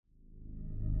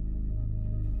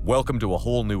Welcome to a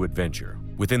whole new adventure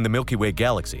within the Milky Way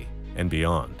galaxy and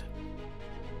beyond.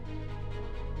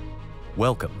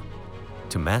 Welcome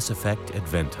to Mass Effect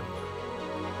Adventum.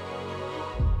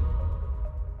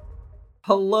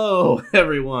 Hello,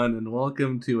 everyone, and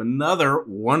welcome to another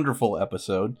wonderful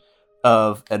episode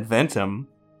of Adventum.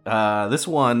 This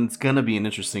one's gonna be an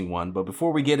interesting one, but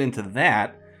before we get into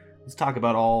that, let's talk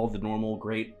about all the normal,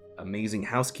 great, amazing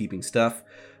housekeeping stuff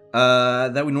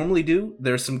that we normally do.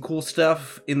 There's some cool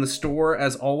stuff in the store,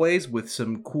 as always, with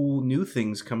some cool new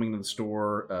things coming to the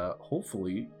store,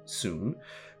 hopefully soon.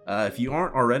 If you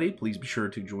aren't already, please be sure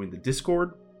to join the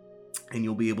Discord, and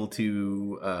you'll be able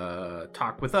to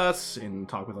talk with us and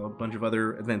talk with a bunch of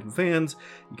other Adventum fans.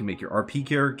 You can make your RP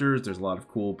characters. There's a lot of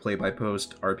cool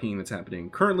play-by-post RPing that's happening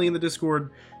currently in the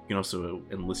Discord. You can also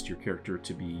enlist your character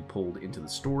to be pulled into the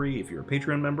story if you're a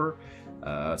Patreon member.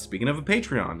 Speaking of a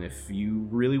Patreon, if you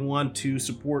really want to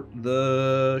support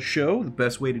the show, the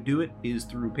best way to do it is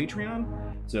through Patreon.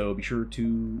 So be sure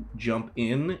to jump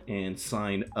in and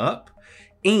sign up.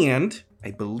 And I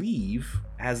believe,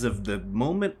 as of the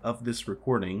moment of this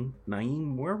recording,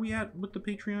 Naeem, where are we at with the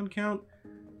Patreon count?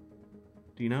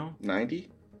 Do you know? 90?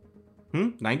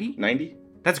 90? 90?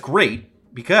 That's great,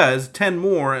 because 10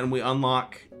 more and we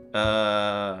unlock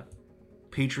Patreon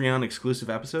exclusive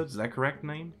episodes. Is that correct,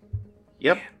 Naeem?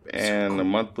 Yep, Man, and so cool. a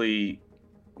monthly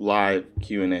live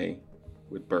Q&A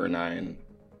with Burr and I and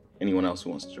anyone else who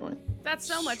wants to join. That's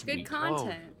so much good Sweet.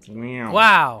 content. Wow.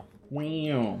 Wow.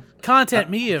 Wow.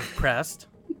 Content me impressed.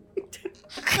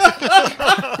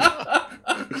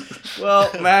 Well,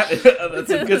 Matt,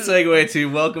 that's a good segue to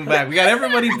welcome back. We got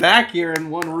everybody back here in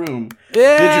one room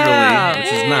Yeah. digitally,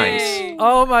 which is nice.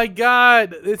 Oh my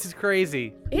god, this is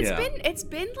crazy. It's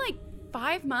been like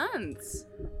 5 months.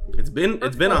 It's been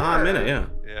a hot minute,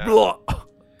 yeah. Blah.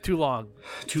 Too long.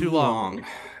 Too long.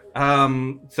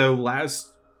 So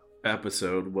last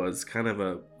episode was kind of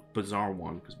a bizarre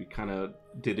one because we kind of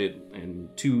did it in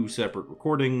 2 separate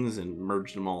recordings and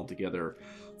merged them all together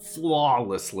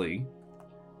flawlessly.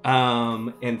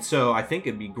 And so I think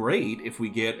it'd be great if we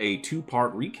get a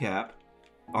 2-part recap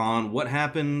on what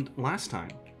happened last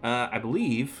time. I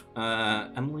believe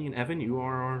Emily and Evan, you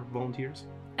are our volunteers.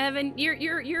 Evan,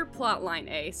 you're plot line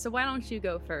A, so why don't you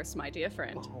go first, my dear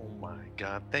friend? Oh my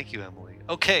god, thank you, Emily.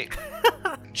 Okay,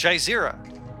 Jazeera,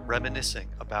 reminiscing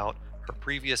about her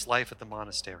previous life at the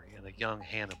monastery and a young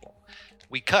Hannibal.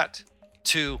 We cut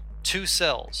to 2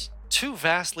 cells, 2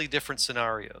 vastly different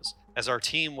scenarios. As our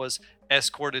team was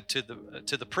escorted to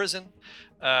the prison,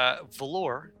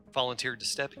 Valor volunteered to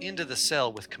step into the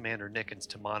cell with Commander Nickens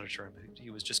to monitor him. He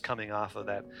was just coming off of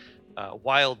that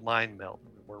wild mind melt.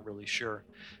 We weren't really sure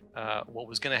what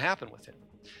was going to happen with him.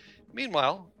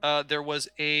 Meanwhile, there was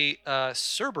a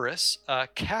Cerberus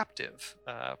captive,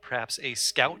 perhaps a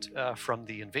scout from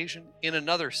the invasion, in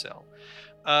another cell.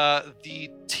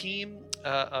 The team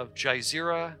of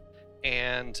Jazeera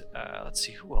and let's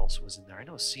see who else was in there. I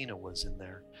know Cena was in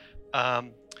there.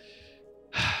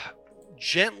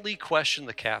 Gently question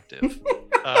the captive,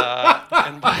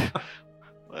 and by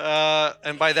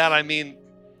that I mean,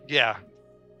 yeah,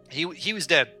 he was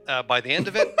dead by the end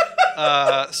of it.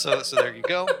 So there you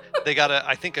go. They got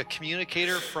I think a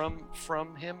communicator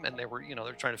from him, and they were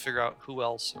they're trying to figure out who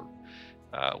else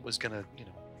was gonna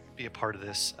be a part of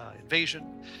this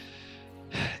invasion.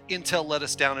 Intel led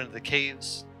us down into the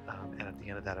caves, and at the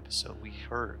end of that episode, we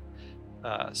heard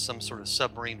some sort of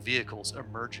submarine vehicles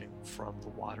emerging from the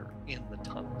water in the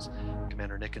tunnels.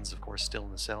 Commander Nickens, of course, still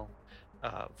in the cell.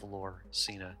 Valor,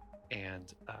 Cena,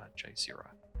 and Jazeera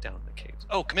down in the caves.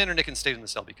 Oh, Commander Nickens stayed in the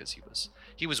cell because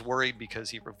he was worried because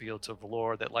he revealed to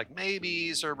Valor that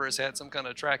maybe Cerberus had some kind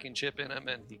of tracking chip in him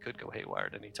and he could go haywire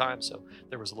at any time. So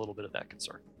there was a little bit of that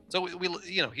concern. So we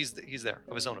he's there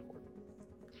of his own accord.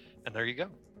 And there you go,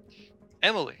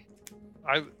 Emily.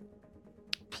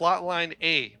 Plotline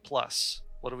A plus.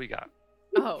 What do we got?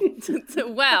 Oh,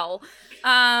 well,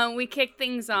 we kicked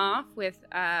things off with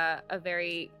a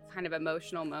very kind of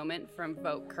emotional moment from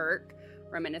Vote Kirk,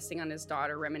 reminiscing on his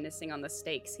daughter, reminiscing on the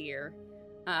stakes here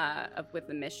with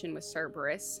the mission with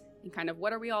Cerberus, and kind of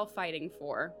what are we all fighting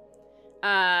for?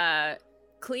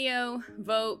 Cleo,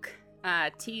 Voke,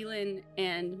 Teelan,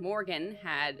 and Morgan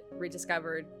had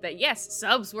rediscovered that, yes,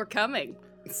 subs were coming.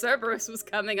 Cerberus was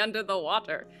coming under the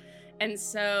water. And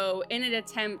so in an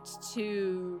attempt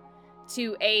to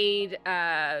aid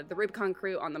the Rubicon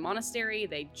crew on the monastery,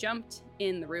 they jumped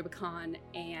in the Rubicon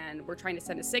and were trying to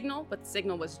send a signal, but the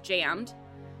signal was jammed.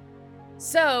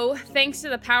 So, thanks to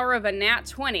the power of a nat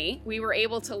 20, we were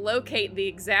able to locate the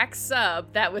exact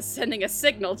sub that was sending a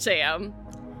signal jam.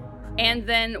 And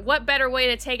then what better way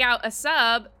to take out a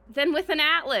sub Then with an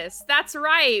atlas. That's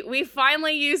right. We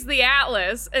finally used the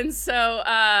atlas. And so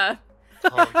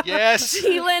Oh, yes.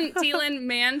 Teelan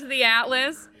manned the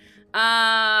atlas.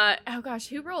 Oh gosh,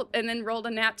 who rolled? And then rolled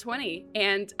a nat 20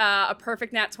 and a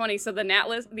perfect nat 20. So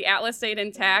the atlas stayed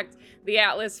intact. The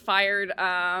atlas fired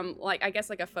like, I guess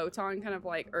like a photon kind of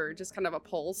like, or just kind of a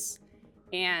pulse,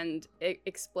 and it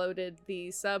exploded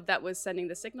the sub that was sending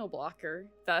the signal blocker,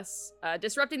 thus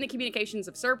disrupting the communications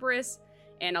of Cerberus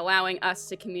and allowing us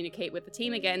to communicate with the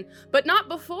team again, but not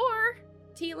before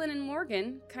Teelan and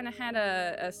Morgan kind of had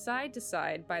a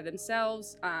side-to-side by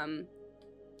themselves,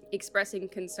 expressing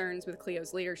concerns with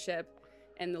Cleo's leadership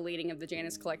and the leading of the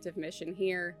Janus Collective mission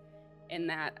here, and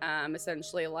that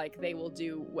essentially, like, they will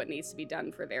do what needs to be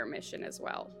done for their mission as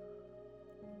well.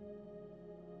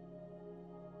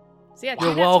 So yeah,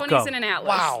 You're 2 nat 20s welcome. and an atlas.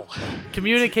 Wow.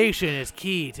 Communication is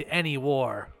key to any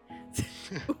war.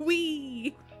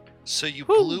 Wee. So you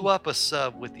Woo. blew up a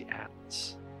sub with the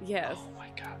Atlas. Yes. Oh my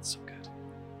god, so good.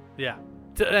 Yeah.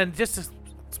 And just to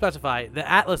specify, the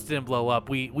Atlas didn't blow up.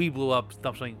 We blew up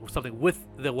something with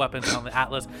the weapons on the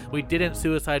Atlas. We didn't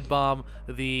suicide bomb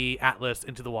the Atlas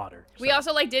into the water. We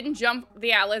also like didn't jump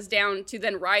the Atlas down to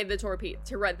then ride the torpedo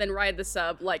then ride the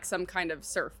sub like some kind of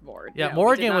surfboard. Yeah, No, we did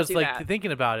Morgan not was do like that.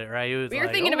 thinking about it, right? He was We were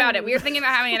like, thinking "Oh." about it. We were thinking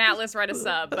about having an Atlas ride a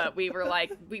sub, but we were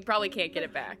like, we probably can't get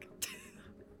it back.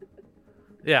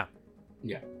 Yeah.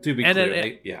 Yeah. To be And clear,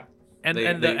 then- yeah. And They-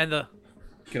 and they- the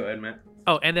Go ahead, Matt.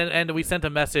 oh, and we sent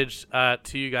a message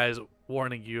to you guys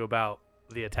warning you about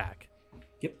the attack.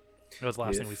 Yep. That was the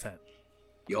last If- thing we sent.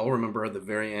 Y'all remember at the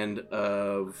very end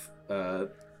of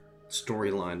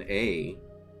storyline A,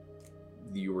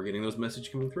 you were getting those messages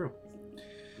coming through.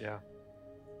 Yeah.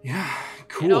 Yeah, It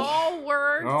cool. all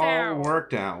worked out.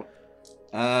 Worked out.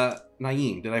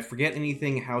 Naeem, did I forget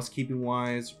anything housekeeping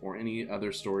wise or any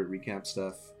other story recap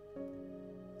stuff?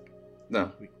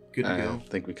 No, We good to I go?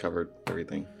 think we covered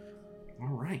everything. All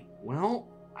right. Well,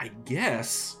 I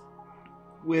guess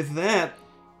with that,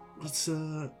 let's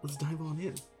dive on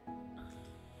in.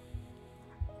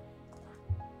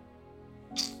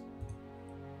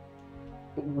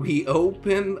 We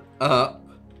open up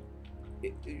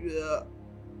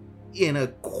in a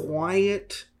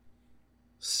quiet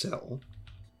cell.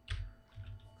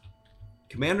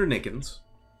 Commander Nickens,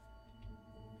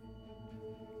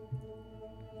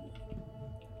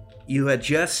 you had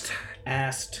just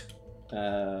asked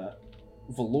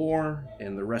Valor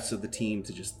and the rest of the team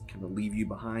to just kind of leave you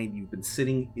behind. You've been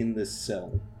sitting in this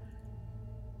cell.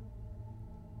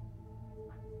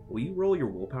 Will you roll your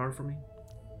willpower for me?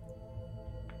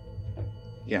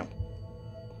 Yeah.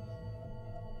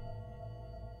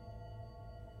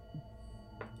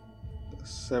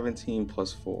 $17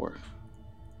 plus 4.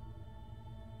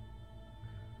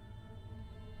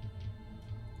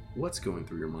 What's going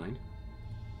through your mind?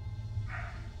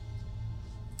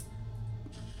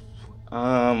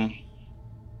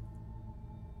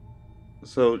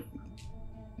 So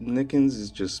Nickens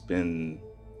has just been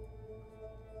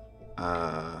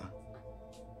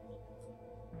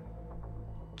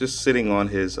just sitting on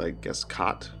his, I guess,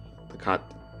 cot, the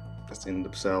cot that's in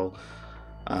the cell,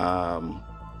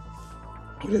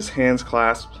 with his hands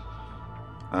clasped,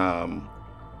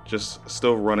 just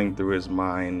still running through his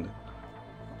mind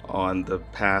on the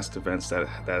past events that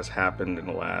has happened in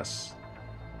the last,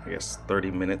 I guess,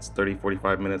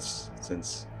 45 minutes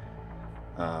since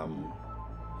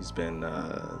he's been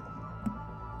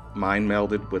mind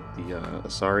melded with the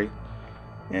Asari,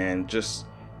 and just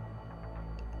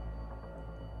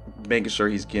making sure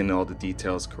he's getting all the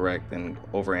details correct and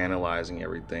overanalyzing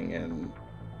everything and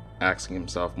asking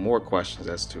himself more questions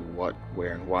as to what,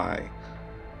 where, and why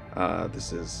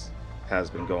this has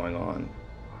been going on.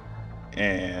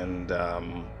 And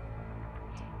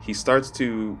he starts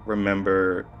to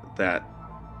remember that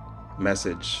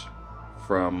message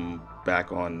from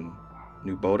back on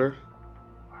New Boulder.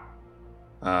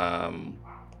 And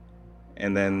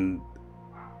then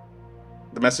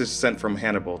the message sent from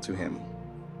Hannibal to him.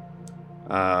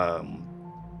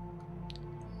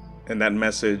 And that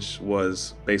message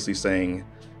was basically saying,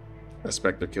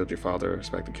 Spectre killed your father,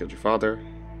 Spectre killed your father.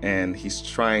 And he's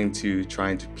trying to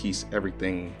piece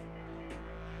everything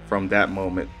from that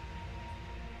moment,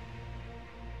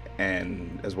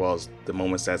 and as well as the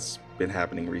moments that's been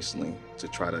happening recently, to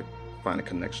try to find a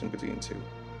connection between the two,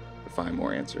 to find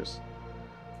more answers.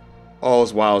 All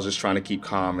as while just trying to keep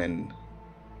calm and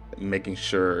making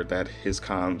sure that his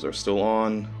comms are still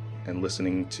on and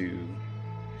listening to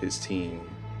his team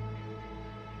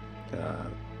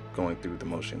going through the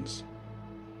motions.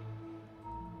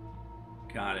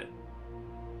 Got it.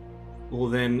 Well,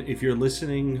 then, if you're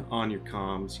listening on your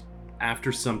comms,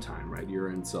 after some time, right, you're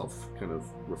in kind of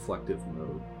reflective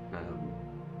mode.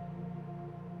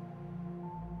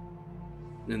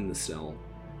 In the cell,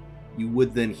 you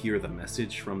would then hear the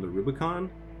message from the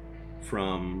Rubicon,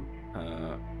 from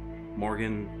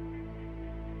Morgan,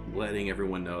 letting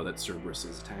everyone know that Cerberus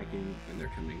is attacking, and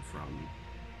they're coming from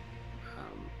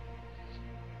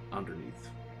underneath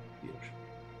the ocean.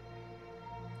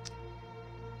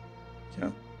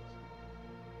 Yeah.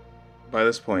 By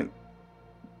this point,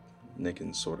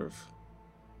 Nickens sort of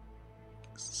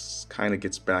kind of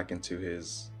gets back into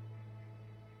his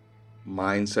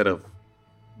mindset of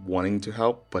wanting to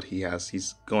help, but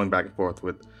he's going back and forth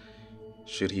with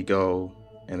should he go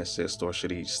and assist or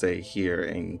should he stay here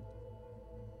and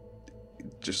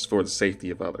just for the safety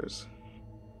of others,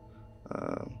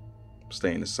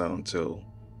 stay in the cell until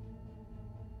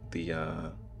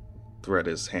the threat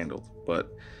is handled.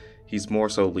 But he's more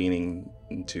so leaning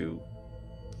into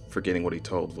forgetting what he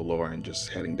told Valor and just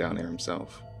heading down there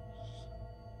himself.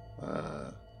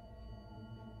 But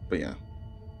yeah,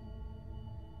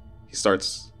 he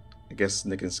starts, I guess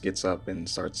Nickens gets up and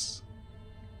starts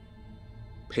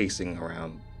pacing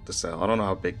around the cell. I don't know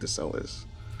how big the cell is.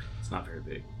 It's not very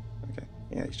big. Okay.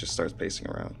 Yeah, he just starts pacing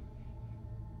around.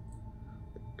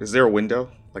 Is there a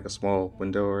window? Like a small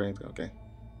window or anything? Okay.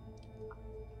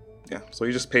 Yeah, so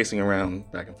he's just pacing around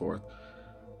back and forth,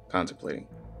 contemplating.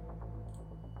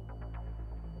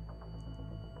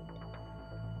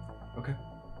 Okay.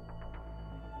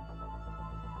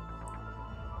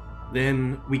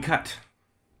 Then we cut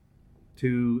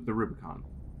to the Rubicon.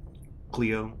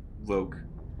 Cleo, Vogue,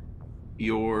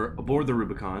 you're aboard the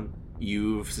Rubicon.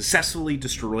 You've successfully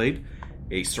destroyed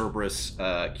a Cerberus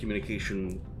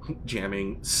communication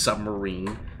jamming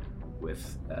submarine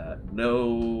with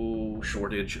no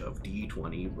shortage of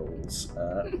D20 rolls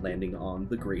landing on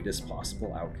the greatest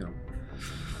possible outcome.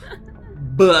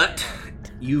 But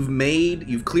you've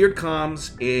cleared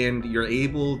comms, and you're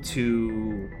able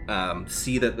to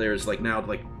see that there's now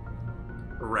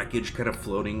wreckage kind of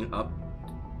floating up,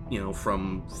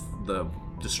 from the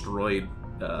destroyed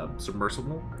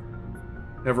submersible.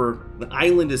 However, the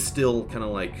island is still kind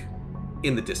of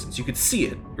in the distance. You could see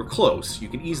it. You're close. You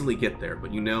can easily get there,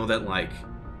 but you know that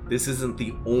this isn't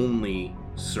the only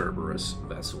Cerberus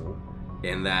vessel,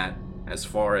 and that as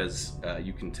far as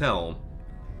you can tell,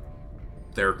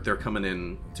 they're coming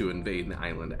in to invade the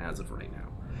island as of right now.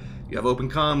 You have open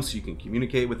comms, so you can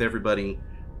communicate with everybody,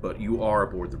 but you are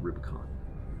aboard the Rubicon.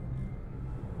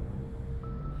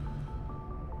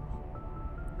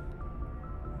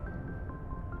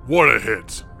 What a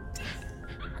hit!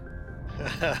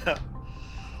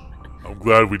 I'm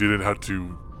glad we didn't have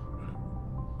to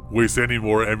waste any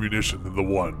more ammunition than the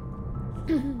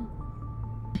one.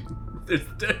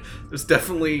 There's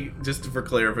definitely, just for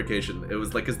clarification, it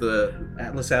was because the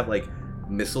Atlas have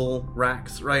missile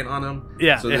racks right on them.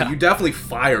 Yeah. So yeah. you definitely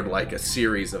fired a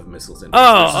series of missiles in.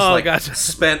 Gotcha.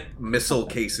 Spent missile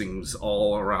casings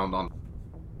all around on.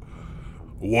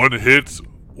 One hit,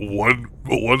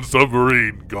 one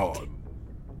submarine gone.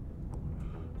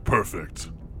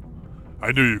 Perfect.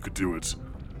 I knew you could do it.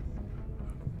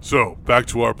 So, back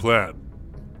to our plan.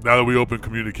 Now that we open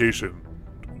communication,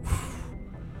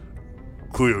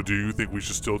 Cleo, do you think we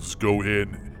should still just go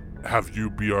in, have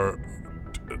you be our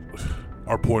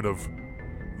point of,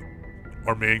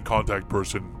 our main contact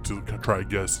person to try and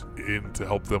get in to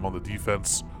help them on the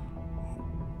defense?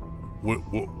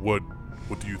 What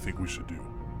do you think we should do?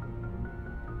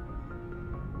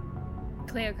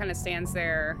 Cleo kind of stands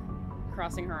there,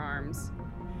 crossing her arms.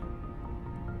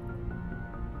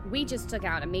 We just took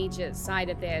out a major side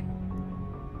of their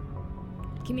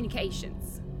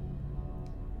communications.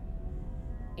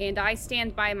 And I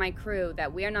stand by my crew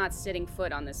that we're not setting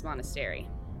foot on this monastery.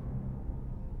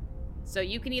 So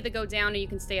you can either go down or you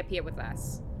can stay up here with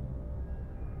us.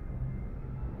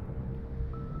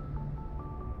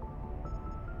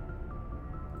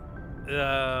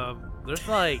 There's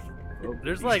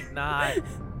not.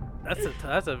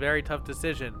 That's a very tough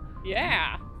decision.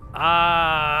 Yeah.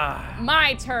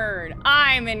 My turn.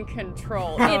 I'm in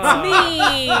control. It's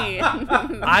me.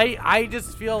 I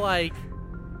just feel like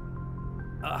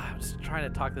I'm just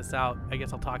trying to talk this out. I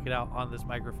guess I'll talk it out on this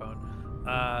microphone.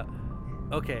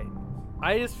 Okay.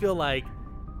 I just feel like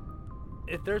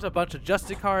if there's a bunch of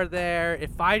Justicar there,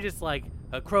 if I just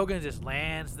Krogan just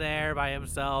lands there by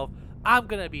himself, I'm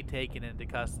gonna be taken into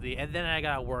custody, and then I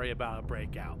gotta worry about a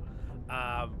breakout.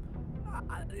 That's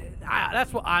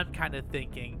what I'm kind of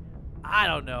thinking. I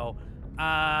don't know.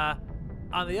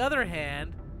 On the other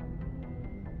hand,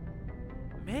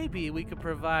 maybe we could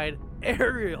provide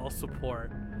aerial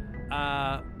support.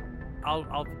 Man,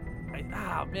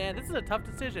 this is a tough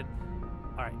decision.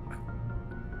 right.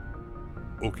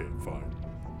 Okay, fine.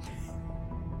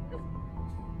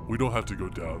 We don't have to go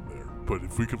down there, but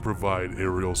if we can provide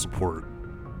aerial support,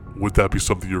 would that be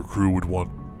something your crew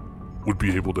would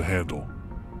be able to handle?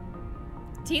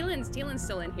 Teelan's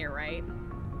still in here, right?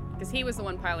 Because he was the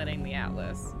one piloting the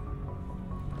Atlas.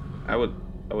 I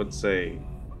would say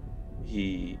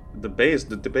the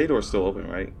bay door's still open,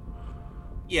 right?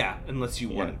 Yeah, unless you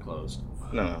want Yeah. it closed.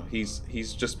 No, he's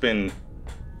just been.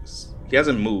 He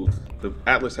hasn't moved. The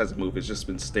Atlas hasn't moved. It's just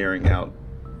been staring out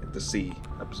at the sea,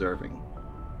 observing.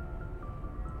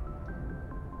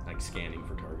 Like scanning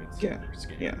for targets. Yeah, Or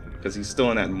scanning. yeah, because he's still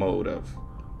in that mode of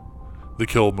The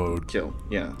kill mode. kill.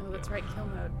 Yeah, Oh, that's right, kill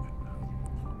mode.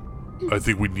 I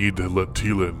think we need to let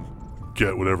Teelan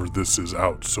get whatever this is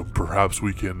out, so perhaps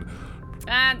we can.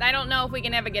 I don't know if we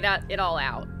can ever get it all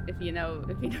out. If you know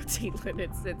Teelan,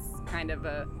 it's kind of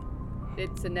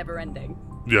it's a never ending.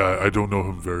 Yeah, I don't know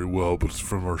him very well, but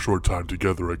from our short time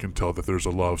together, I can tell that there's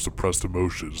a lot of suppressed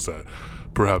emotions that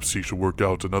perhaps he should work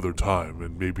out another time,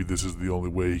 and maybe this is the only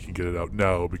way he can get it out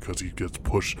now because he gets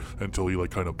pushed until he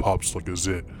kind of pops like a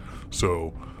zit.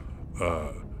 So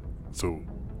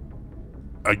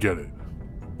I get it,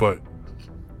 but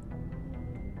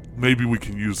maybe we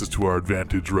can use this to our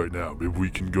advantage right now. Maybe we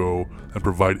can go and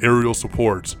provide aerial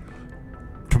support,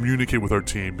 communicate with our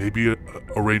team, maybe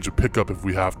arrange a pickup if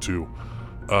we have to.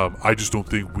 I just don't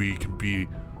think we can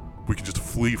just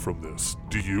flee from this.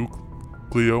 Do you,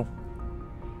 Cleo?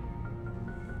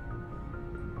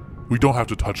 We don't have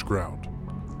to touch ground.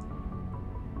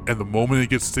 And the moment it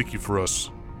gets sticky for us,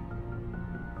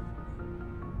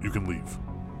 you can leave.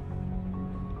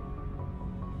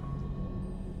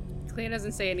 Clea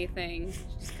doesn't say anything. You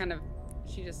just kind of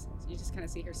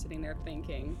see her sitting there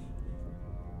thinking.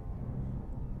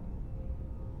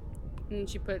 And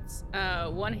she puts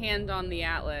one hand on the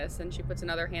Atlas, and she puts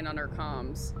another hand on her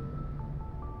comms.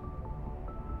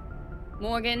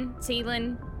 Morgan,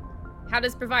 Teelan, how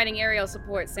does providing aerial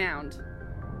support sound?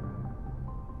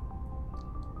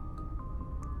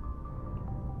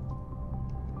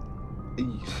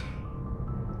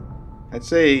 I'd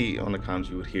say on the comms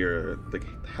you would hear the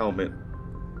helmet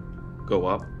go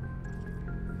up.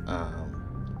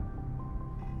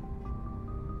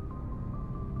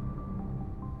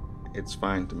 It's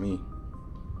fine to me.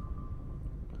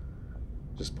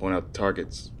 Just point out the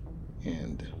targets,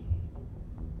 and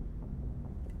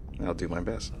I'll do my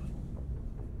best.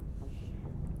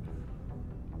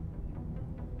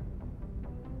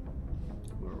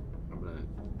 I'm gonna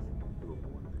do a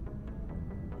one.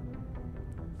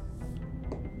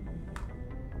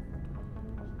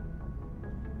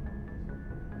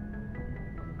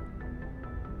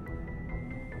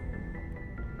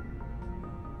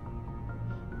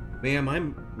 Ma'am,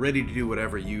 I'm ready to do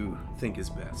whatever you think is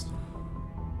best.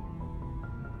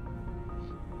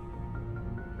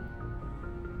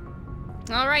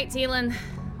 All right, Teelan.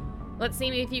 Let's see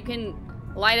if you can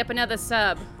light up another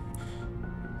sub.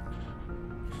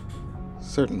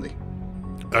 Certainly.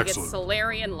 Like it's Excellent.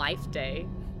 Solarian Life Day.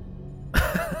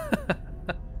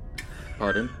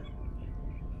 Pardon?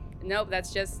 Nope,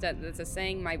 that's a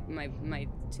saying my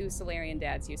two Solarian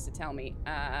dads used to tell me.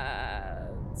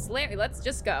 Solarian, let's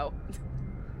just go.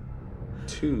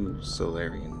 2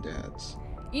 Solarian dads.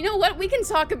 You know what? We can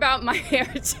talk about my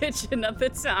heritage another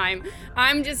time.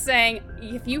 I'm just saying,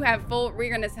 if you have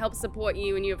we're gonna help support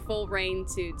you, and you have full reign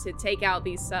to take out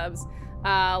these subs.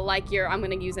 I'm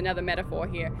gonna use another metaphor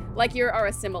here. Or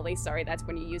a simile, sorry, that's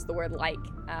when you use the word like.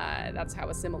 That's how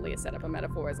a simile is set up. A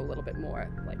metaphor is a little bit more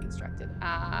constructed.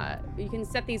 You can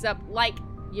set these up like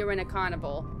you're in a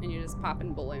carnival and you're just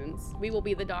popping balloons. We will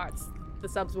be the darts. The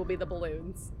subs will be the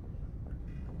balloons.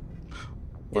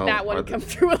 Did that one come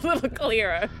through a little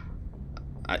clearer?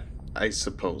 I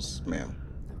suppose, ma'am.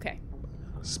 Okay.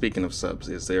 Speaking of subs,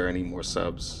 is there any more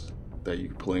subs that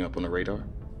you're pulling up on the radar?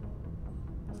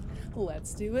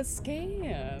 Let's do a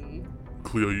scan.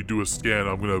 Cleo, you do a scan.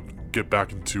 I'm gonna get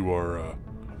back into our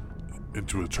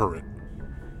into a turret.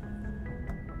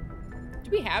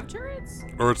 Do we have turrets?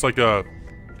 Or it's like a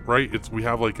right? We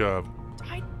have like a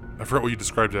I I forgot what you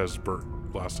described it as, Bert,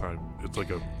 last time. It's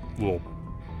like a little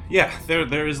Yeah,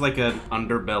 there is like an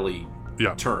underbelly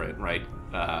yeah. turret, right?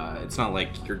 It's not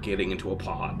like you're getting into a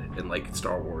pod in like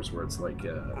Star Wars where it's like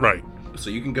Right. So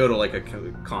you can go to like a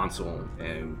console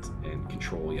and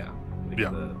control like Yeah.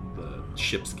 the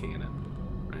ship's cannon,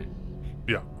 right?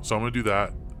 Yeah. So I'm gonna do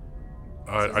that.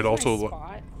 So I'd is this also my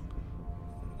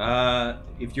spot?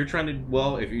 If you're trying to,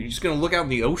 if you're just gonna look out in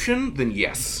the ocean, then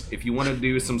yes. If you want to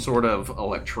do some sort of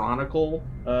electronical,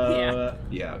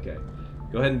 yeah, okay.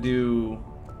 Go ahead and do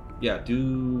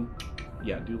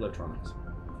electronics.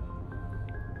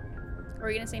 Or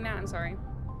are you gonna say Matt? I'm sorry.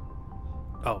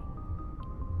 Oh.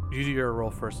 You do your roll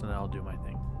first, and then I'll do my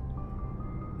thing.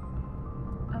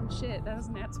 Oh shit, that was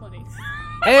a nat 20.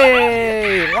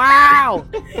 Hey! Wow!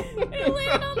 It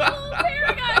landed on the little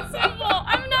Paragon symbol.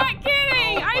 I'm not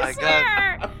kidding. Oh my I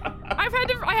swear.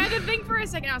 I had to think for a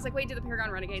second. I was like, wait, did the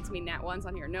Paragon Renegades mean nat 1s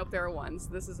on here? Nope, there are 1s.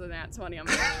 This is a nat 20. I'm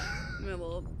a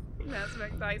little Mass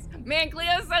Effect dice. Man,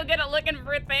 Cleo's so good at looking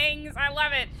for things. I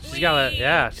love it. She's got a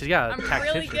I'm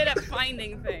really tactician. good at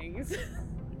finding things.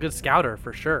 Good scouter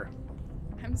for sure.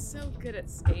 I'm so good at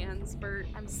scans, Bert.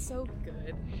 I'm so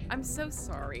good. I'm so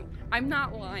sorry. I'm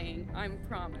not lying. I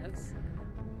promise.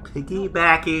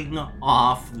 Piggybacking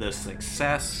off the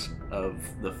success of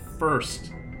the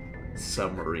first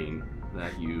submarine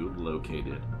that you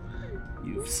located,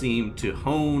 you've seemed to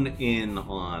hone in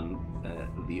on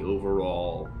the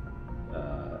overall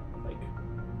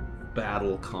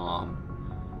battle comm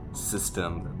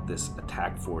system that this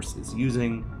attack force is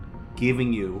using,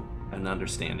 giving you an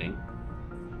understanding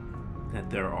that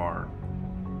there are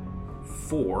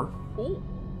 4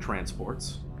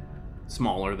 transports,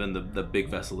 smaller than the big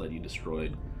vessel that you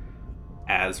destroyed,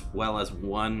 as well as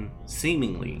one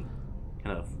seemingly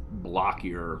kind of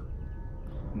blockier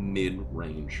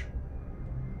mid-range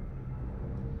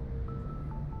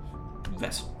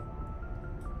vessel.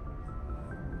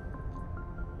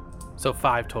 So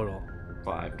 5 total.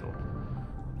 5 total.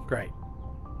 Great.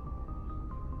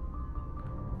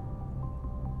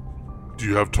 Do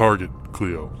you have target,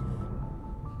 Cleo?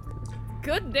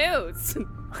 Good news.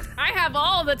 I have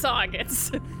all the targets.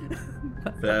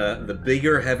 The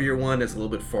bigger, heavier one is a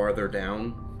little bit farther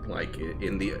down, like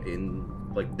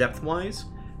like depth-wise.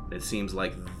 It seems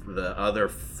like the other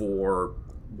 4,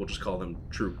 we'll just call them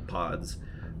troop pods,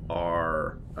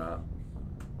 are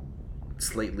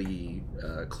slightly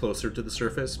closer to the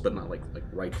surface, but not like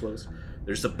right close.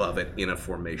 They're just above it in a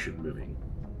formation moving.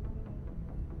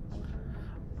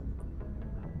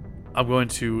 I'm going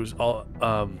to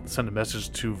send a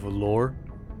message to Valor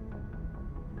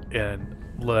and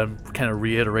let him kind of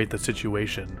reiterate the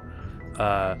situation.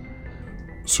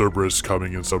 Cerberus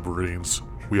coming in submarines.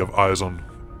 We have eyes on.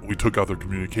 We took out their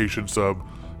communication sub.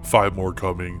 5 more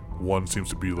coming. 1 seems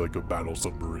to be like a battle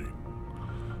submarine.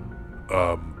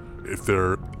 If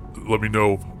they're, let me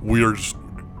know. We are just.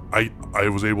 I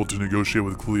was able to negotiate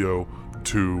with Cleo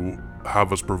to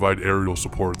have us provide aerial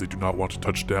support. They do not want to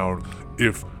touch down.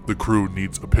 If the crew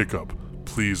needs a pickup,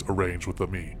 please arrange with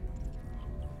me.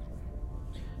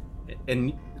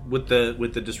 And with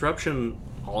the disruption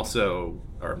also,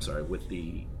 or I'm sorry, with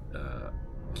the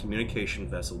communication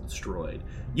vessel destroyed,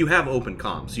 you have open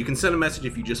comms. You can send a message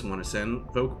if you just want to send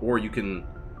Voke, or you can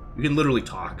literally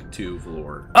talk to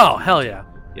Valor. Oh, hell yeah.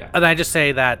 Yeah. And I just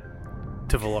say that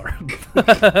to Valor.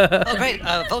 Oh, great.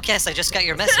 Vocast, I just got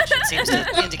your message. It seems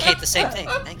to indicate the same thing.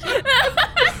 Thank you.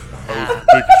 I was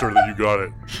making sure that you got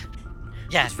it.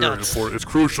 Yeah, It's very important. It's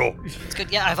crucial. It's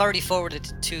good. Yeah, I've already forwarded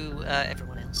it to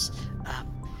everyone else.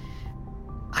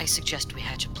 I suggest we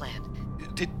hatch a plan.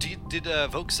 Did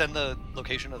Voke send the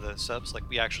location of the subs? Like,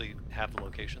 we actually have the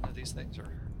location of these things, or?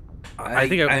 I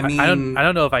think I mean, I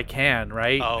don't know if I can,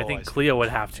 right? Oh, I think I see. Cleo would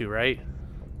have to, right?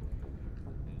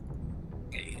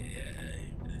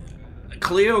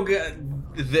 Cleo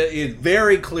it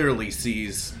very clearly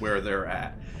sees where they're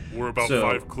at. We're about So-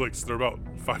 5 clicks. They're about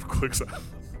 5 clicks out.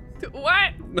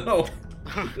 What? No,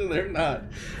 they're not.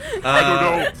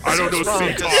 I don't know.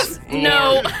 Sea talk.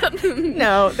 No.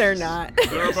 No, they're not.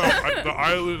 They're about. The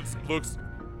island looks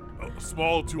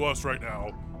small to us right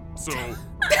now, so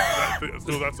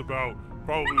that's about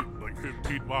probably like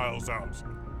 15 miles out.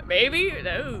 Maybe?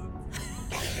 No.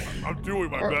 I'm doing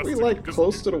my Aren't best. we to like just-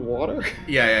 close to the water?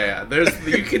 Yeah.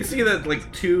 You can see that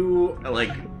like 2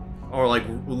 or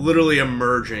literally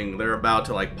emerging. They're about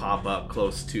to like pop up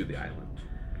close to the island.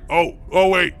 Oh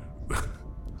wait.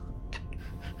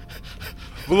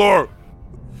 Valor,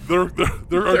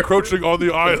 they're encroaching on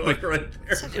the island. Like right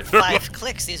there. So in 5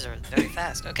 clicks, these are very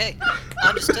fast. Okay,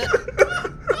 understood.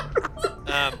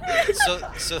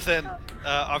 So then,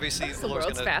 obviously, It's the Valor's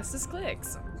world's gonna fastest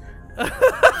clicks.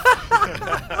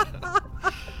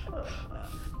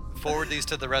 forward these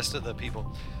to the rest of the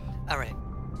people. All right,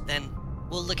 then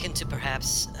we'll look into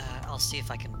perhaps. I'll see if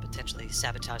I can potentially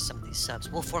sabotage some of these subs.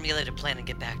 We'll formulate a plan and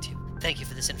get back to you. Thank you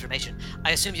for this information.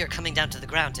 I assume you're coming down to the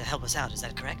ground to help us out. Is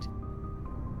that correct?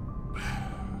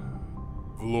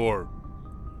 Valor,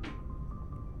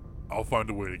 I'll find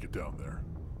a way to get down there.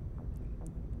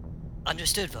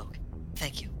 Understood, Vogue.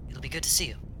 Thank you. It'll be good to see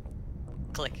you.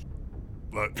 Click.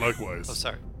 Likewise. Oh,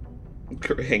 sorry.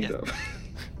 Hanged Yeah. up.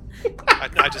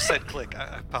 I just said click.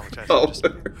 I apologize. Oh. Just-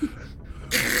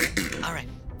 All right.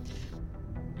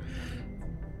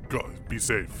 Go, be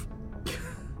safe.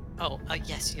 Oh,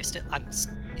 yes, you're still.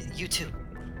 You too.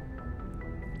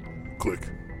 Click.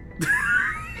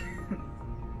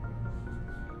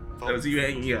 That was you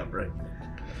hanging up, right?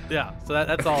 Yeah. So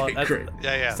that's all. Okay, That's, great.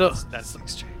 Yeah. So- That's the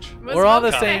exchange. Was We're on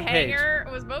the Moken same page. hangar,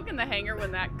 Was Moken the hanger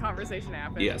when that conversation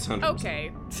happened? Yes, 100%.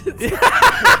 Okay.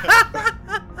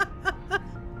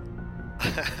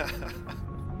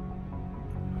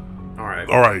 All right.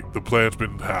 All right, the plan's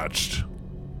been hatched.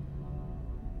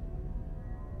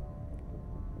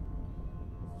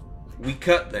 We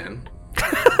cut then.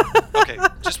 Okay,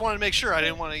 just wanted to make sure. I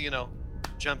didn't want to,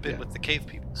 jump in Yeah. with the cave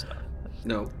people stuff.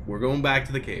 No, we're going back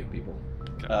to the cave, people.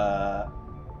 Okay.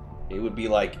 It would be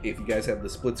like if you guys have the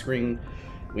split screen.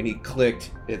 When he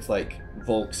clicked, it's like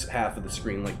Volk's half of the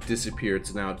screen like disappeared,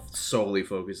 so now it solely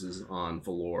focuses on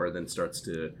Valor, then starts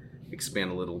to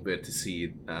expand a little bit to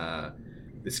see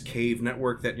this cave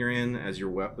network that you're in as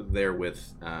you're there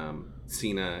with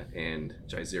Cena and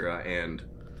Jaizira, and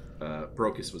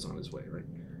Brocus was on his way, right?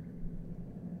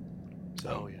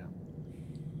 Oh, yeah.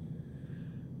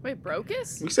 Wait,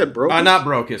 Brocus? We said broke. Not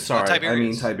Brocus, sorry. I Tiberius.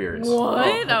 mean Tiberius. What?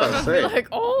 I I thought was to gonna be say. like,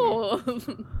 oh.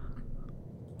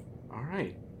 All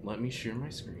right, let me share my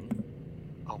screen.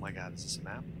 Oh my God, is this a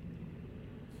map?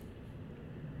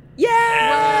 Yay!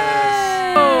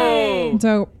 Oh!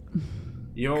 Dope.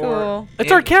 Cool.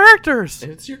 It's our characters.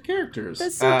 It's your characters.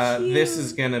 That's so This cute.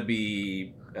 is gonna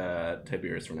be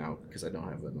Tiberius for now because I don't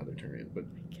have another turn yet, but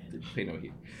pay no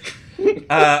heed.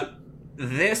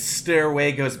 This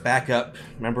stairway goes back up,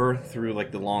 remember, through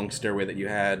like the long stairway that you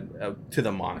had to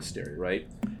the monastery, right?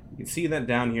 You can see that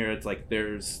down here, it's like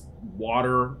there's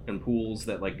water and pools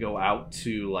that like go out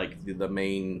to like the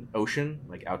main ocean,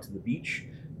 like out to the beach,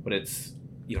 but it's,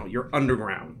 you're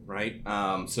underground, right?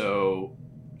 So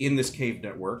in this cave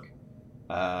network,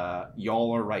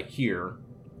 y'all are right here.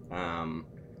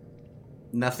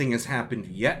 Nothing has happened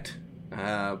yet,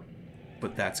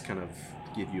 but that's kind of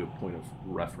give you a point of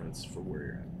reference for where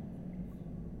you're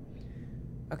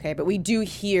at. Okay, but we do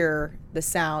hear the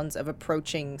sounds of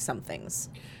approaching somethings.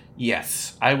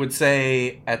 Yes, I would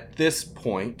say at this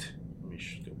point, let me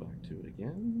just go back to it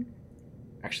again.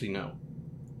 Actually, no.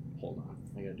 Hold on.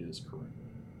 I gotta do this correct.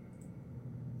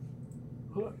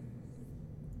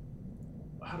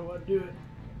 How do I do it?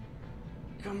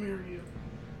 Come here, you.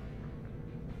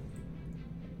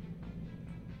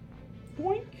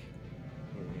 Boink.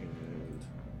 And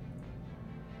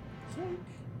zoink.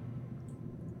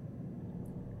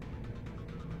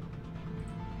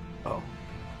 Oh.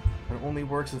 It only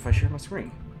works if I share my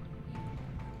screen.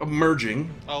 Emerging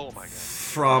Oh my God.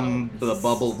 from the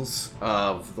bubbles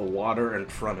of the water in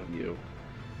front of you,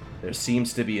 there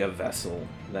seems to be a vessel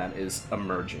that is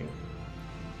emerging.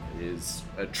 It is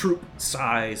a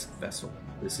troop-sized vessel.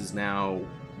 This is now,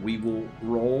 we will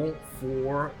roll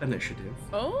for initiative.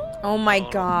 Oh. Oh my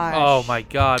gosh. Oh my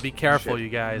God! Be careful, you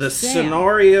guys. The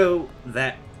scenario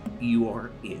that you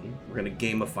are in, we're going to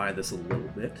gamify this a little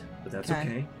bit, but that's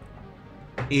okay,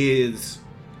 is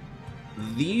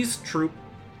these troop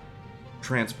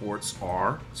transports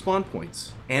are spawn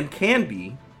points and can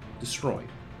be destroyed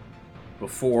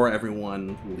before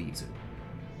everyone leaves it.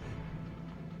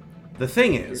 The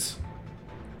thing is,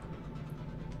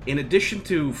 in addition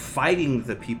to fighting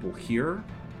the people here,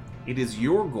 it is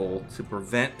your goal to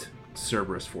prevent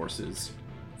Cerberus forces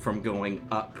from going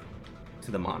up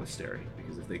to the monastery.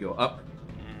 Because if they go up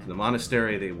to the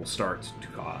monastery, they will start to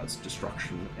cause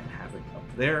destruction and havoc up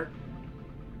there.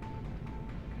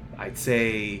 I'd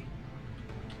say...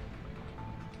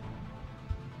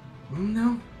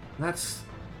 No, that's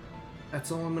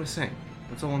all I'm going to say.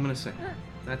 That's all I'm going to say.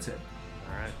 That's it.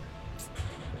 All right.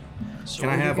 Can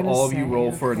I have all of you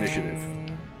roll for initiative?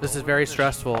 This is very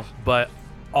stressful, but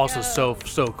also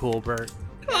so cool, Bert.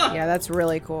 Yeah, that's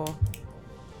really cool.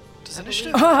 Does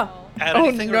initiative Ah! add Oh,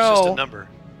 anything or is it just no. a number?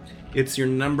 It's your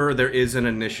number. There is an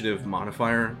initiative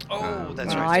modifier. Oh,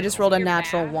 that's No, right. I just rolled a Your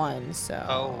natural math. 1, so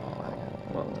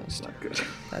Well, that's not good.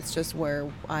 that's just where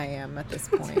I am at this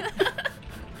point.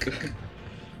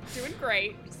 Doing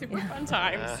great. Super fun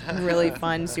times. Really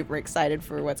fun, super excited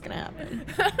for what's gonna happen.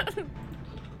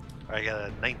 I got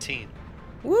a 19.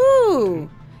 Woo!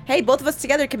 Hey, both of us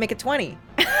together can make a 20.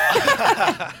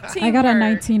 I got a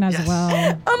 19 as Yes.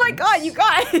 well. Oh my god, you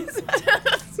guys! Hey,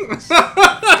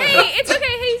 it's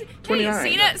okay. Hey,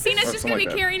 29. Cena's Or just something gonna be like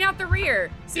that. carrying out the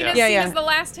rear. Cena's Yeah. the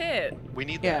last hit. We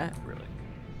need Yeah. that, really.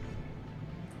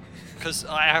 Because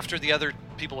after the other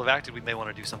people have acted, we may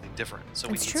want to do something different. So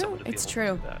we It's need true, someone to be it's able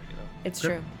true. to do that. It's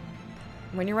true.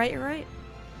 When you're right, you're right.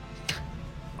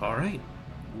 All right.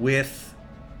 With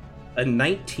a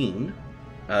 19,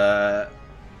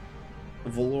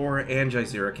 Valor and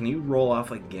Jazeera, can you roll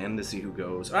off again to see who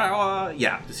goes?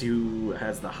 To see who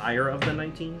has the higher of the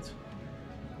 19s.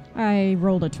 I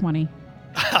rolled a 20.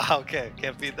 Okay,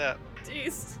 can't beat that.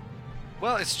 Jeez.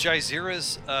 Well, it's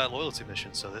Jazeera's loyalty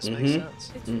mission, so this makes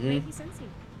sense. It's makey sensey.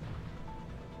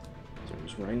 So I'm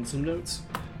just writing some notes.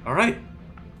 All right,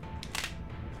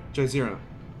 Jazeera,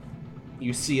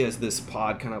 you see as this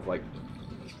pod kind of like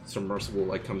submersible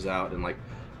like comes out and like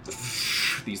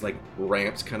these like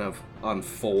ramps kind of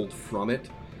unfold from it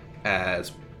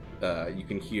as you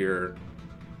can hear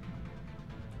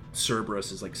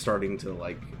Cerberus is like starting to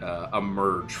like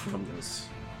emerge from this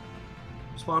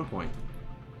spawn point.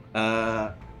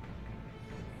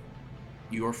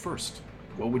 You're first.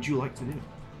 What would you like to do?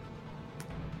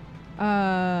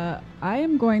 I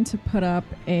am going to put up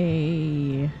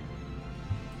a...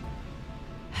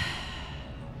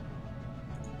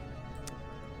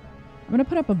 I'm going to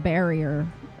put up a barrier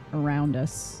around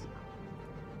us.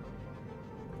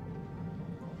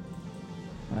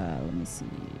 Let me see.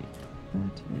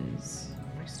 That is...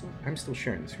 I'm still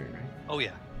sharing the screen, right? Oh,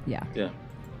 yeah. Yeah. Yeah.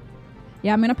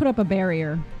 Yeah, I'm going to put up a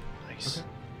barrier. Nice. Okay.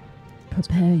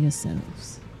 Prepare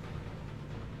yourselves.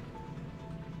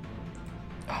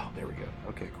 Oh, there we go.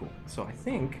 Okay, cool. So I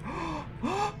think...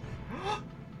 I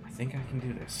think I can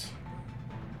do this.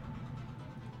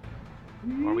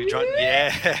 Are we trying?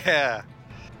 Yeah.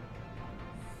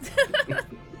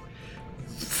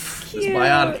 This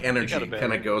biotic energy got a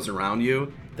kind of goes around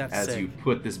you That's as sick. you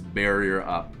put this barrier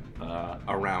up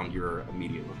around your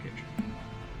immediate location.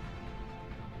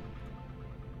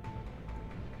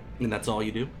 And that's all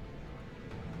you do?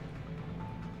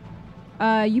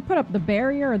 You put up the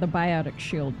barrier or the biotic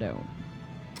shield dome?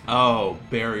 Oh,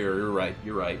 barrier.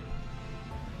 You're right.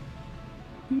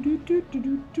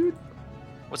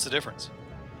 What's the difference?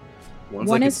 One's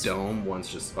One like is- a dome,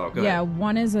 one's just... Oh, go Yeah, ahead.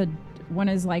 one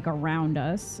is like around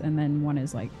us, and then one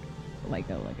is like a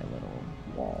little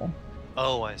wall.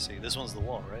 Oh, I see. This one's the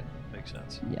wall, right? Makes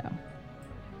sense. Yeah.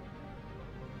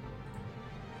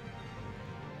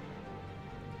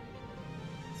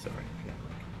 Sorry, I got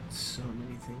like so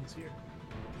many things here.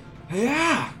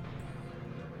 Yeah!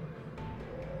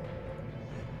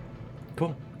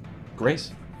 Cool.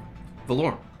 Great.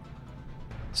 Valor.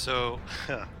 So,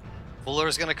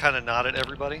 Valor's gonna kind of nod at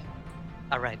everybody.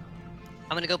 All right.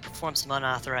 I'm gonna go perform some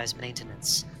unauthorized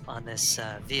maintenance on this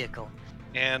vehicle.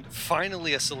 And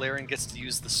finally, a Solarian gets to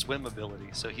use the swim ability.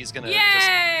 So he's gonna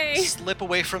Yay! just slip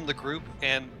away from the group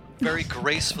and very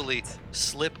gracefully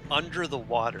slip under the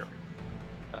water,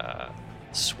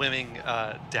 swimming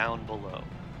down below.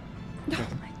 Oh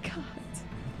my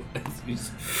god.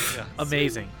 Yeah.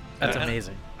 Amazing. That's Yeah.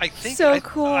 amazing. I think So we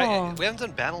cool. haven't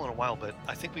done battle in a while, but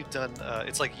I think we've done.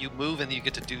 It's like you move and then you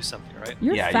get to do something, right?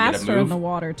 You're Yeah, you gotta faster in move. the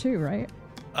water too, right?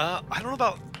 I don't know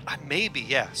about. Maybe,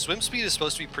 yeah. Swim speed is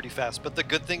supposed to be pretty fast, but the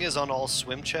good thing is on all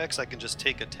swim checks, I can just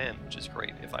take a 10, which is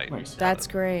great if I. Nice. have That's a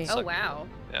great. Oh suck- wow.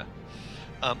 Yeah.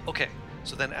 Okay.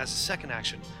 So then, as a second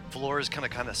action, Valor is kind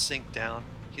of sink down.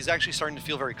 He's actually starting to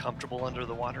feel very comfortable under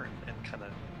the water and kind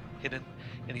of hidden,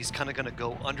 and he's kind of going to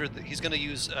go under the. He's going to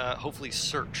use hopefully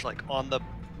search like on the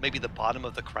maybe the bottom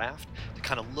of the craft to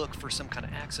kind of look for some kind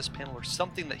of access panel or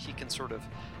something that he can sort of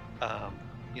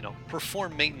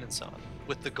perform maintenance on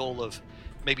with the goal of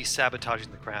maybe sabotaging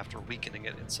the craft or weakening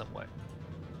it in some way.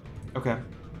 Okay.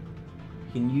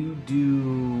 Can you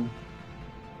do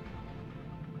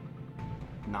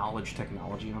knowledge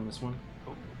technology on this one?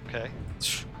 Okay.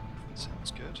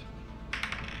 Sounds good.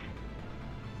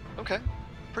 Okay.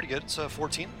 Pretty good. It's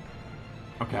 14.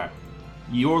 Okay.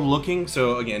 You're looking,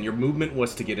 so again, your movement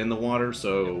was to get in the water,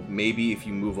 so maybe if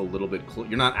you move a little bit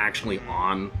you're not actually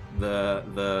on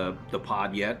the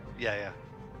pod yet, Yeah.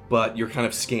 but you're kind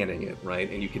of scanning it, right?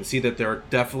 And you can see that there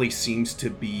definitely seems to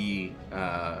be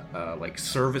like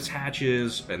service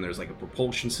hatches, and there's like a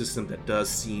propulsion system that does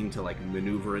seem to like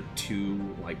maneuver it to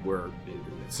like where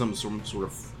some sort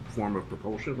of form of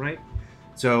propulsion, right?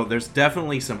 So there's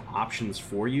definitely some options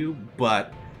for you,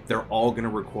 but they're all going to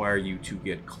require you to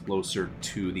get closer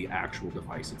to the actual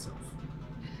device itself.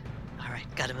 All right,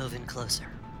 gotta move in closer.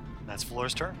 And that's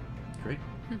Valor's turn. Great.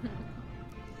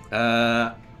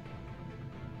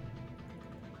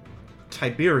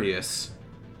 Tiberius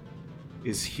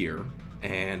is here,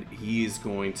 and he is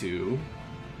going to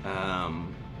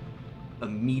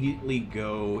immediately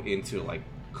go into like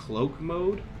cloak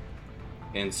mode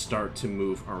and start to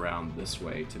move around this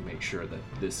way to make sure that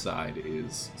this side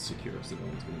is secure, so no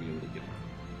one's going to be able to get around.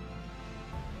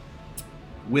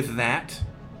 With that,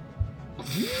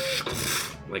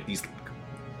 like these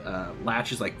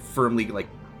latches like firmly like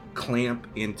clamp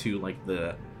into like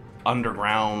the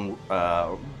underground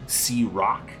sea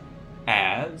rock,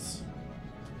 as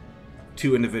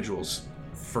two individuals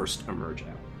first emerge out.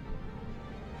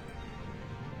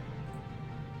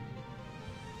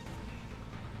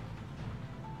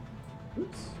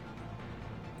 Oops.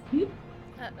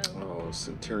 Uh-oh. Oh,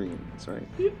 Centurions, right?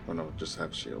 Oh no, just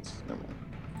have shields. Never mind.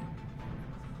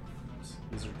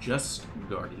 These are just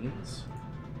guardians.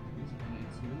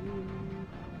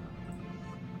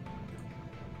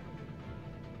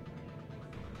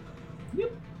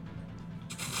 Yep.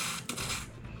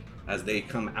 As they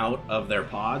come out of their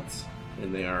pods,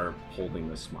 and they are holding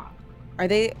the smot. Are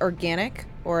they organic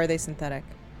or are they synthetic?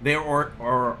 They are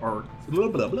blah blah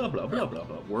blah blah blah blah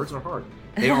blah. Words are hard.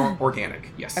 They are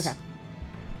organic, yes. Okay.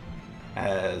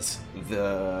 As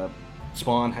the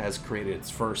spawn has created its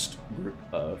first group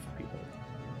of people.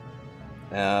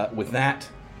 With that,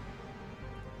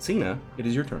 Cena, it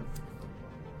is your turn.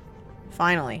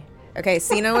 Finally. Okay,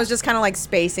 Cena was just kind of like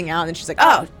spacing out, and then she's like,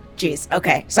 "Oh, jeez.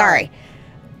 Okay, sorry."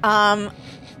 All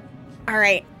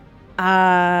right.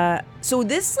 So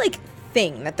this like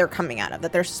thing that they're coming out of,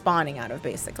 that they're spawning out of,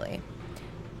 basically,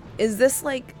 is this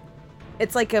like,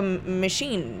 it's like a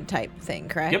machine type thing,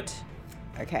 correct? Yep.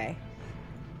 Okay.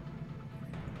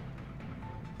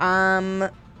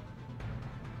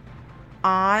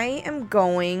 I am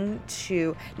going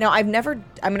to now. I'm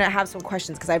gonna have some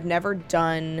questions because I've never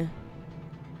done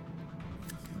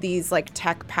these like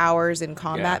tech powers in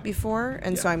combat before,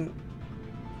 and so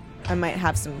I might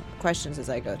have some questions as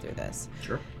I go through this.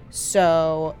 Sure.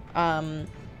 So, I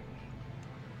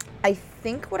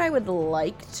think what I would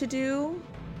like to do,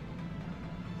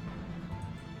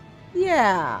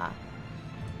 I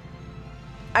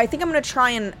think I'm gonna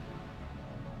try and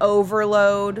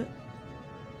overload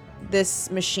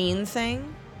this machine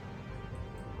thing,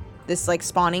 this like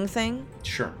spawning thing.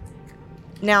 Sure.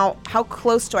 Now, how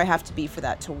close do I have to be for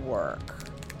that to work?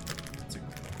 That's a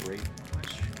great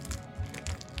question.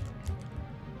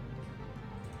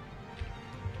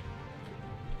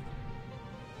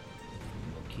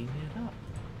 Looking it up.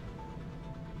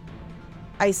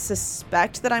 I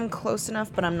suspect that I'm close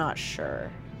enough, but I'm not sure.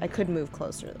 I could move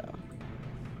closer though.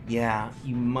 Yeah,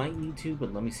 you might need to,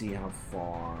 but let me see how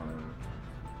far.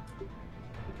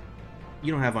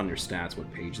 You don't have on your stats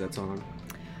what page that's on?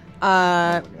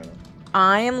 I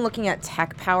am looking at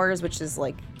tech powers, which is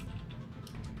like...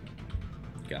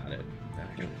 Got it.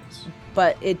 Back it is.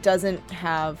 But it doesn't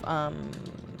have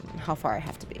how far I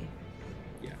have to be.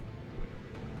 Yeah.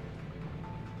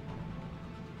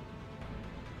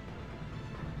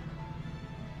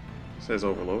 Says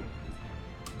overload.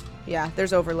 Yeah,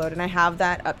 there's overload, and I have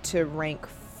that up to rank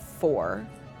 4.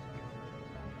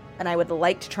 And I would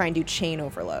like to try and do chain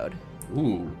overload.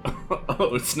 Ooh.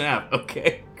 Oh, snap.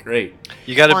 Okay, great.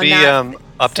 You got to On be that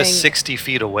up to thing- 60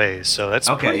 feet away, so that's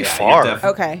Okay, pretty yeah, far. you're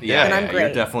Okay, Yeah, then I'm You're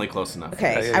great. definitely close enough.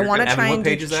 Okay, Yeah, I you're want to Evan, try what and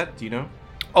page do... is that? Do you know?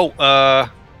 Oh,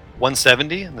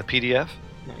 170 in the PDF.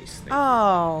 Nice. Thank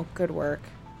Oh, good work.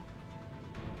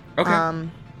 you. Okay.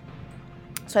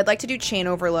 So I'd like to do chain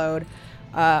overload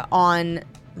on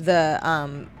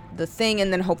the thing,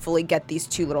 and then hopefully get these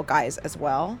 2 little guys as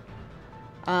well.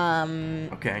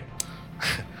 Okay.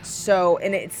 So,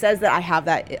 and it says that I have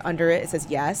that under it. It says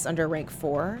yes, under rank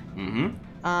 4.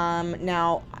 Mm-hmm.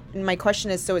 Now, my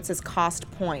question is, so it says cost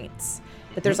points,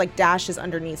 but there's like dashes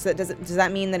underneath. So does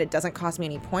that mean that it doesn't cost me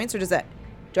any points, or do I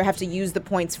have to use the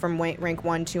points from rank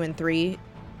 1, 2, and 3?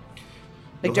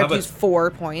 Like, do I have to use 4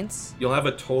 points? You'll have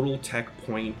a total tech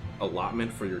point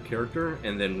allotment for your character,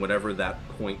 and then whatever that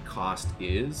point cost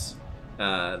is.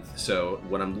 So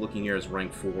what I'm looking here is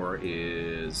rank 4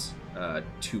 is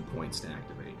 2 points to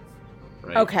activate.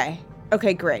 Right?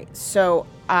 Okay, great. So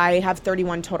I have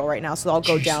 31 total right now, so I'll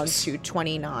go down to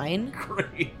 29.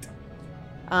 Great.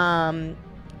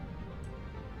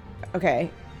 Okay.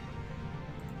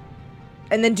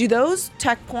 And then do those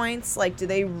tech points, like, do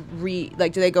they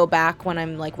go back when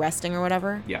I'm like resting or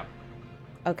whatever? Yeah.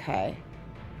 Okay.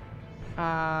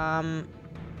 All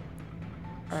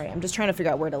right, I'm just trying to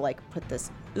figure out where to like put this.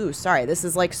 Ooh, sorry. This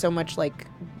is like so much like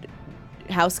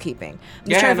housekeeping. I'm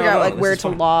just trying to figure out like where to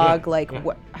log, like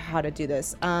how to do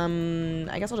this.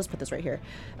 I guess I'll just put this right here.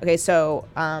 Okay, so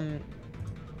now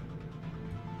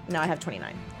I have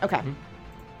 29. Okay. Mm-hmm.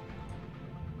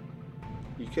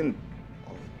 You can.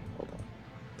 Oh, hold on.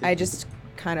 I just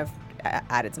kind of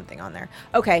added something on there.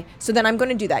 Okay, so then I'm going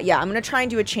to do that. Yeah, I'm going to try and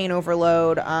do a chain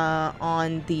overload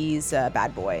on these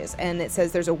bad boys. And it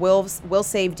says there's a will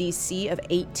save DC of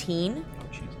 18. Oh,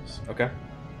 Jesus. Okay.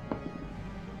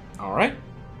 All right.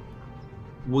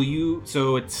 Will you...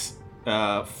 So it's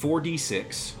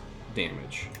 4d6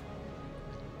 damage.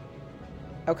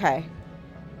 Okay.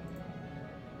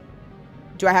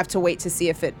 Do I have to wait to see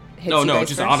if it hits No, you no, it guys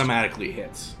just first? automatically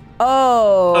hits.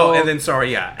 Oh. Oh, and then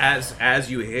sorry, yeah.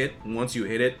 As you hit, once you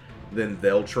hit it, then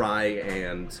they'll try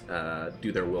and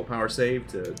do their willpower save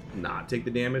to not take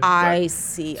the damage. I but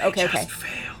see. they Okay, just okay.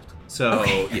 failed.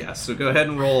 So yeah, so go ahead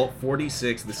and roll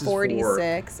 46. This is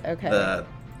 46. Okay. for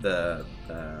the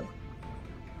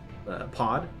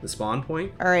pod, the spawn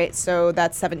point. All right, so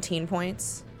that's 17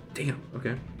 points. Damn.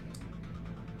 Okay.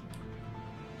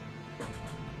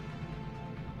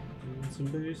 Some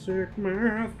basic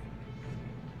math.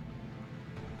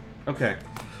 Okay.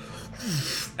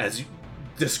 As you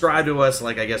describe to us,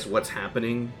 like, I guess what's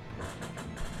happening.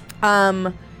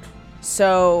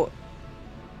 So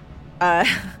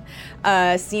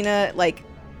Cena like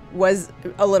was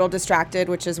a little distracted,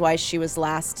 which is why she was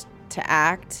last to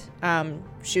act.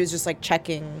 She was just like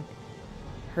checking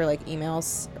her like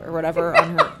emails or whatever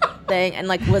on her thing, and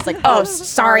like was like, oh,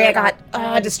 sorry, I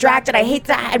got distracted. I hate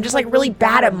that. I'm just like really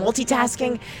bad at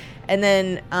multitasking. And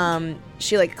then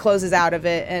she like closes out of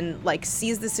it and like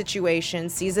sees the situation,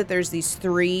 sees that there's these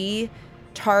 3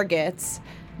 targets,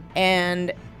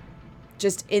 and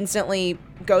just instantly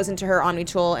goes into her Omni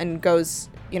tool and goes,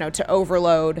 to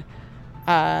overload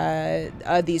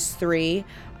these 3.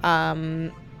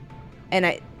 And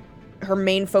her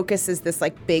main focus is this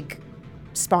like big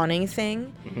spawning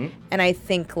thing. Mm-hmm. And I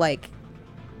think like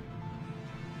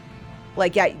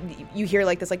yeah, you hear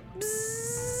like this like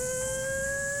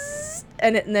bzzz,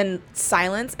 and then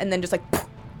silence, and then just like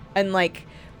and like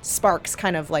sparks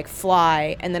kind of like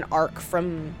fly and then arc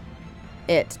from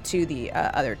it to the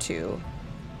other 2.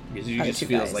 Because you just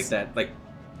feels like that, like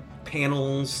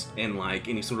panels and like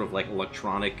any sort of like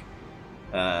electronic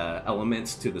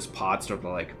elements to this pod start to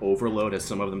like overload as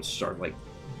some of them start like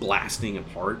blasting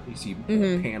apart. You see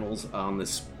panels on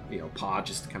this pod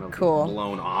just kind of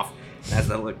blown off as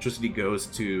that electricity goes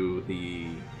to the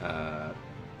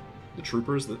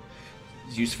troopers. That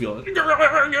you just feel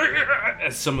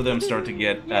as some of them start to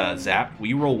get zapped. Will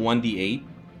you roll 1d8?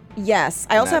 Yes,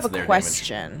 I also have a their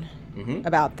question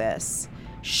about this.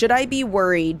 Should I be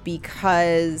worried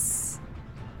because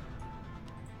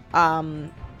Valor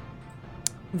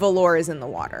is in the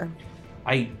water?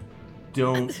 I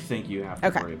don't think you have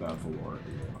to worry about Valor.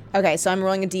 Okay, so I'm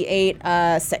rolling a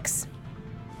d8, 6.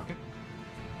 Okay.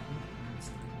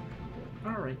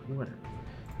 All right,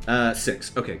 whatever.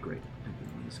 6. Okay, great.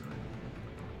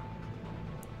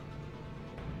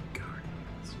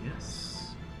 Guardians,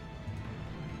 yes.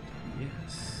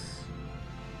 Yes.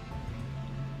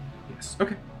 Yes.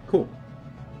 Okay, cool.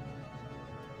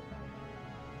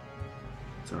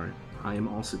 Sorry, I am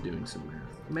also doing some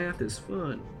math. Math is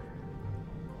fun.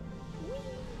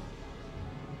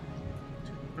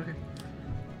 Okay.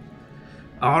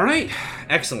 All right,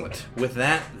 excellent. With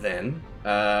that, then,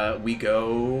 we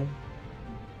go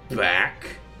back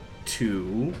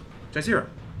to Jazeera.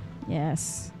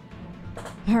 Yes.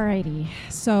 Alrighty.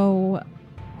 So,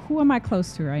 who am I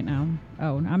close to right now?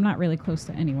 Oh, I'm not really close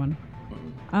to anyone.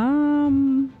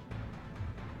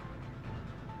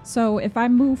 So if I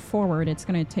move forward, it's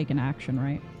gonna take an action,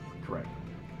 right? Correct.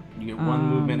 You get one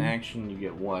movement action, you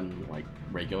get one like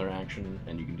regular action,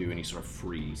 and you can do any sort of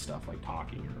free stuff like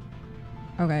talking or.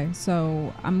 Okay,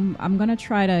 so I'm gonna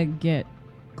try to get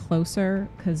closer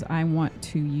because I want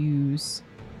to use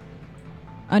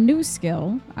a new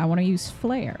skill. I want to use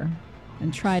Flare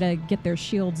and try to get their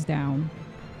shields down.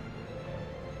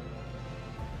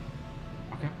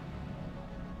 Okay.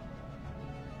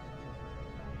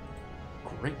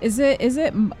 Great.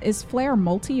 Is Flare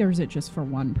multi or is it just for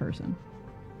one person?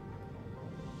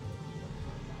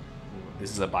 This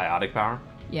is a biotic power.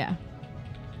 Yeah.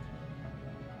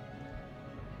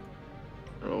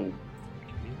 Oh.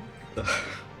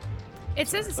 It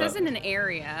says in an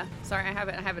area. Sorry, I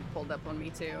have it pulled up on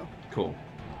me too. Cool.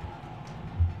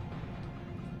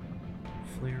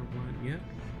 Flare 1, yeah.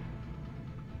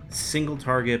 Single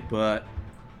target, but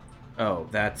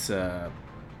that's got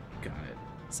it.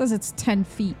 It says it's 10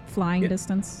 feet flying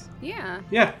distance. Yeah.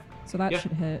 Yeah. So that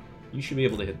should hit. You should be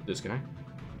able to hit this guy.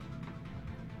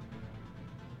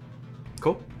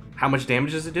 Cool. How much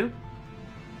damage does it do?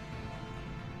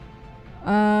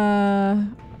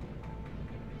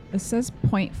 It says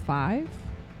 0.5.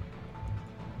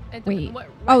 Wait.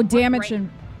 What damage rank, and...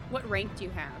 What rank do you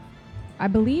have? I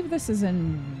believe this is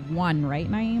in 1, right,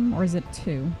 Naeem? Or is it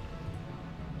 2?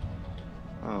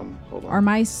 Hold on. Are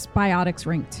my biotics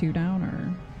rank 2 down,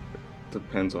 or...?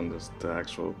 Depends on the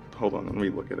actual... Hold on, let me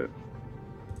look at it.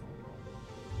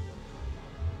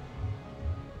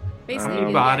 Basically, How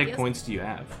many biotic points do you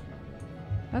have?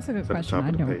 That's a good It's at the question. top I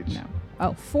of the don't page. know.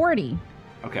 Oh, 40.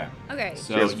 Okay. Okay.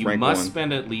 So Yes, you rank must 1.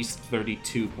 spend at least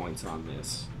 32 points on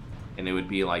this. And it would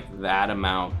be like that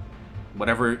amount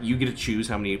whatever you get to choose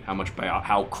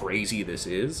how crazy this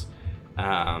is,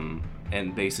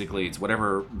 and basically it's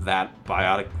whatever that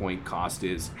biotic point cost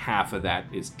is. Half of that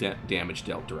is damage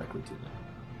dealt directly to them.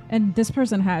 And this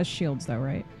person has shields, though,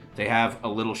 right? They have a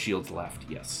little shields left,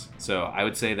 yes. So I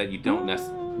would say that you don't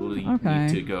necessarily Okay.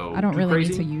 need to go. I don't too really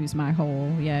crazy. need to use my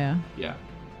whole. Yeah. Yeah.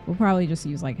 We'll probably just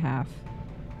use like half.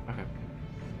 Okay.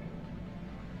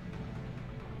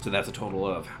 So that's a total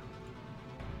of.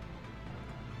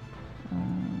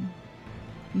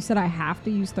 You said I have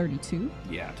to use 32?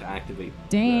 Yeah, to activate.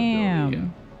 Damn. The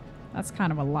ability, That's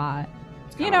kind of a lot.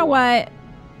 It's You kinda know a lot. what?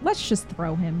 Let's just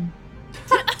throw him.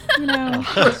 You know,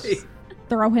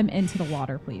 throw him into the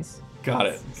water, please. Got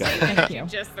it. Thank you.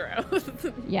 Just throw.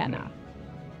 Yeah, no.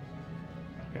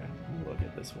 Okay, we'll look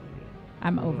at this one again.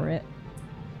 I'm over it.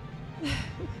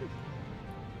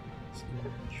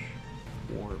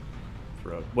 Warp,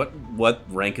 throw. What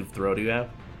rank of throw do you have?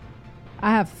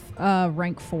 I have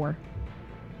rank 4.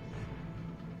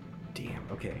 Damn.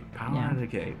 Okay. Power. Yeah.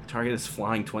 Okay. Target is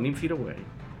flying 20 feet away.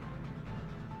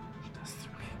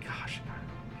 Gosh.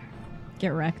 Get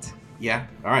wrecked. Yeah.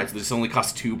 All right. So this only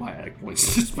costs 2 biotic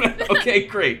points to spend. Okay.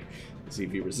 Great. Let's see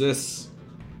if he resists.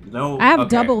 No. I have okay.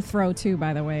 double throw too,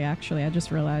 by the way, actually. I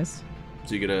just realized.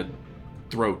 So you're gonna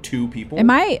throw 2 people. Am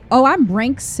I? Oh, I'm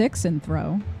rank 6 in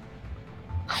throw.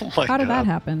 Oh my How did that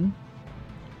God. happen?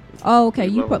 Oh, okay.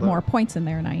 You You leveled put more up. points in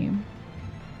there, Naeem.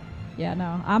 Yeah,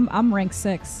 no. I'm rank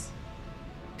 6.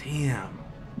 Damn.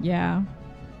 Yeah.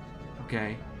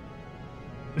 Okay.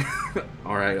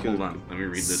 All right. Hold on. Let me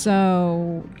read this.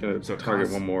 So Gonna So target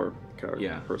cost- one more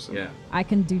person. Yeah. I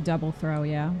can do double throw,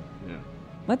 yeah. Yeah.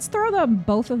 Let's throw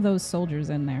both of those soldiers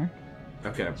in there.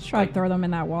 Okay. Let's try to throw them in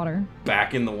that water.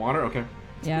 Back in the water. Okay.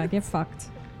 Yeah, get fucked.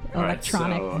 All right,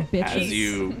 Electronic so bitches.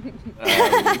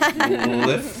 As you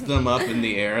lift them up in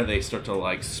the air, they start to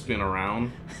like spin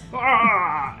around,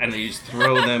 and then you just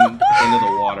throw them into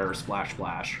the water. Splash,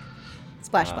 splash.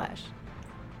 Splash, splash.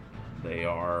 They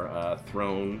are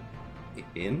thrown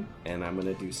in, and I'm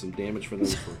gonna do some damage for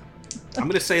them. I'm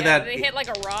gonna say that. They hit like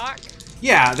a rock.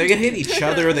 Yeah, they can hit each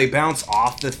other. They bounce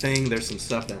off the thing. There's some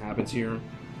stuff that happens here.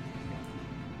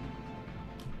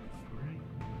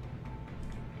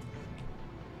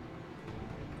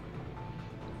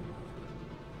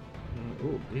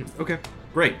 Okay,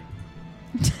 great.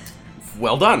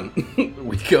 Well done.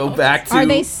 We go back to. Are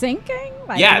they sinking?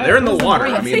 Like, Yeah, what- they're in the what's water.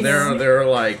 I point? mean, they're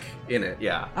like in it.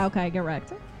 Yeah. Okay, get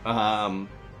wrecked.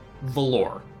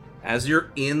 Valor. As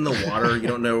you're in the water, you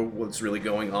don't know what's really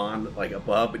going on like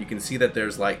above, but you can see that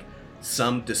there's like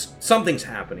something's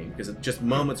happening because just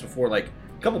moments before, like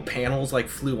a couple panels like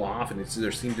flew off, and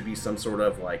there seemed to be some sort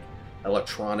of like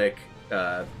electronic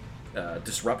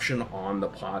disruption on the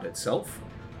pod itself.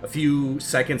 A few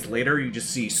seconds later, you just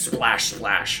see splash,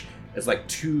 splash as like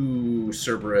 2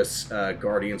 Cerberus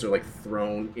guardians are like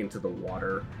thrown into the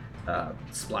water,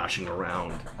 splashing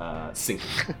around,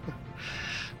 sinking.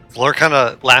 Valor kind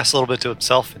of laughs a little bit to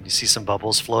himself, and you see some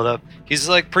bubbles float up. He's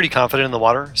like pretty confident in the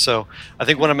water, so I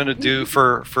think what I'm going to do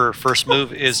for first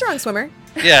move is Strong swimmer.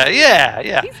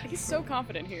 yeah. He's so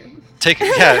confident here. Take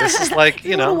it. Yeah, this is like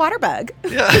He's a little water bug.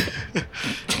 Yeah.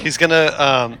 He's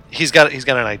gonna he's got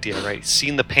an idea, right? He's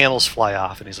seen the panels fly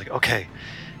off, and he's like, okay,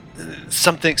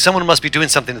 someone must be doing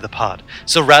something to the pod.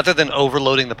 So rather than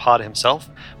overloading the pod himself,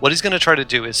 what he's going to try to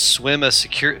do is swim a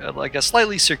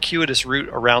slightly circuitous route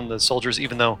around the soldiers,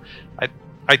 even though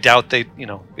I doubt they be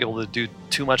able to do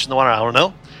too much in the water. I don't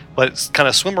know, but it's kind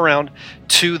of swim around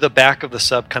to the back of the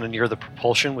sub, kind of near the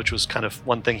propulsion, which was kind of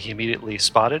one thing he immediately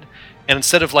spotted. And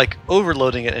instead of like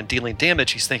overloading it and dealing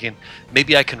damage, he's thinking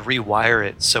maybe I can rewire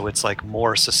it so it's like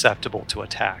more susceptible to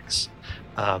attacks,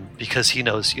 because he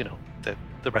knows that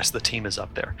the rest of the team is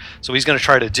up there. So what he's going to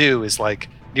try to do is like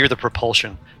near the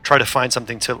propulsion, try to find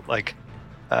something to like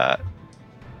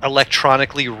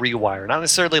electronically rewire, not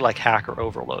necessarily like hack or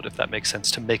overload, if that makes sense,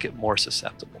 to make it more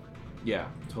susceptible. Yeah,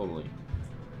 totally.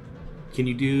 Can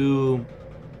you do...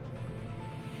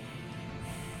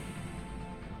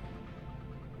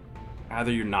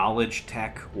 either your knowledge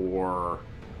tech or...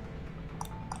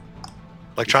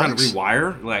 Electronics? Trying to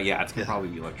rewire? Like, yeah, it's going to probably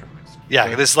be electronics. Yeah,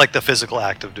 Okay. this is like the physical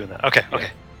act of doing that. Okay,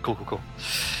 okay. Cool.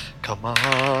 Come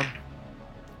on.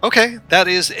 Okay, that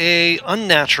is a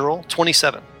unnatural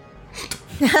 27.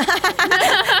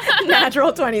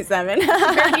 Natural 27.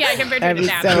 Yeah, compared to That'd the be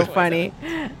natural so 27. funny.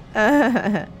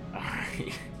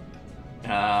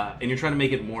 And you're trying to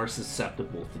make it more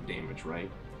susceptible to damage, right?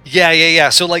 Yeah.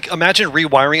 So like imagine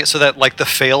rewiring it so that like the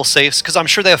fail safes, because I'm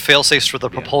sure they have fail safes for the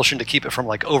propulsion to keep it from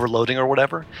like overloading or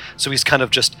whatever. So he's kind of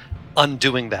just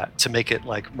undoing that to make it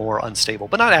like more unstable,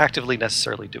 but not actively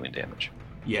necessarily doing damage.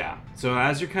 Yeah. So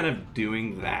as you're kind of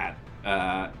doing that,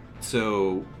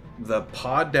 so the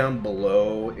pod down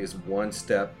below is one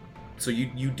step. So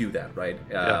you do that, right?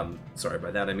 Sorry,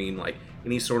 by that I mean like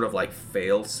any sort of like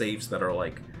fail safes that are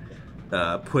like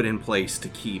put in place to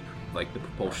keep like the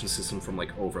propulsion system from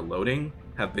like overloading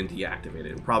have been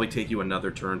deactivated. It'll probably take you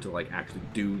another turn to like actually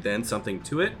do then something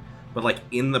to it. But like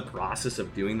in the process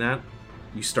of doing that,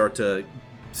 you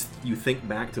think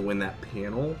back to when that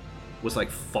panel was like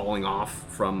falling off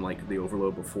from like the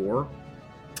overload before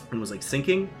and was like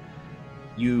sinking.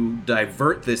 You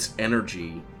divert this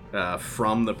energy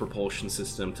from the propulsion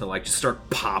system to like just start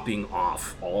popping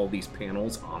off all these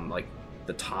panels on like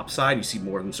the top side. You see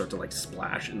more of them start to like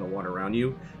splash in the water around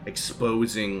you,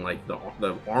 exposing like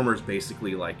the armor's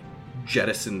basically like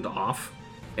jettisoned off,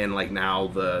 and like now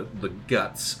the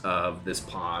guts of this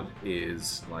pod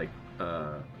is like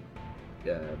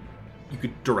you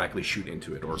could directly shoot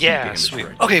into it or Yeah, sweet.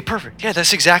 Okay, perfect. Yeah,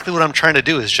 that's exactly what I'm trying to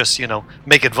do is just,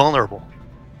 make it vulnerable.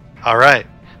 All right,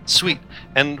 sweet.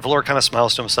 And Valor kind of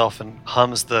smiles to himself and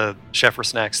hums the Chef for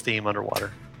Snacks theme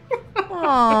underwater.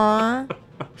 Aww.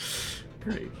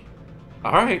 Great.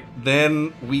 All right,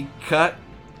 then we cut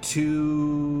to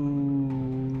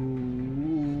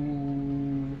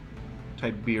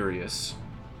Tiberius,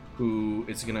 who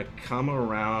is going to come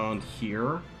around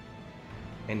here,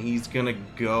 and he's going to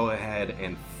go ahead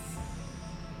and,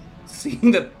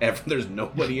 seeing that there's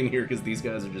nobody in here because these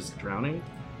guys are just drowning,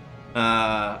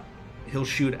 he'll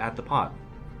shoot at the pot.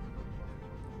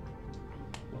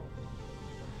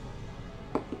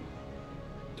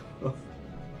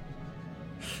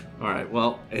 All right,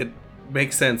 well, it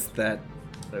makes sense that...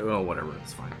 Well, whatever,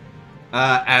 it's fine.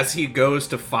 As he goes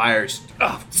to fire,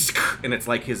 and it's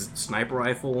like his sniper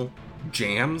rifle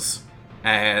jams,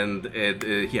 and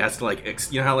he has to, like...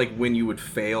 You know how, like, when you would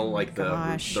fail, like, the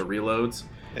reloads?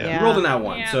 Yeah. He rolled in that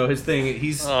one, so his thing,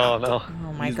 he's... Oh, no.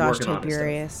 Oh my gosh,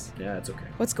 Tiberius. Yeah, it's okay.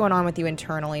 What's going on with you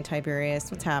internally, Tiberius?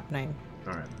 What's happening?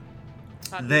 All right.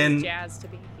 Thought Then- he was jazzed to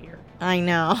be here. I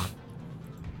know.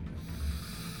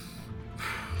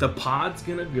 The pod's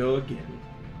gonna go again.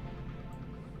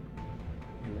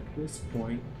 And at this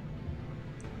point,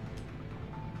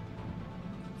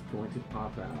 it's going to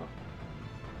pop out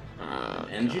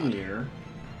an engineer.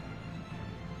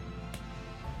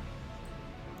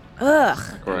 Ugh.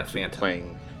 We're Yeah, actually Phantom.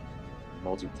 playing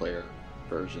multiplayer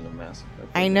version of Mass Effect.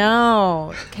 I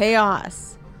know.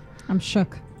 Chaos. I'm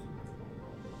shook.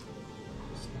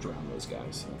 Just drown those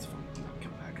guys. That's fine.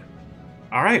 Come back.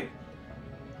 All right.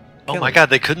 Oh Kill my him. god,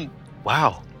 they couldn't...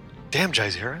 Wow. Damn,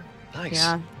 Jazeera. Nice.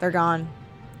 Yeah, they're gone.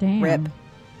 Damn. Rip.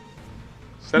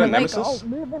 Is that a Nemesis?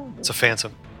 It's a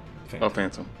Phantom. Oh,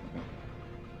 Phantom. Okay.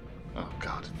 Oh,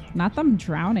 God. Not them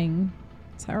drowning.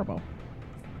 It's terrible.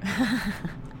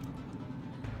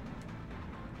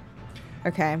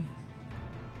 Okay.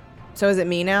 So is it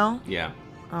me now? Yeah.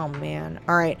 Oh man.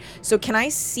 All right. So can I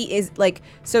see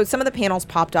so some of the panels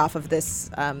popped off of this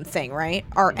thing, right?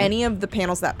 Are any of the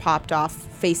panels that popped off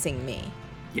facing me?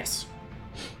 Yes.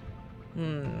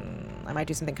 I might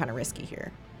do something kind of risky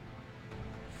here.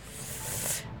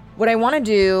 What I want to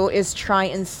do is try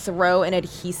and throw an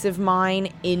adhesive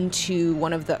mine into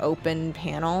one of the open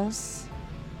panels.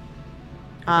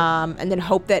 And then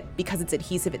hope that because it's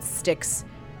adhesive, it sticks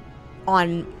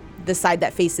on the side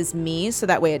that faces me, so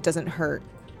that way it doesn't hurt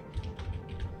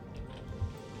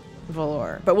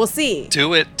Valor. But we'll see.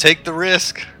 Do it. Take the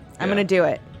risk. I'm going to do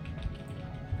it.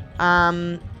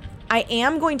 I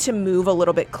am going to move a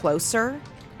little bit closer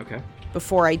Okay.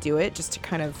 before I do it, just to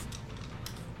kind of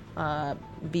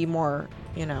be more,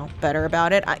 better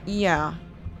about it. Yeah.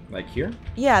 Like here?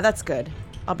 Yeah, that's good.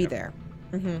 I'll be there.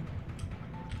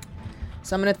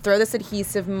 So I'm going to throw this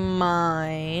adhesive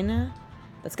mine.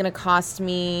 That's going to cost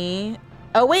me...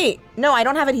 Oh, wait. No, I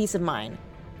don't have adhesive mine.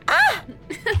 Ah!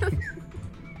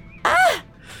 Ah!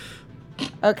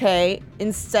 Okay.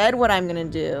 Instead, what I'm going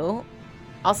to do...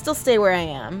 I'll still stay where I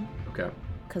am. Okay.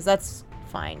 Because that's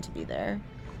fine to be there.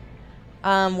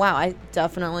 Wow,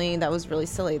 that was really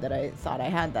silly that I thought I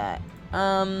had that.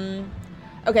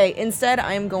 Okay, instead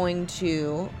I'm going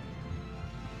to...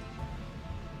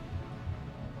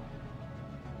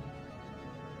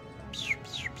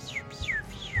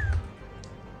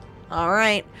 All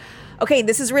right. Okay,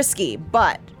 this is risky,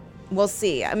 but we'll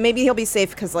see. Maybe he'll be safe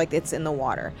because, it's in the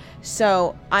water.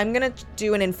 So I'm going to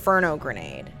do an Inferno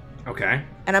grenade. Okay.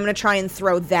 And I'm going to try and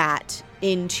throw that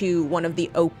into one of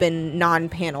the open,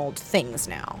 non-paneled things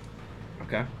now.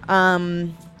 Okay.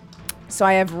 So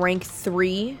I have rank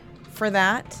 3 for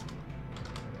that.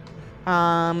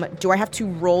 Do I have to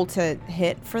roll to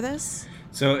hit for this?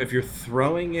 So if you're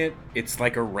throwing it, it's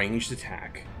like a ranged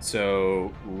attack.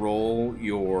 So roll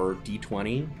your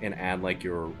d20 and add like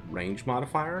your range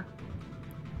modifier.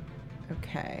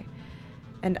 Okay.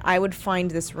 And I would find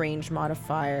this range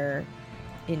modifier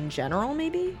in general,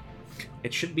 maybe?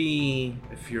 It should be,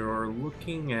 if you're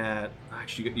looking at,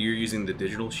 actually, you're using the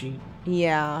digital sheet?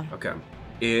 Yeah. Okay.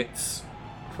 It's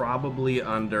probably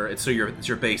under, it's your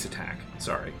base attack.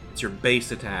 Sorry. It's your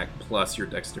base attack plus your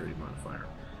dexterity modifier.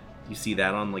 Do you see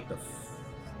that on like do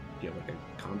you have like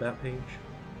a combat page?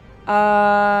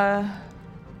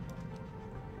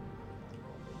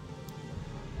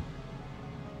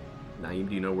 Naeem,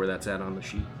 do you know where that's at on the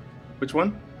sheet? Which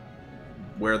one?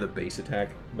 Where the base attack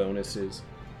bonus is?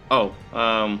 Oh,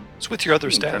 It's with your other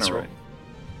in stats, general. right?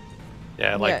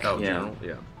 Yeah, like Yeah. Oh, Yeah. general?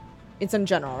 Yeah. It's in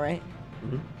general, right?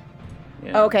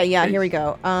 Yeah. Oh, okay, yeah, Base. here we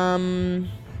go.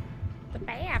 The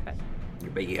bab.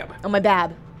 Your bab. Oh, my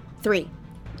bab. 3.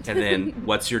 And then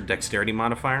what's your dexterity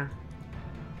modifier?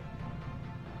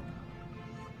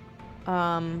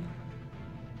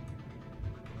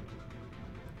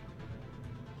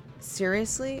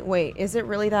 Seriously? Wait, is it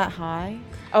really that high?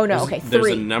 Oh no, okay, 3. There's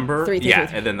a number. Three, yeah,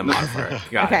 three. and then the modifier.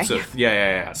 Got Okay. it. So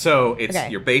yeah. So it's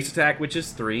Okay. your base attack, which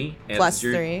is 3, and Plus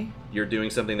you're, 3. You're doing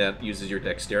something that uses your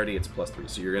dexterity. It's plus 3.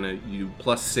 So you're gonna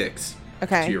plus 6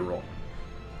 Okay. to your roll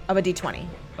Of a d20.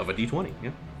 of a d20.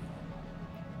 Yeah.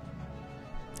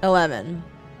 11.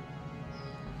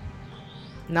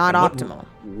 Not And optimal.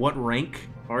 What rank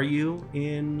are you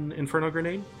in Inferno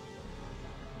Grenade?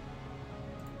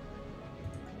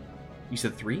 You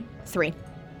said 3? 3.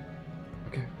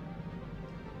 Okay.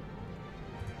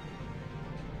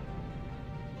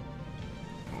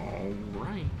 All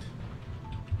right.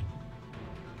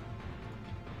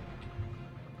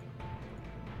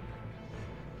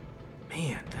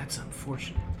 Man, that's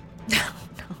unfortunate.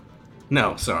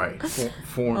 No, sorry.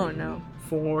 For Oh, me. no.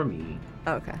 For me.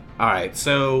 Okay. All right,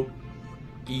 so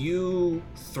you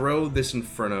throw this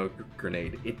Inferno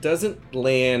Grenade. It doesn't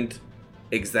land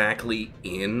exactly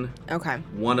in Okay.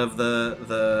 one of the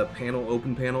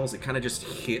open panels. It kind of just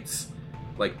hits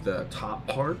like the top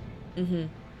part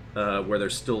where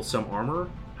there's still some armor.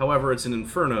 However, it's an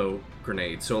Inferno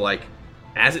Grenade, so like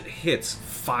as it hits,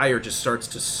 fire just starts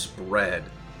to spread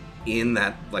in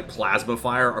that like plasma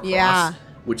fire across, Yeah.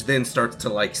 which then starts to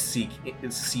like seep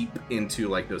into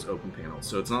like those open panels.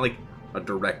 So it's not like a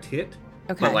direct hit,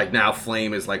 Okay. but like now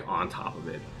flame is like on top of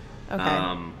it.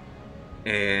 Okay.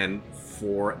 And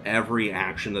for every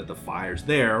action that the fire's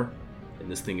there,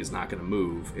 and this thing is not going to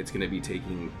move, it's going to be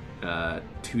taking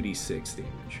 2d6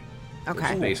 damage. Which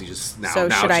Okay. is basically just now, So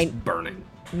now should it's I- just burning.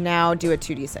 Now do a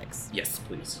 2d6. Yes,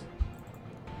 please.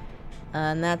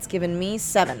 And that's given me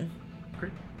 7.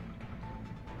 Great.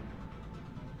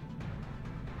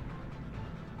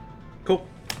 Cool.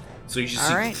 So you just All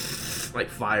see right. like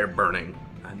fire burning,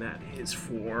 and that is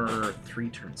for 3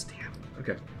 turns. Damn.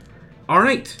 Okay. All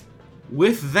right.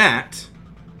 With that,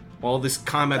 while this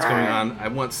combat's going on, I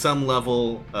want some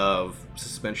level of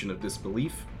suspension of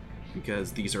disbelief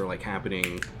because these are like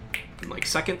happening in like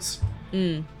seconds.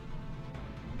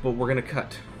 But we're gonna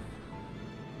cut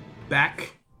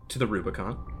back to the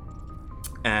Rubicon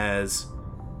as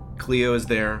Cleo is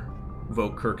there,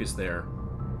 Vokirk is there,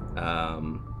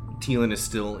 Teelan is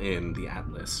still in the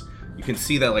Atlas. You can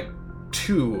see that like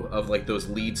 2 of like those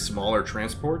lead smaller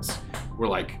transports were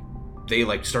like they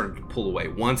like started to pull away.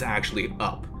 One's actually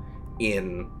up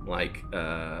in like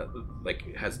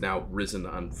has now risen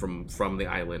on from the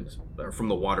island or from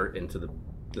the water into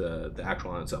the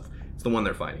actual island itself. It's the one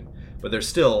they're fighting, but there's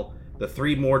still the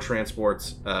 3 more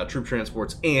transports, troop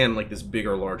transports, and like this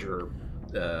bigger, larger,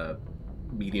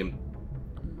 medium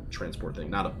transport thing.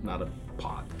 Not a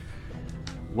pod.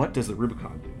 What does the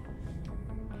Rubicon do?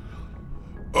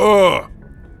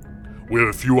 We have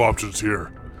a few options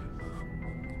here.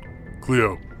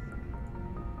 Cleo.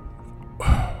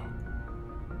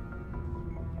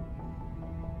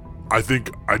 I think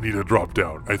I need to drop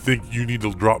down. I think you need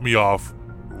to drop me off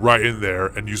right in there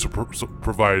and you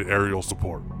provide aerial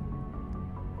support.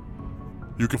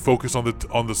 You can focus on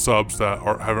the subs that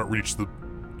haven't reached the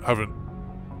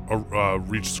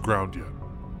ground yet.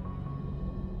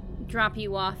 Drop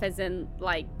you off as in,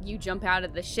 like, you jump out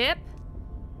of the ship?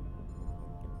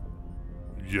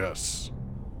 Yes.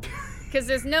 Because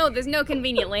there's no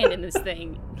convenient land in this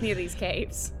thing near these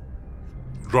caves.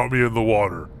 Drop me in the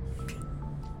water.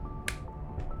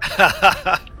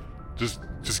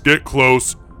 Just get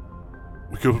close.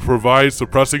 We can provide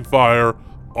suppressing fire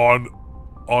on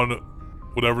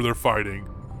whatever they're fighting,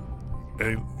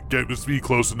 and get me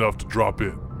close enough to drop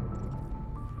in,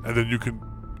 and then you can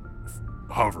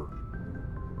hover.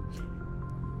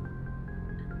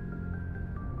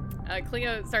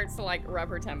 Cleo starts to like rub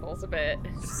her temples a bit.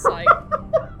 Just like,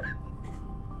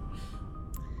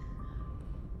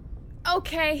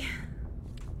 okay,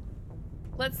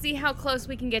 let's see how close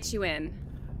we can get you in.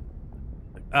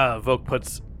 Vogue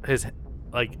puts his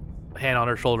like hand on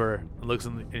her shoulder and looks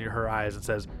in her eyes and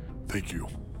says, Thank you.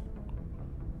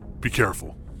 Be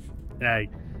careful. and I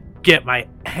get my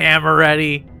hammer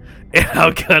ready, and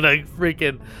I'm gonna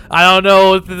freaking, I don't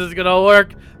know if this is gonna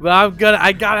work, but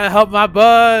I gotta help my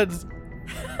buds.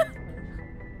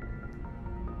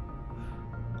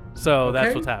 So that's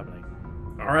Okay. what's happening.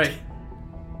 All right.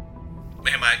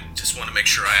 Ma'am, I just want to make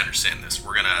sure I understand this.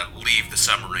 We're going to leave the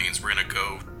submarines. We're going to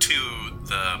go to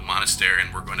the monastery,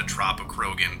 and we're going to drop a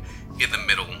Krogan in the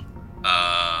middle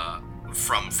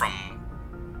from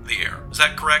the air. Is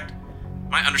that correct?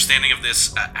 My understanding of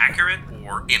this accurate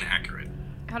or inaccurate?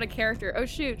 Out of character. Oh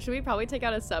shoot, should we probably take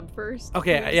out a sub first?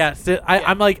 Okay, yeah. So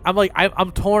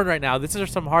I'm torn right now. These are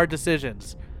some hard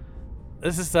decisions.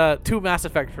 This is too Mass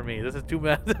Effect for me. This is too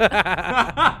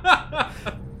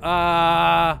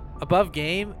above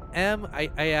game. I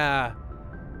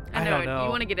don't know. You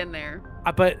want to get in there.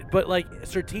 But like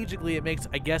strategically,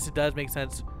 it does make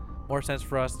more sense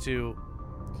for us to.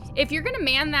 If you're gonna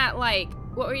man that, like,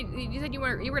 you said you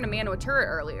were gonna man a turret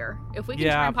earlier. If we can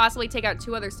try and possibly take out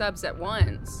 2 other subs at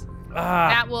once,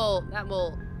 that will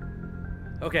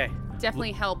Okay.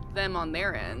 definitely help them on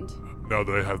their end. Now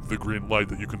that I have the green light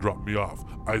that you can drop me off,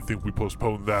 I think we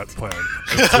postpone that plan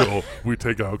until we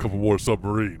take out a couple more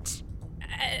submarines.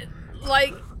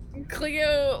 Like,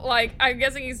 Cleo, like, I'm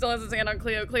guessing he still has his hand on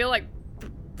Cleo. Cleo, like,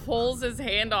 pulls his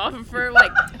hand off of her,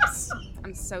 like,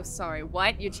 I'm so sorry.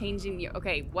 What? You're changing your...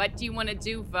 Okay, what do you want to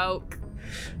do, Vogue?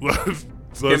 Let's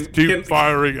keep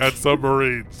firing at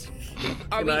submarines.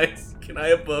 Can I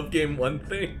above game one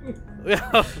thing?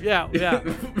 yeah.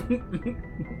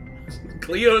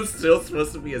 Cleo is still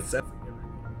supposed to be assessing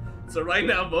everything. So right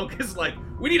now, Vogue is like,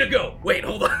 we need to go. Wait,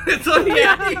 hold on. It's on the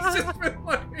He's just been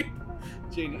like...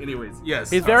 Anyways, yes.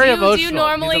 He's very emotional. Do you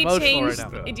normally He's emotional change...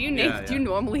 right now. Do you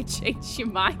normally change your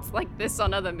minds like this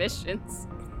on other missions?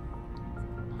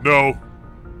 No.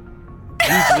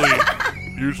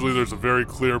 Usually there's a very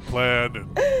clear plan,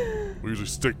 and we usually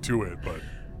stick to it, but...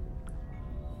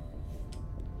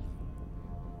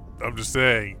 I'm just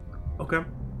saying. Okay.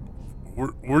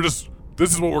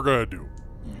 This is what we're gonna do.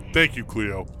 Thank you,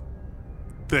 Cleo.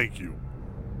 Thank you.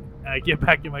 I get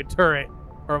back in my turret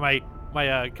or my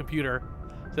computer,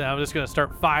 so I'm just gonna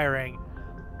start firing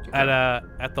at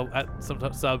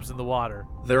some subs in the water.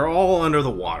 They're all under the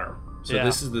water, so Yeah.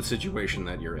 this is the situation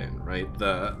that you're in, right?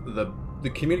 The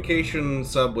communication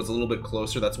sub was a little bit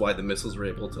closer. That's why the missiles were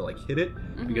able to like hit it,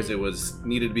 because it was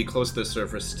needed to be close to the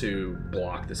surface to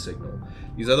block the signal.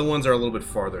 These other ones are a little bit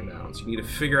farther down, so you need to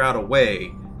figure out a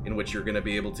way in which you're going to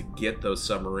be able to get those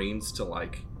submarines to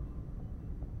like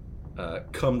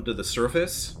come to the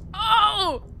surface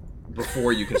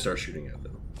before you can start shooting at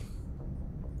them.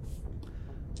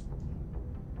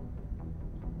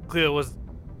 Cleo,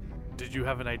 did you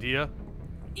have an idea?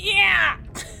 Yeah!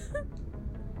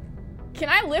 Can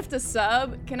I lift a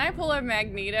sub? Can I pull a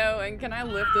Magneto and can I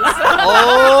lift a sub?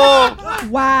 Oh!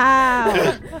 Wow.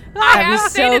 I have is so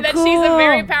stated that she's a cool.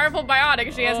 very powerful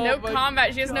biotic. She has Oh no my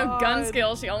combat, she has no gun God.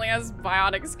 skills, she only has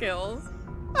biotic skills.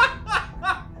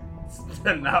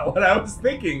 Not what I was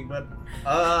thinking, but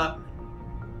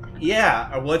yeah.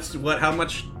 How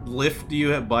much lift do you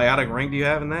have? Biotic rank do you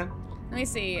have in that? Let me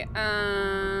see.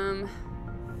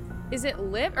 Is it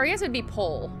lift? Or I guess it'd be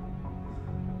pull.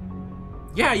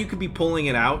 Yeah, you could be pulling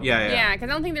it out. Yeah, because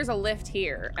I don't think there's a lift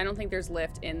here. I don't think there's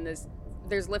lift in this.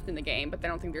 There's lift in the game, but I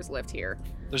don't think there's lift here.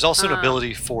 There's also an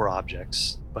ability for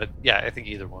objects, but yeah, I think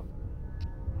either one.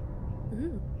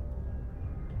 Ooh.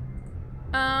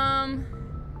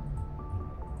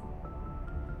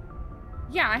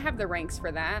 Yeah, I have the ranks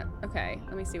for that. Okay,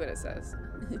 let me see what it says.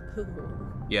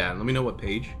 Yeah, let me know what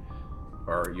page.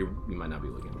 Or you might not be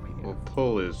looking at the page. Well,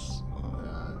 pull is.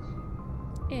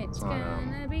 It's on,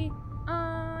 gonna be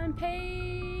on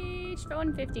page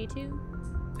 152.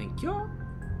 Thank you.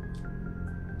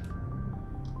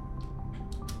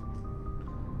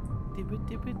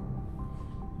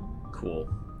 Cool.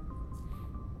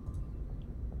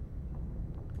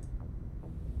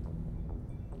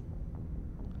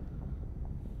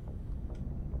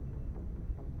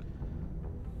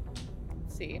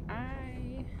 Let's see,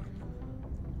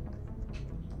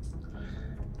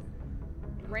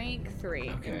 rank 3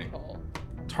 Okay. in pull.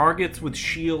 Targets with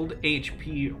shield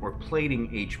HP or plating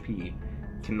HP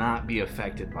cannot be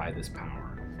affected by this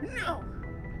power. No!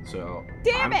 So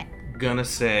Damn I'm gonna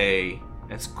say,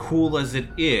 as cool as it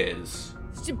is,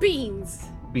 It's beans.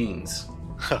 beans.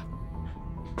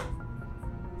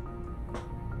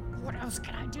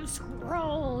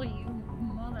 scroll, you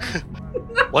mother.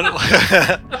 One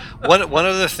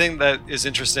other thing that is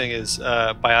interesting is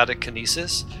biotic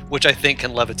kinesis, which I think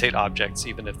can levitate objects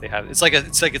even if they have. It's like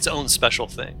its own special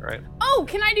thing, right? Oh,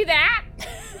 can I do that?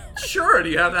 Sure. Do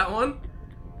you have that one?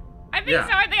 I think Yeah.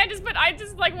 so. I think I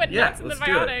just like went nuts in the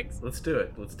biotics. Let's do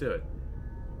it.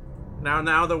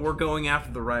 Now that we're going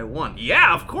after the right one.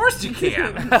 Yeah, of course you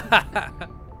can.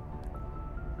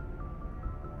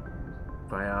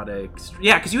 Biotics.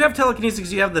 Yeah, because you have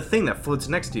telekinesis. You have the thing that floats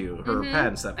next to you, her pad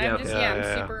and stuff. Yeah, I'm just, okay. I'm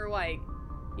super like,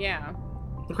 yeah.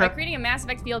 Okay. By creating a Mass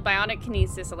Effect field, biotic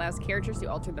kinesis allows characters to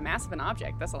alter the mass of an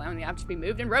object, thus allowing the object to be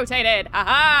moved and rotated.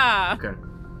 Aha! Okay.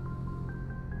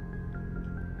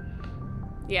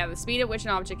 Yeah, the speed at which an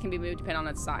object can be moved depends on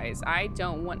its size. I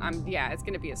don't want. It's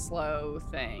gonna be a slow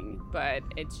thing, but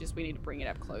it's just we need to bring it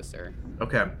up closer.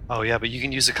 Okay. Oh yeah, but you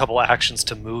can use a couple actions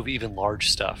to move even large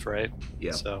stuff, right?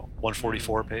 Yeah. So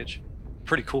 144 page,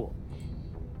 pretty cool.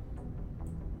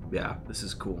 Yeah, this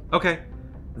is cool. Okay.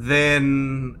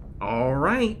 Then, all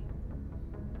right.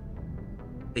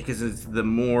 Because it's the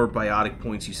more biotic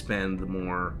points you spend, the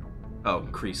more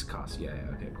increased cost. Yeah.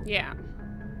 Okay. Cool. Yeah.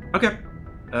 Okay.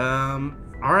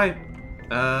 All right.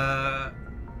 I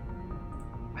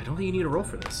don't think you need a roll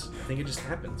for this. I think it just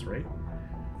happens, right?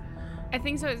 I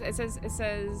think so. It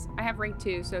says I have rank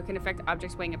 2, so it can affect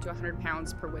objects weighing up to 100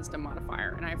 pounds per wisdom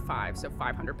modifier, and I have 5, so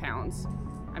 500 pounds.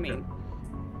 I mean,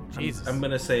 Jesus. I'm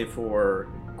gonna say for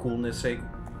coolness' sake,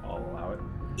 I'll allow it.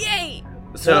 yay!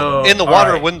 So in the all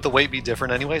water, right. wouldn't the weight be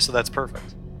different anyway? So that's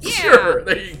perfect. Yeah. Sure.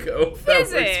 There you go. That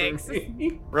works for Physics.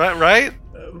 me. Right?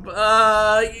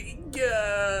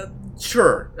 Yeah,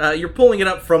 sure. You're pulling it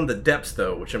up from the depths,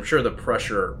 though, which I'm sure the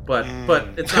pressure, but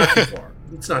it's not too far.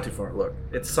 It's not too far. Look,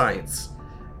 it's science,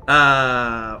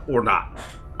 or not.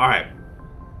 All right,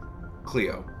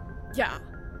 Cleo. Yeah.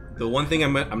 The one thing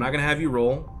I'm not gonna have you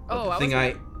roll. But Oh, the I thing was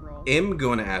I gonna roll. am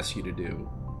going to ask you to do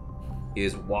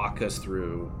is walk us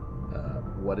through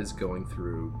what is going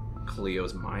through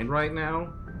Cleo's mind right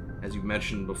now. As you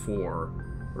mentioned before,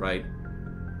 right?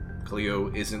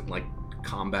 Cleo isn't like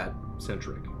combat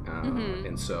centric,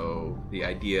 and so the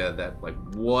idea that like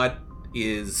what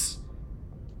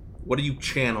are you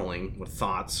channeling, what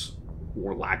thoughts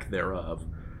or lack thereof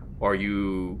are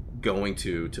you going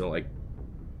to like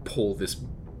pull this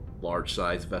large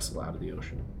size vessel out of the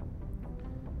ocean?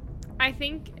 I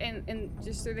think in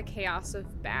just through the chaos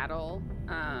of battle,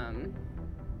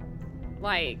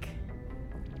 like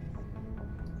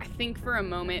I think for a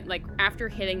moment, like after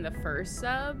hitting the first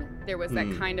sub, there was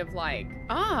that kind of like,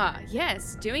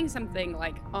 yes, doing something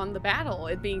like on the battle,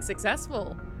 it being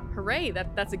successful. Hooray,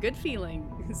 that's a good feeling.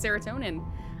 Serotonin.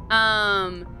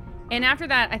 And after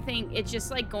that, I think it's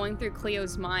just like going through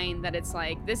Cleo's mind that it's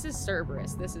like, this is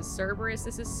Cerberus, this is Cerberus,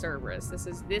 this is Cerberus,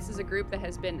 this is a group that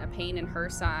has been a pain in her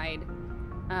side,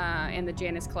 and the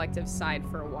Janus Collective side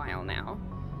for a while now.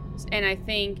 And I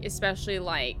think especially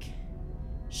like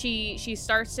she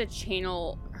starts to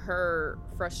channel her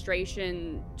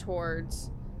frustration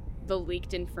towards the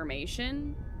leaked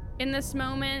information in this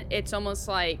moment. It's almost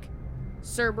like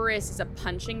Cerberus is a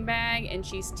punching bag and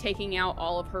she's taking out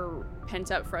all of her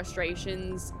pent-up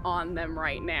frustrations on them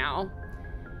right now.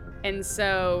 And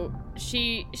so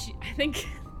she I think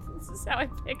this is how I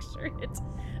picture it.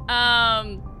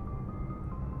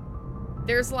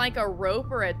 There's like a rope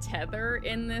or a tether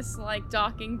in this like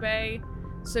docking bay.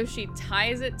 So she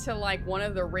ties it to like one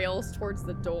of the rails towards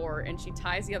the door and she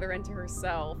ties the other end to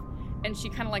herself. And she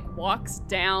kind of like walks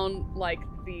down like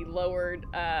the lowered,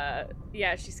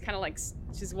 she's kind of like,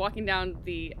 she's walking down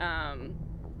the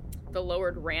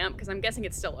lowered ramp because I'm guessing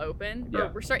it's still open.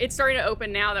 Yeah. It's starting to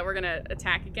open now that we're gonna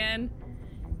attack again.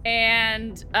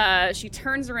 And she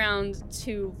turns around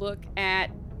to look at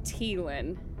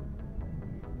Teelin.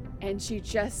 And she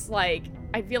just like,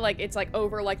 I feel like it's like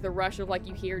over like the rush of like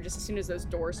you hear just as soon as those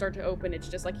doors start to open, it's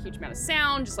just like a huge amount of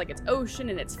sound, just like it's ocean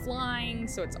and it's flying.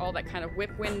 So it's all that kind of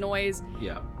whip wind noise.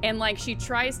 Yeah. And like she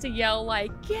tries to yell like,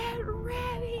 get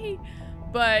ready.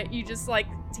 But you just like,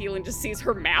 Teelin just sees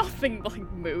her mouth and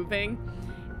like moving.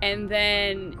 And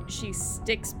then she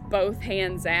sticks both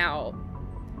hands out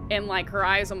and like her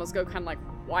eyes almost go kind of like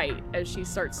white as she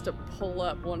starts to pull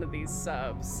up one of these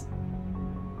subs.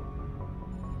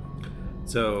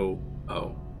 So,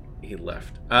 he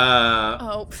left.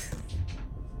 Oh.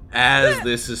 As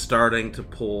this is starting to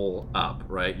pull up,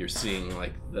 right, you're seeing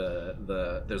like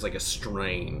there's like a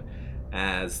strain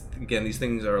as, again, these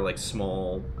things are like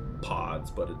small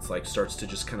pods, but it's like starts to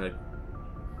just kind of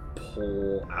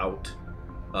pull out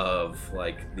of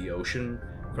like the ocean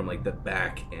from like the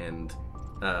back end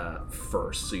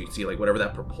first. So you see like whatever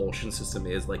that propulsion system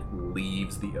is like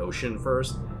leaves the ocean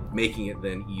first making it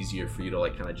then easier for you to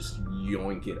like kind of just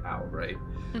yoink it out, right?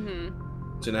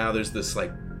 Mm-hmm. So now there's this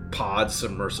like pod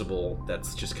submersible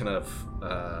that's just kind of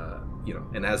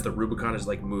and as the Rubicon is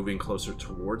like moving closer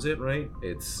towards it, right?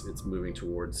 It's moving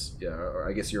towards, or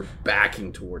I guess you're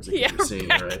backing towards it. Yeah, you're seeing,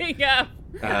 backing right?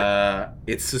 up.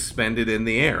 It's suspended in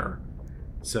the air.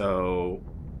 So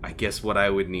I guess what I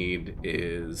would need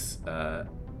is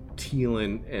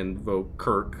Teelan and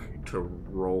Vokirk to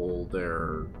roll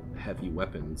their heavy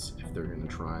weapons if they're going to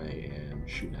try and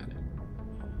shoot at it.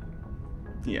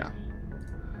 Yeah.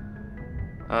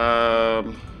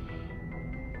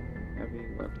 Heavy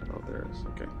weapon. Oh, there it is.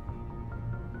 Okay.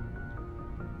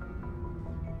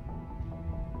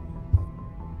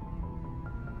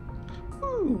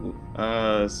 Ooh.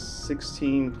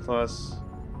 16 plus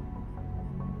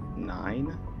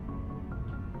 9.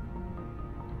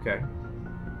 Okay.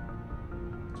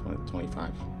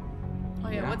 25. Oh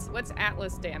yeah, what's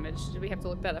Atlas damage? Do we have to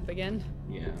look that up again?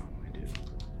 Yeah, I do.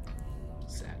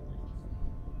 Sadly.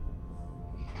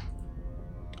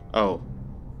 Oh.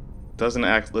 Doesn't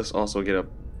Atlas also get a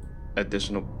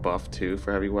additional buff too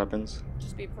for heavy weapons?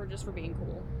 Just for being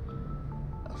cool.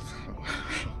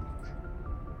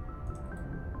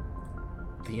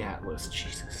 The Atlas,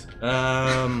 Jesus.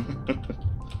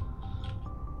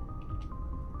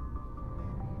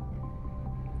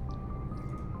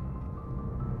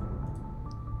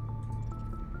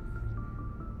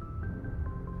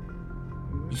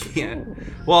 Yeah.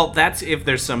 Well, that's if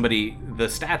there's somebody. The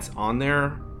stats on there.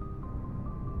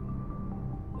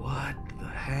 What the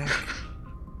heck?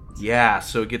 Yeah,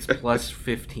 so it gets plus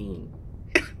 15.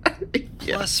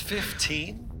 Plus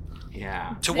 15?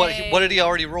 Yeah. To what did he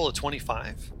already roll? A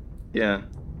 25? Yeah.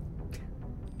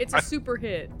 It's a super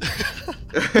hit.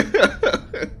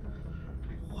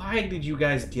 Why did you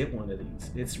guys get one of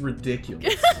these? It's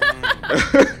ridiculous.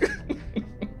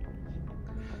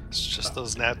 It's just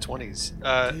those nat 20s.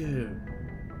 Dude.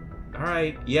 All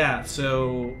right. Yeah.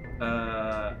 So,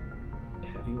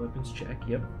 heavy weapons check.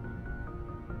 Yep.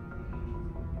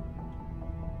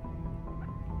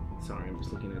 Sorry, I'm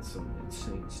just looking at some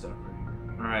insane stuff right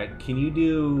here. All right. Can you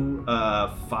do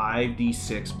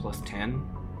 5d6 plus 10?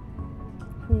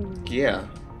 Yeah.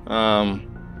 Man.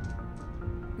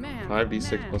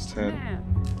 5d6 plus 10. Man.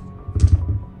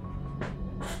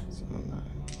 So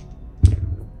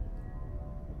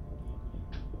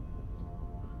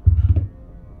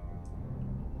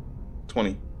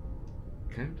 20.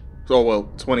 Okay. So, well,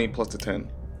 20 plus the 10.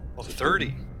 Well,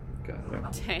 30. Got it.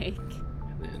 Tank.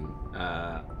 And then,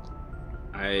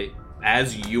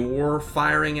 as you're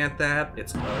firing at that,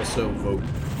 it's also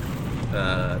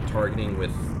targeting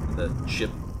with the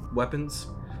ship weapons.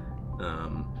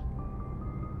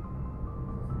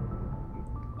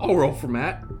 I'll roll for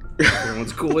Matt.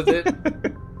 Everyone's cool with it.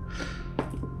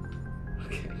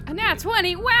 Okay. A nat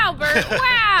 20. Wow, Bert. Wow.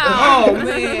 Oh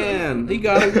man, he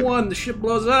got a 1. The ship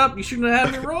blows up. You shouldn't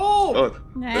have had me roll. Oh,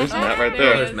 there's Matt right There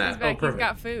there. he There's is. Matt. He's back. Oh, perfect. He's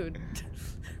got food.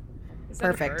 Is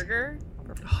that Perfect. a burger?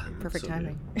 Perfect So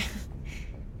timing.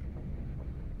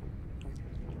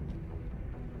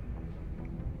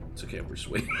 It's okay. We're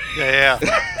sweet. Yeah.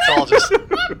 It's all just.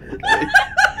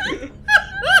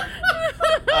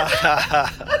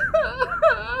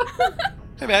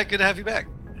 Hey, Matt. Good to have you back.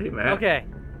 Hey Matt. Okay,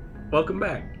 Welcome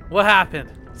back. what happened?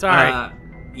 Sorry.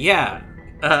 Yeah.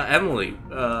 Emily.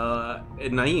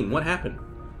 Naeem, what happened?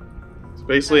 So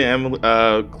basically,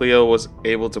 Cleo was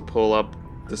able to pull up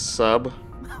the sub,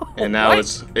 and now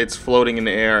What? it's floating in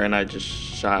the air, and I just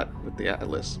shot with the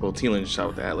Atlas. Well, Teelan shot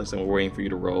with the Atlas, and we're waiting for you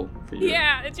to roll. For you.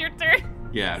 Yeah, it's your turn.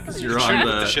 Yeah, because you're Shoot on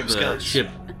with the the ship's guns. ship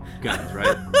guns,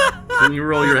 right? Can you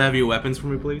roll your heavy weapons for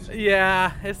me, please?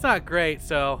 Yeah, it's not great,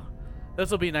 so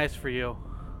this will be nice for you.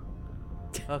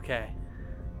 Okay.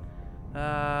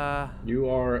 You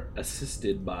are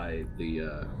assisted by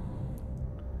the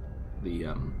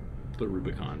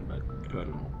Rubicon, but I don't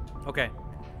know. Okay.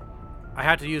 I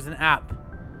had to use an app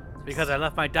because I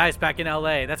left my dice back in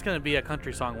LA. That's gonna be a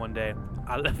country song one day.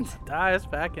 I left my dice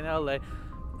back in LA.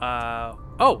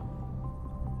 Oh,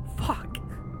 fuck.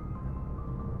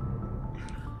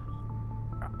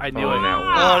 I knew it. Nat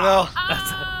one. Oh, no.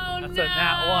 That's a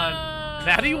nat 1.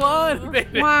 Natty 1,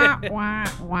 baby. Wah, wah,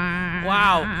 wah.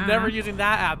 Wow, never using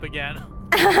that app again.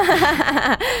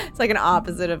 It's like an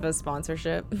opposite of a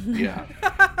sponsorship. Yeah.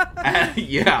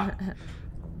 Yeah.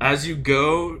 As you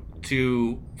go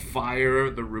to fire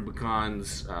the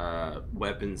Rubicon's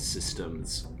weapons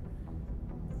systems,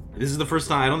 this is the first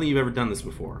time. I don't think you've ever done this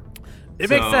before. It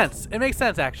makes sense. It makes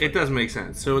sense, actually. It does make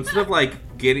sense. So instead of like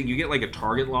you get like a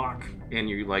target lock, and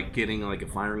you're like getting like a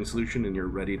firing solution, and you're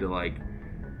ready to like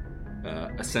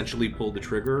essentially pull the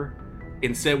trigger.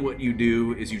 instead what you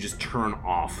do is you just turn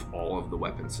off all of the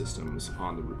weapon systems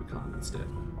on the Rubicon instead.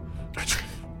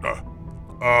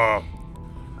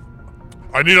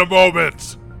 I need a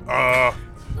moment.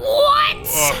 What?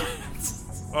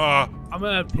 I'm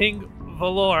gonna ping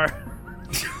Valor.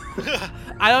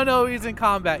 I don't know if he's in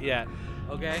combat yet.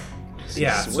 Okay.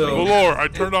 Yeah, so Valor, I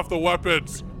turned off the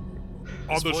weapons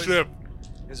on His the voice- ship.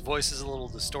 His voice is a little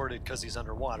distorted because he's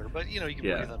underwater, but you can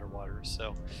Yeah. breathe underwater.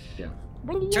 So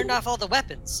Turned off all the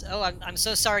weapons. Oh, I'm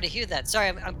so sorry to hear that. Sorry,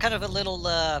 I'm kind of a little.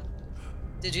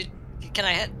 Is there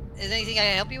anything I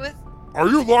can help you with? Are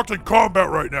you locked in combat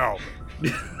right now?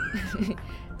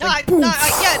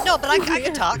 No, but I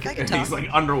can talk. I can talk. he's like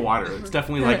underwater. It's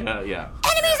definitely like yeah.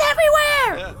 Enemies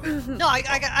everywhere! No,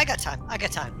 I got time. I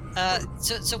got time.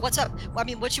 So what's up? Well, I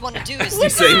mean, what you want to do is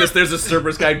He's saying this. There's a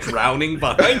Cerberus guy drowning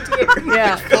behind him.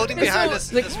 Yeah. floating behind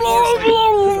us. like, as Valor's, like,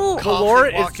 Valor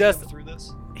confident is walking just- through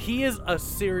this. He is a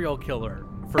serial killer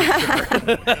for sure.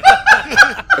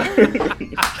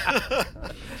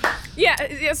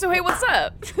 Yeah, so hey, what's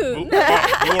up? Valor,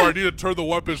 I need to turn the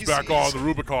weapons He's- back on the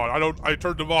Rubicon. I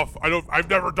turned them off. I've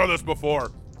never done this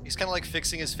before. He's kind of like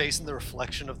fixing his face in the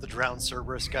reflection of the drowned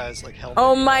Cerberus guy's like helmet.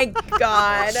 Oh my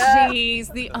god.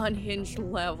 Jeez, the unhinged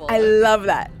level. I love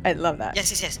that. I love that.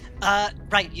 Yes.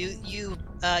 Right. You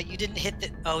didn't hit the.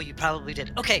 Oh, you probably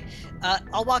did. Okay.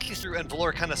 I'll walk you through. And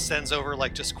Valor kind of sends over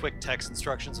like just quick text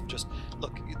instructions of just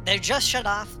look. They're just shut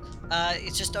off.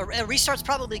 It's just a restart's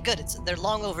probably good. They're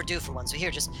long overdue for one. So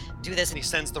here, just do this. And he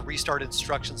sends the restart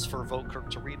instructions for Volkirk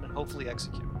to read and hopefully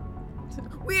execute.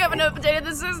 We haven't updated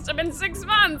the system in 6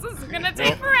 months. This is gonna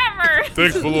take forever.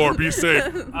 Thanks, Valor. Be safe.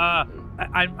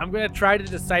 I'm gonna try to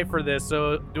decipher this.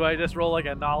 So do I just roll like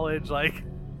a knowledge like?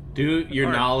 Do your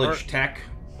Or- knowledge or- tech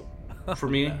for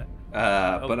me,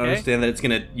 but Okay. understand that it's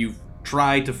gonna. You've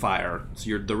tried to fire,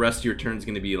 so the rest of your turn is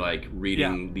gonna be like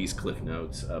reading these cliff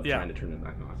notes of Yeah. trying to turn it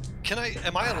back on.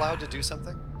 Am I allowed to do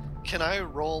something? Can I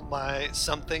roll my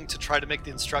something to try to make the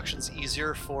instructions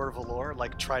easier for Valor?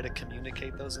 Like try to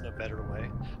communicate those in a better way?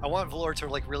 I want Valor to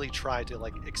like really try to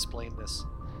like explain this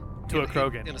To a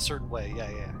Krogan. in a certain way.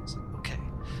 Yeah. Okay.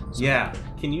 Yeah.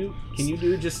 Can you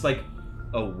do just like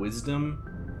a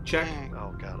wisdom check?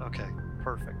 Oh god. Okay.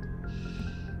 Perfect.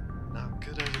 Not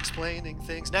good at explaining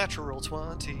things. Natural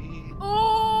 20.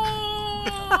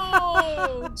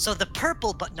 Oh! So the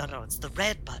purple button. No, it's the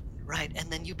red button. Right,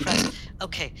 and then you press.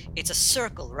 Okay, it's a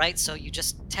circle, right? So you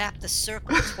just tap the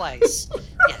circle twice.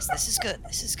 Yes, this is good.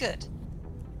 This is good.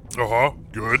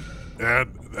 Good.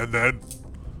 And then.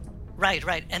 Right,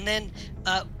 and then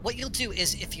what you'll do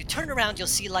is if you turn around, you'll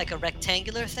see like a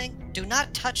rectangular thing. Do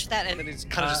not touch that. And he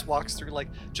kind of just walks through like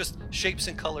just shapes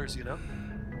and colors,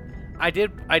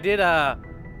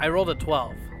 I rolled a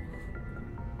 12.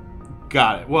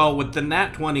 Got it. Well, with the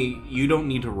nat 20, you don't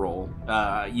need to roll.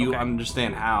 You Okay.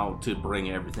 understand how to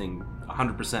bring everything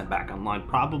 100% back online.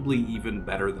 Probably even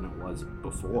better than it was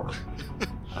before.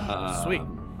 Sweet.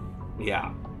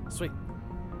 Yeah. Sweet.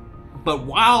 But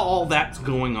while all that's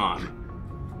going on,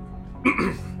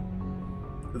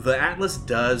 the Atlas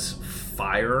does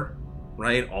fire,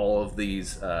 right, all of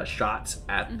these shots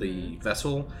at the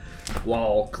vessel.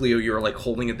 While Cleo, you're like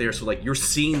holding it there, so like you're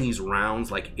seeing these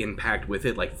rounds like impact with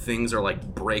it, like things are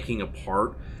like breaking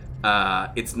apart.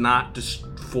 It's not just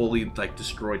fully like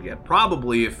destroyed yet.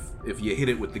 Probably if you hit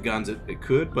it with the guns, it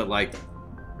could, but like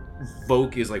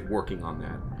Voke is like working on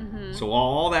that. So while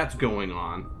all that's going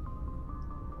on,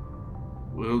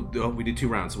 we did 2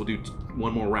 rounds, so we'll do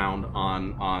one more round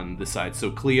on this side.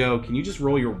 So Cleo, can you just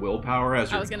roll your willpower as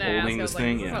I you're was gonna holding ask. this I was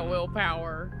thing? like, is this a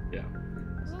willpower? Yeah.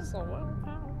 Is this a willpower?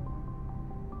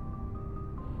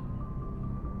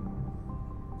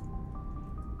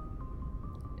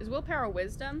 Is willpower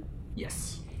wisdom?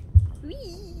 Yes.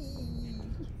 Whee!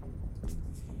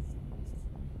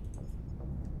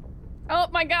 Oh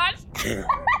my gosh! What?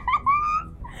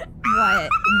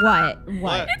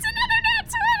 It's another nat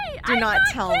 20! Do I'm not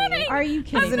tell me. kidding. Are you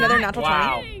kidding? This is another natural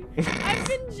Wow. 20. I've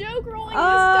been joke rolling this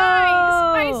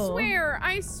Oh. dice.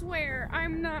 I swear,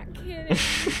 I'm not kidding.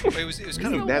 Wait, it was This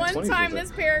kind is of the Nat one 20s time was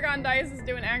this Paragon dice is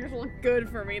doing actual good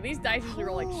for me. These dice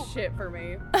are like shit for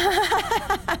me.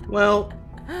 Well,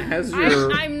 as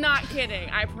your... I'm not kidding.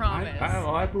 I promise.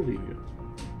 I believe you.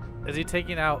 Is he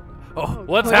taking out? Oh,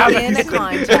 what's Put happening? in a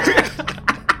contact.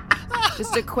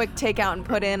 Just a quick takeout and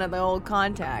put in the old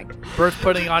contact. Bert's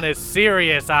putting on his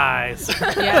serious eyes.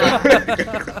 Yeah.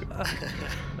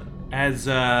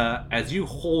 As you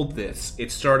hold this,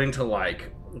 it's starting to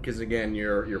like, because again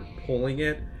you're pulling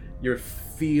it, you're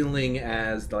feeling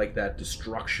as like that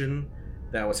destruction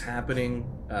that was happening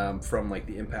from like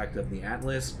the impact of the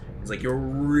Atlas. It's like you're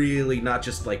really not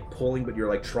just like pulling, but you're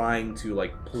like trying to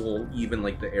like pull even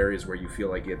like the areas where you feel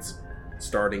like it's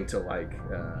starting to like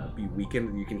be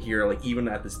weakened. You can hear like even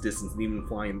at this distance, and even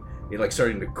flying, it like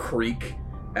starting to creak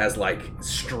as like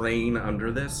strain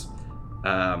under this.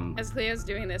 As Cleo's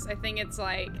doing this, I think it's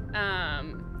like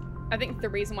I think the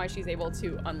reason why she's able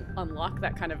to unlock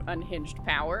that kind of unhinged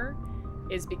power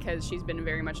is because she's been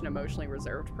very much an emotionally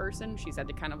reserved person. She's had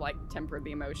to kind of like temper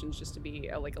the emotions just to be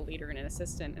like a leader and an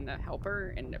assistant and a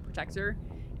helper and a protector.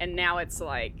 And now it's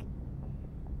like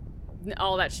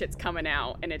all that shit's coming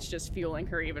out and it's just fueling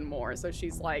her even more. So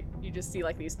she's like, you just see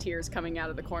like these tears coming out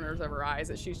of the corners of her eyes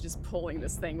as she's just pulling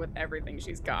this thing with everything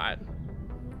she's got.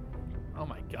 Oh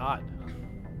my god.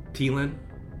 Teelan,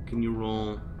 can you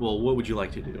roll? Well, what would you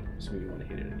like to do? So you want to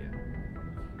hit it again.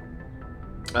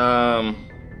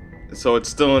 So it's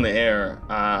still in the air.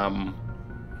 I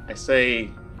say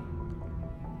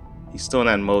he's still in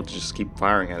that mode to just keep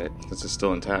firing at it because it's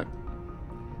still intact.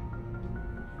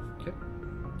 Okay.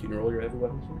 Can you roll your heavy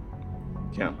weapons for me?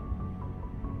 Yeah.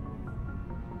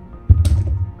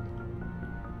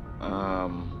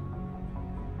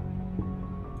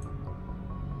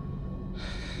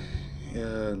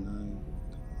 Yeah, 9,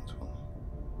 12,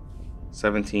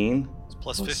 17. It's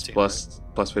plus 15. Plus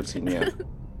 15, yeah.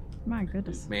 My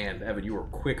goodness. Man, Evan, you were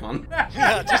quick on that.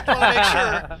 Yeah, just want to make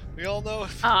sure. We all know.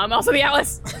 Also the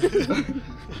Atlas. Do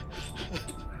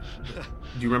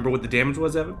you remember what the damage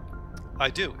was, Evan? I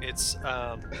do. It's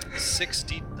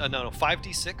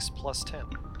 5d6 plus 10.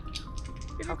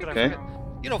 How could I forget?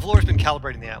 You know, Valor's been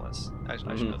calibrating the Atlas. I should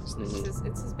know this.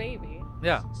 It's his baby.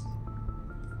 Yeah.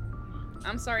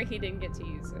 I'm sorry he didn't get to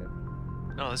use it.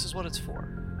 No, this is what it's for.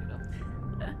 You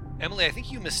know. Emily, I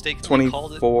think you mistakenly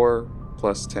called it 24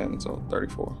 plus 10, so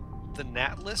 34. the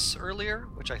Natlas earlier,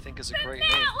 which I think is a great Natlas!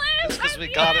 name. Because we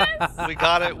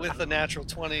got it with a natural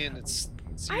 20, and it's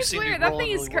you I seem to swear be that rolling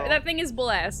thing is really well. that thing is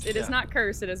blessed. It is Yeah. not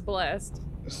cursed. It is blessed.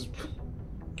 This is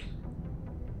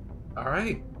All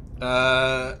right.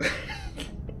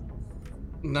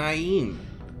 Naeem.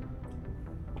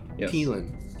 yes.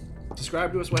 Teelan.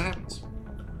 Describe to us what happens.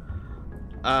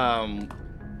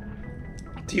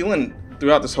 Teelan,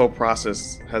 throughout this whole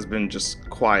process, has been just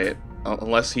quiet,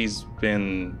 unless he's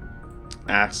been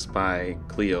asked by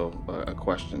Cleo a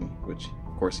question, which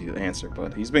of course he'll answer,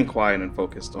 but he's been quiet and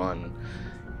focused on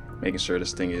making sure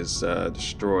this thing is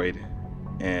destroyed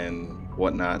and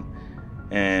whatnot.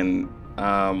 And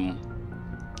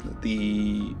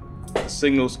the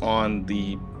signals on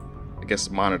the, I guess,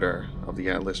 monitor of the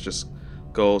Atlas just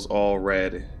goes all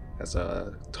red as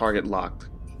a target locked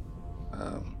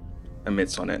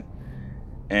emits on it,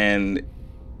 and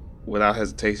without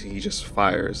hesitation he just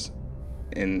fires,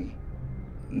 and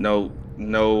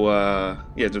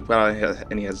just without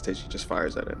any hesitation he just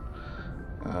fires at it,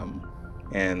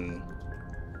 and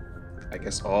I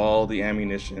guess all the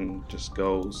ammunition just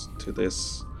goes to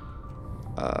this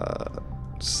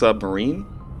submarine,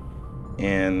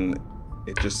 and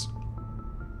it just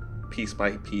piece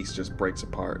by piece just breaks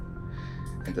apart,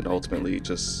 and then ultimately it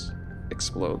just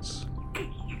explodes.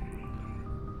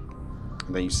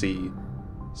 And then you see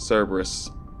some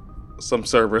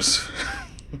Cerberus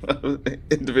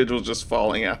individuals just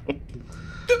falling out.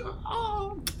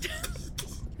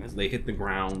 As they hit the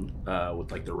ground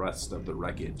with like the rest of the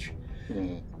wreckage,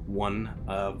 one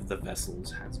of the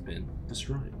vessels has been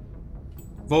destroyed.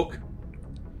 Volk,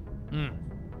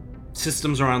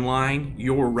 systems are online.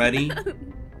 You're ready.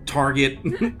 Target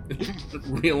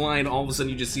realign. All of a sudden,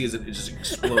 you just see as it just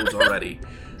explodes already.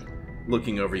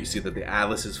 Looking over, you see that the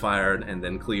Atlas is fired, and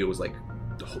then Cleo was like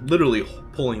literally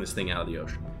pulling this thing out of the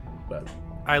ocean. But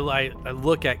I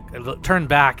turn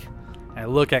back, and I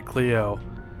look at Cleo,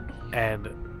 and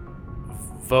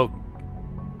Vogue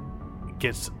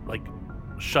gets like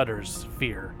shudders,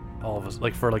 fear, all of us,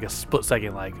 like for like a split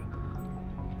second, like,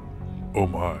 Oh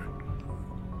my.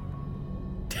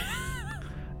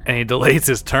 and he delays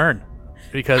his turn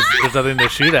because there's nothing to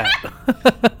shoot at.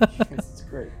 it's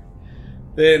great.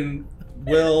 Then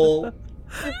we'll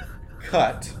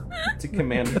cut to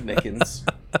Commander Nickens.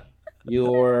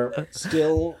 You're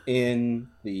still in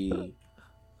the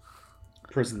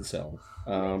prison cell.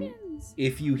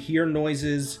 If you hear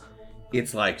noises,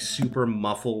 it's like super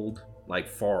muffled, like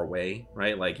far away,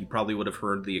 right? Like you probably would have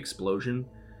heard the explosion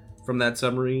from that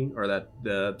submarine or that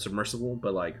submersible,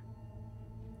 but like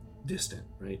distant,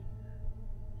 right?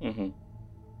 Mm-hmm.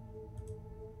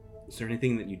 Is there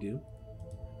anything that you do?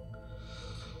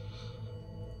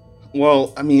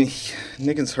 Well, I mean,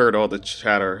 Nickens heard all the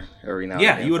chatter every now and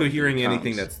then. Yeah, you would have from hearing the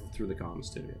anything comms. that's through the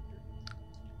comms too.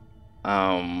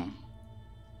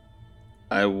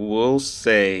 I will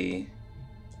say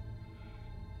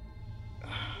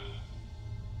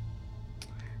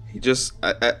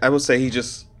I would say he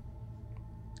just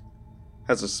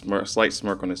has a slight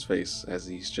smirk on his face as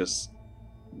he's just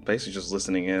basically just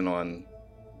listening in on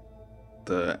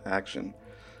the action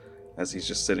as he's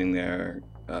just sitting there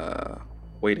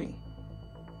waiting.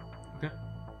 Okay.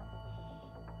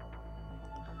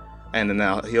 And then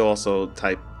now he'll also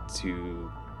type to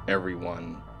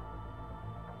everyone,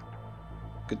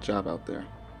 "Good job out there."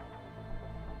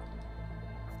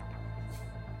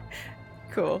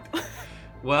 Cool.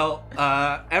 Well,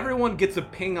 everyone gets a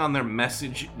ping on their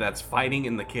message that's fighting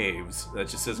in the caves that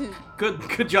just says,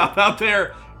 good job out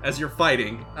there as you're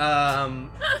fighting.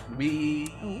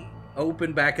 We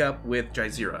open back up with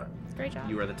Jazeera. Great job.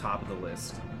 You are the top of the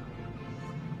list.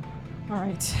 All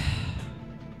right.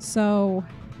 So,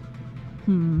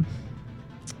 I'm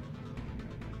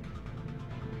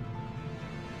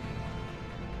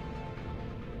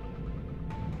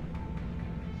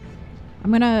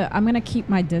gonna keep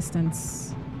my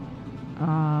distance,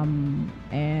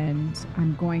 and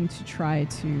I'm going to try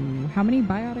to. How many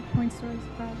biotic points do I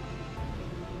have?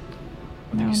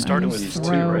 I think you started with use 2,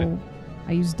 throw. right?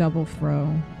 I use double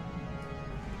throw.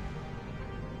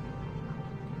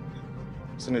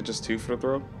 Isn't it just 2 for the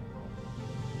throw?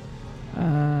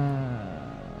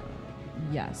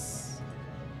 Yes.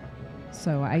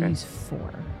 So I Okay. use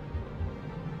 4.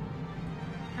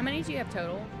 How many do you have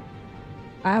total?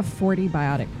 I have 40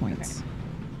 biotic points.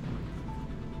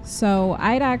 So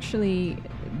I'd actually,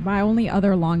 my only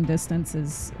other long distance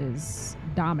is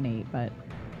dominate, but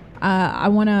I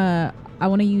wanna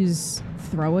use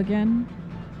throw again.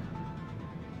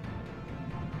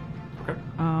 Okay.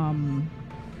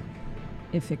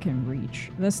 If it can reach.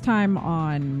 This time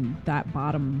on that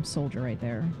bottom soldier right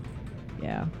there.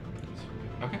 Yeah.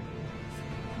 Okay.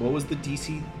 What was the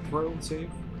DC throw save?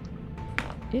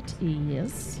 It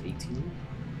is 18?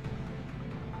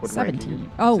 What rank are you?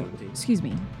 17. Oh, 17. excuse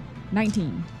me.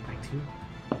 19. 19?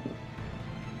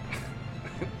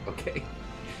 Okay.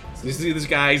 So you see this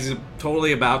guy's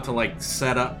totally about to like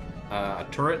set up a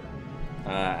turret,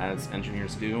 as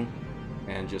engineers do,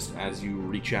 and just as you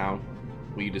reach out,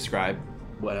 will you describe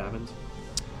what happens?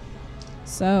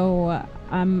 So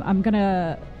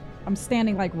I'm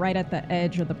standing like right at the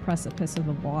edge of the precipice of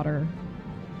the water,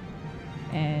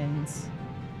 and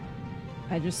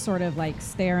I just sort of like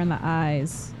stare in the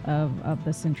eyes of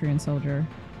the Centurion soldier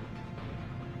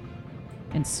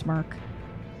and smirk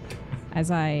as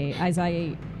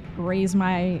I raise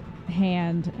my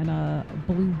hand and a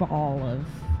blue ball of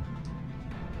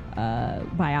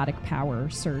biotic power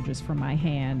surges from my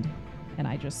hand, and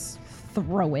I just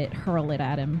hurl it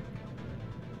at him.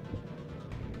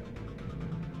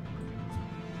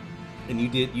 And you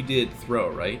did throw,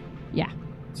 right? Yeah.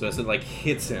 So as it like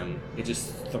hits him, it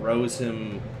just throws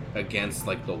him against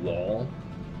like the wall,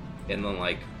 and then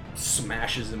like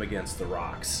smashes him against the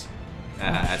rocks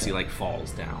as he like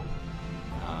falls down.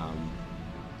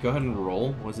 Go ahead and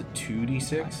roll. Was it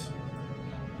 2d6?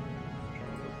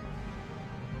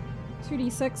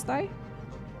 2d6 die.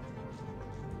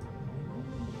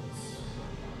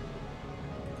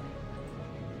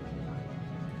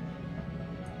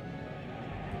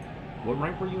 What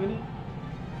rank were you in it?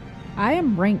 I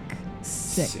am rank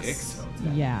 6. 6?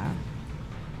 Okay. Yeah.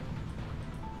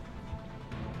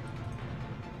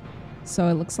 So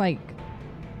it looks like,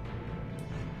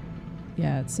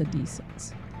 yeah, it's a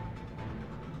d6.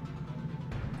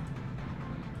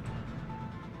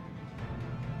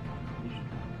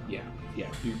 Yeah,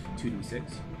 2d6.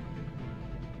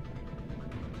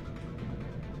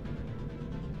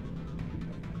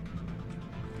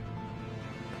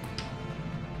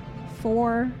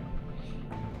 Four,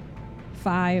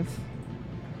 5,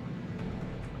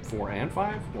 4 and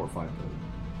 5? 4 or 5?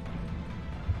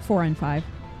 4 and 5.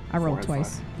 I Four rolled and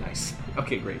twice. 5. Nice.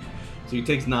 Okay, great. So he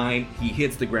takes 9. He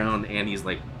hits the ground, and he's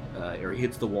like, or he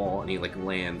hits the wall, and he like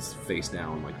lands face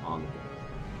down, like on the wall.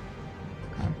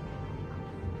 Okay.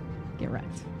 Get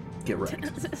wrecked. Get wrecked.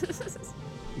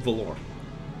 Valor.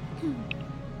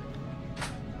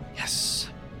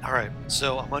 Yes. All right.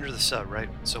 So I'm under the sub, right?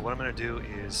 So what I'm going to do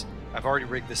is I've already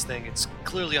rigged this thing. It's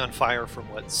clearly on fire from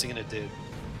what Cena did.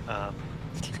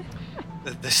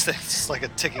 This thing's like a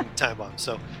ticking time bomb.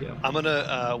 So Yeah. I'm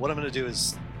gonna. What I'm gonna do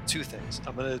is 2 things.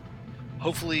 I'm gonna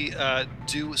hopefully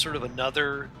do sort of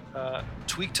another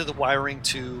tweak to the wiring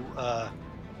to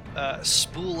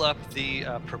spool up the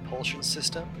propulsion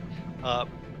system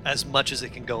as much as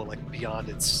it can go, like beyond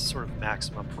its sort of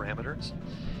maximum parameters.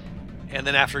 And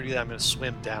then after I do that, I'm going to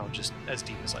swim down just as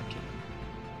deep as I can.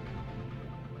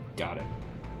 Got it.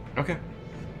 Okay.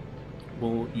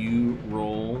 will you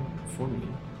roll for me?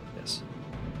 Yes.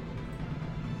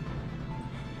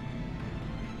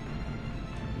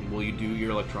 Will you do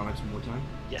your electronics one more time?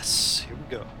 Yes. Here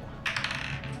we go.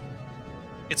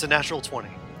 It's a natural 20.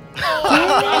 Oh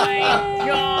my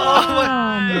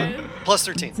god! Plus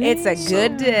 13. It's a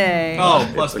good day.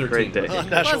 Oh, plus It's a 13. great day. Oh, Plus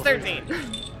natural 13.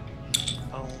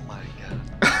 Oh my god.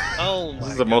 Oh my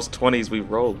This is the god. most 20s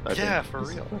we've rolled. I Yeah, think. for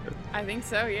real. I think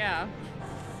so, yeah.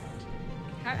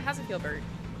 How's it feel, Bert?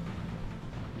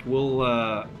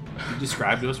 Will you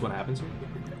describe to us what happens here?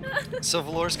 So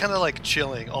Valor's kind of like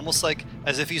chilling, almost like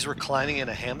as if he's reclining in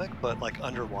a hammock, but like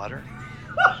underwater.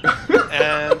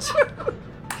 And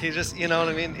he just, you know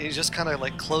what I mean? He just kind of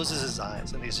like closes his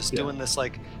eyes and he's just doing this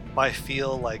like by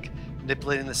feel, like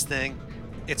manipulating this thing.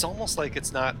 It's almost like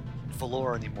it's not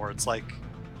Valor anymore. It's like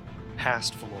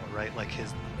past Valor, right? Like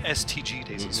his STG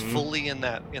days. He's fully in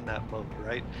that mode,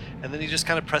 right? And then he just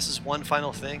kind of presses one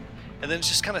final thing, and then it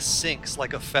just kind of sinks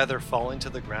like a feather falling to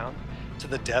the ground, to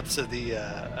the depths of the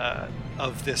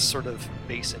of this sort of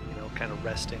basin, you know, kind of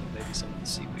resting maybe some of the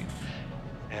seaweed,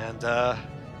 and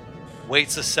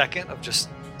waits a second of just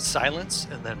silence,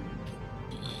 and then,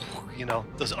 you know,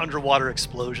 those underwater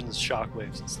explosions,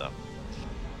 shockwaves and stuff.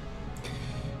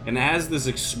 And as this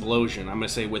explosion, I'm going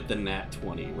to say with the nat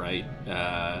 20, right?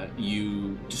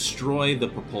 You destroy the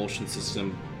propulsion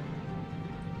system.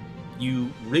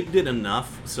 You rigged it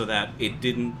enough so that it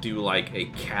didn't do like a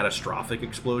catastrophic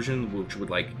explosion, which would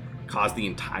like cause the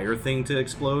entire thing to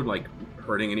explode, like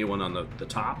hurting anyone on the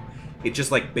top. It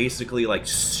just like basically like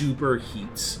super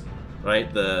heats,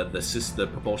 right? The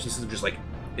propulsion system just like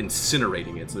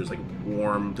incinerating it. So there's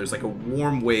like a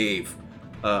warm wave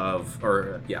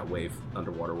underwater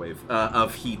wave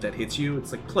of heat that hits you.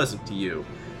 It's like pleasant to you,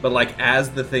 but like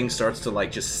as the thing starts to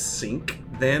like just sink,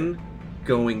 then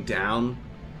going down,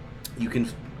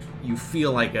 you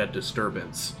feel like a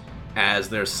disturbance as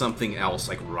there's something else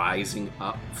like rising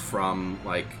up from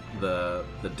like the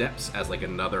depths, as like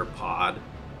another pod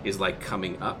is like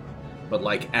coming up. But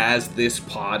like as this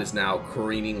pod is now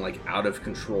careening like out of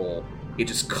control, it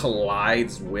just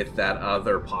collides with that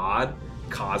other pod,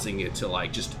 causing it to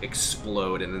like just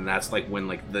explode. And then that's like when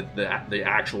like the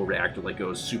actual reactor like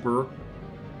goes super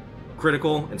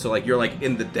critical, and so like you're like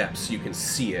in the depths, you can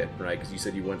see it, right? Because you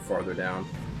said you went farther down.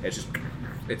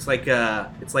 It's like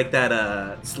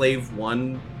that Slave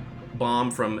 1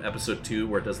 bomb from episode 2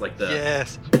 where it does like the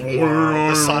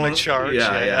the sonic charge.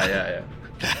 Yeah.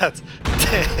 That's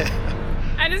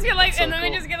I just get like, So and then cool.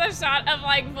 we just get a shot of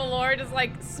like Valor just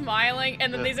like smiling,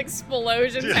 and then these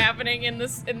explosions happening in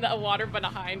the water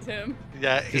behind him.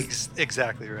 yeah,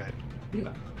 exactly right.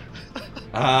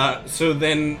 So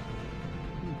then,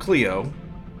 Cleo,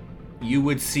 you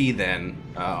would see then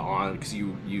on, because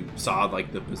you saw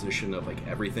like the position of like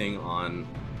everything on.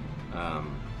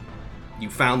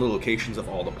 You found the locations of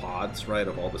all the pods, right,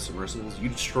 of all the submersibles. You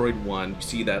destroyed one. You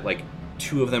see that like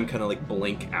 2 of them kind of like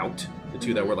blink out. The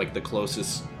 2 that were like the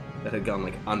closest that had gone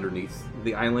like underneath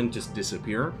the island just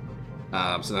disappear.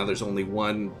 So now there's only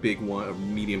one big one, a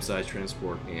medium-sized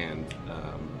transport, and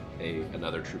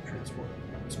another troop transport,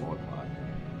 a smaller pod.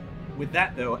 With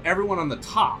that though, everyone on the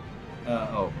top.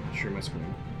 Share my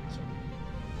screen.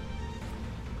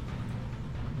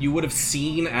 You would have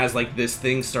seen as like this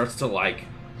thing starts to like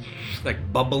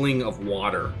bubbling of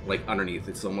water like underneath.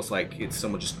 It's almost like it's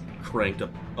someone just cranked up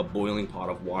a boiling pot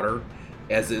of water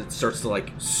as it starts to like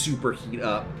super heat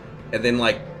up, and then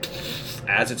like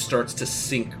as it starts to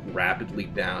sink rapidly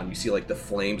down, you see like the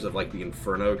flames of like the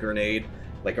Inferno grenade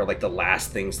like are like the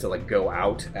last things to like go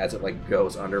out as it like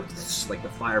goes under. Like the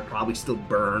fire probably still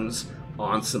burns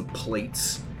on some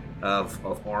plates of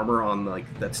armor on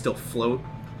like that still float,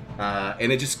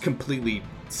 and it just completely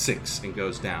sinks and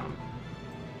goes down.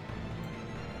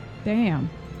 Damn.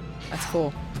 That's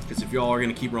cool. Because if y'all are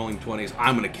gonna keep rolling 20s,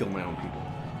 I'm gonna kill my own people.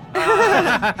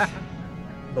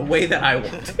 The way that I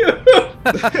want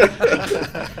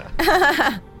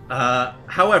to.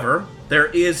 However, there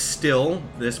is still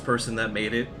this person that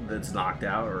made it that's knocked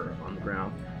out or on the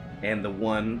ground, and the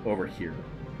one over here.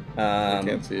 I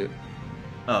can't see it.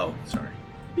 Oh, sorry.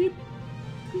 Beep,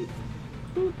 beep,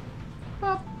 boop,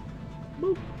 bop,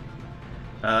 boop.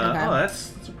 Okay. Oh,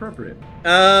 that's appropriate.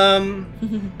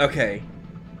 Okay.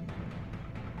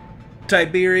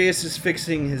 Tiberius is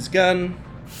fixing his gun.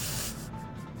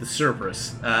 The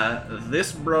Cerberus.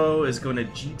 This bro is going to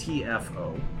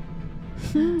GTFO.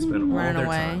 Spend all Run their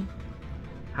away. time.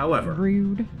 However,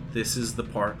 Rude. this is the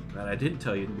part that I didn't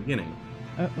tell you in the beginning.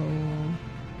 Uh-oh.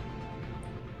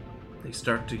 They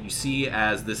start to, you see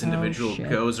as this Oh, individual shit.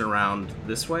 goes around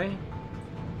this way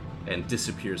and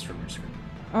disappears from your screen.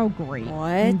 Oh, great.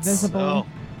 What? Invisible. Oh,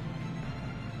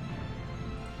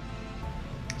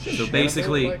 So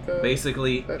basically, Like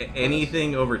that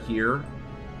anything over here,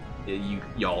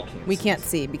 y'all can't. We see. can't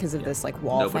see because of this like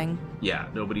wall Nobody- thing. Yeah,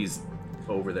 nobody's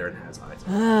over there and has eyes.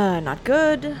 Not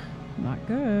good. Not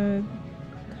good.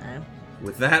 Okay.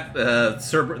 With that,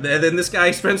 then this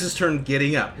guy spends his turn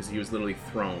getting up because he was literally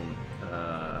thrown,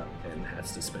 and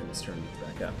has to spend his turn to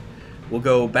get back up. We'll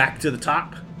go back to the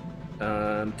top,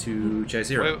 to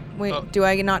Chazira. Wait, do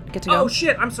I not get to go? Oh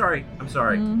shit! I'm sorry.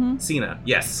 Mhm. Cena,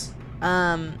 yes.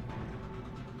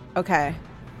 Okay.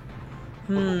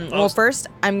 Well, first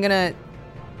I'm gonna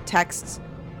text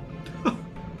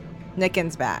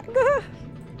Nickens back.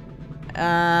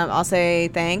 I'll say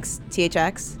thanks,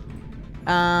 THX.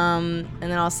 And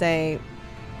then I'll say,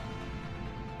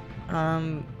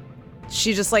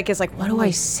 she just like is like, what do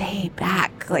I say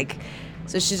back? Like,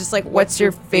 so she's just like, what's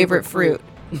your favorite fruit?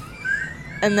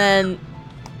 And then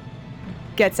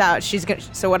gets out. She's gonna.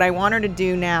 So what I want her to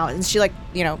do now, and she like,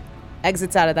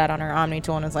 exits out of that on her Omni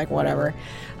tool and is like, whatever.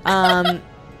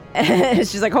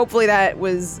 She's like, hopefully that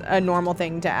was a normal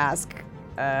thing to ask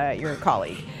your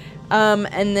colleague.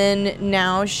 And then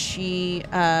now she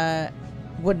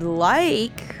would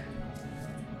like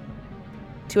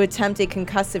to attempt a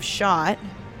concussive shot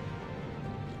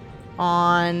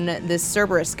on this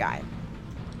Cerberus guy.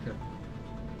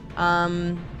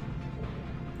 Okay.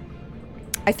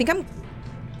 I think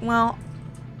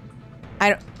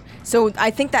so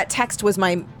I think that text was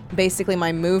basically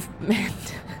my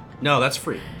movement. No, that's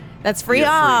free. That's free? You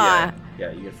get Ah.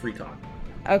 Yeah, you get free talk.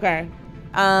 Okay.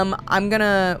 I'm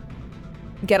gonna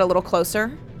get a little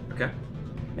closer. Okay.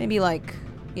 Maybe like,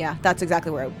 yeah, that's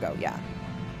exactly where I would go, yeah.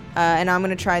 And I'm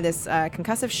gonna try this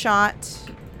concussive shot.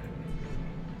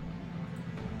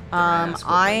 Ask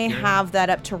what I rank you're in. have that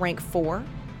up to rank 4.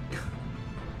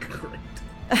 Great.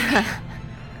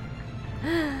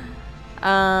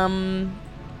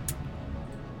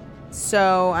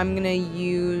 So I'm gonna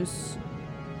use.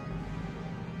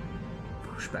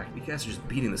 Push back. You guys are just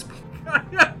beating this.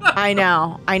 I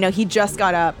know. He just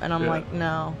got up, and I'm Yeah. like,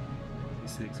 no.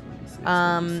 46.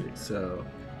 So,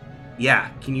 yeah.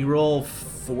 Can you roll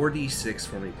 4d6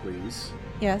 for me, please?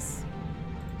 Yes.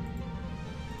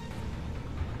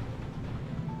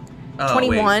 Oh,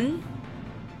 21.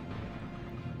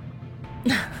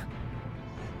 Wait.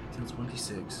 It's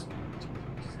 1d6.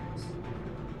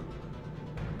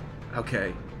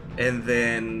 Okay. And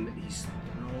then he's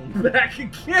thrown back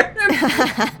again.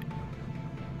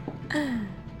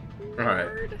 Alright.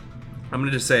 I'm going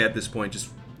to just say at this point, just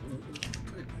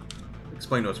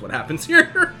explain to us what happens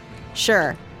here.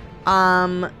 Sure.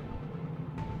 Now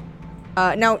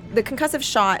the concussive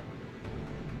shot,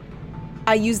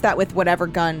 I use that with whatever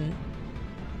gun,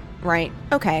 right?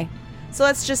 Okay. So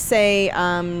let's just say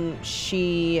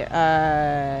she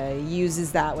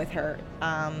uses that with her,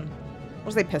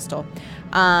 we'll say pistol.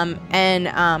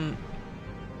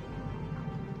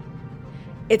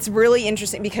 It's really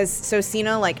interesting because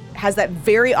Cena like has that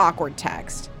very awkward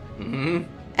text. Mm-hmm.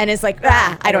 And is like,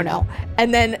 I don't know.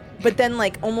 And then, but then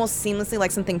like almost seamlessly,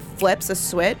 like something flips a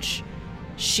switch.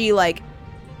 She like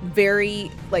very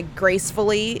like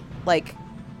gracefully like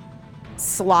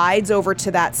slides over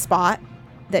to that spot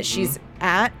that she's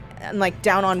at and like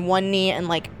down on one knee and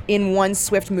like in one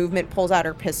swift movement pulls out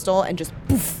her pistol and just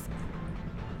poof.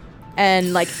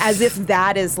 And like as if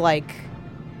that is like,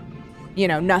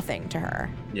 nothing to her.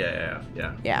 Yeah.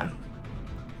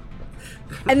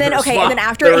 And then The and then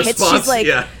after the it hits, response- she's like,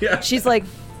 yeah. she's like,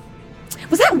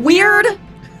 was that weird?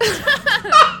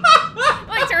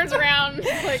 Like turns around.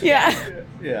 Like, Yeah.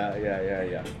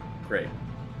 Yeah. Great.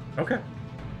 Okay.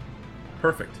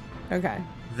 Perfect. Okay.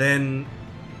 Then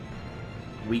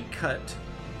we cut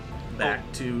back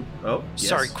to. Oh, yes.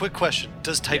 Sorry, quick question.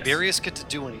 Does Tiberius get to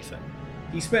do anything?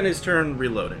 He spent his turn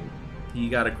reloading. He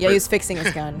got a Yeah, crit he was fixing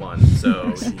his gun. one,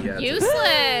 so he had to-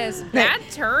 Useless. Bad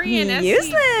Turian.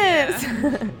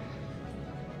 Useless.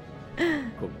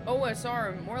 Cool.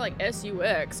 OSR, more like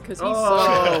SUX, because he Oh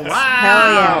sucks. wow!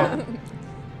 Hell yeah.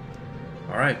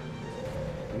 All right,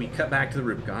 we cut back to the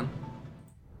Rubicon.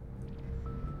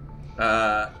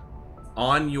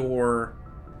 On your,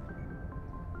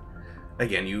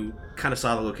 again, you kind of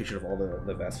saw the location of all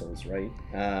the vessels, right?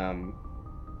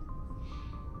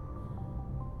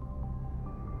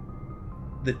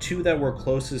 The two that were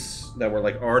closest, that were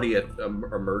like already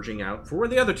emerging out for where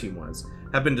the other team was,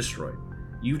 have been destroyed.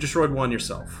 You've destroyed one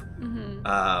yourself. Mm-hmm.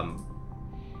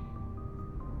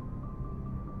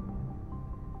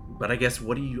 But I guess,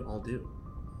 what do you all do?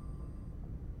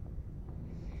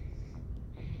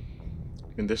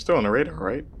 And they're still on the radar,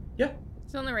 right? Yeah.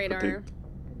 It's on the radar.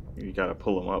 You gotta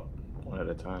pull them up one at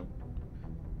a time.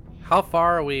 How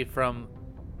far are we from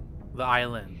the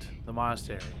island, the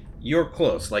monastery. You're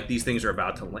close. Like, these things are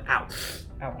about to land. Ow.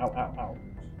 Ow, ow, ow, ow.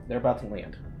 They're about to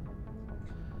land.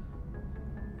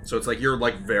 So it's like you're,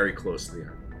 like, very close to the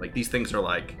island. Like, these things are,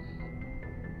 like...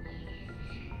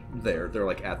 They're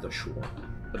like, at the shore.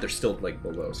 But they're still, like,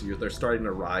 below. So they're starting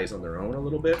to rise on their own a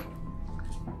little bit.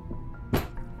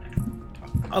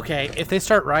 Okay, if they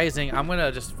start rising, I'm gonna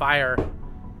just fire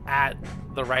at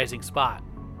the rising spot.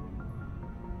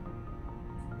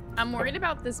 I'm worried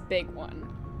about this big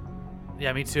one.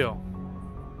 Yeah, me too.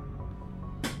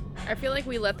 I feel like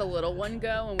we let the little one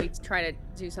go and we try to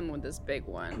do something with this big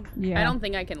one. Yeah. I don't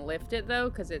think I can lift it though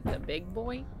because it's a big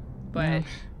boy, but Yeah.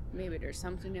 maybe there's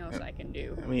something else I can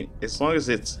do. I mean, as long as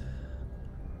it's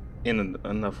in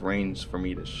enough range for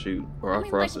me to shoot, or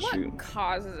for us to what shoot.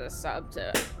 causes a sub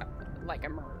to like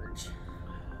emerge?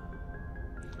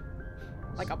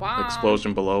 Like a bomb.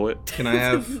 Explosion below it. Can I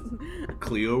have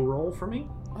Cleo roll for me?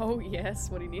 Oh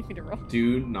yes. What do you need me to roll?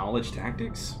 Do knowledge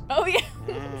tactics? Oh yeah.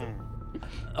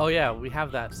 Oh yeah, we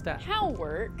have that stat. How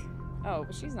work? Oh,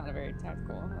 but she's not a very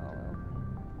tactical. Oh well.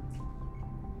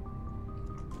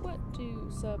 What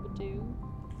do sub do?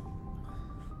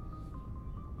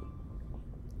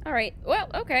 All right. Well,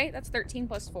 okay. That's 13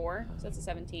 plus 4, so that's a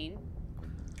 17.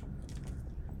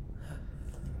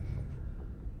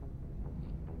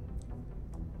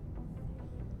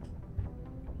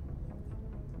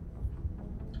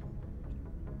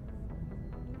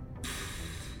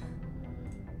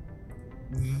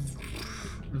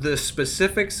 The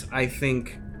specifics, I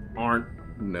think, aren't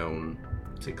known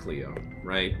to Cleo,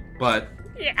 right? But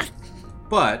Yeah.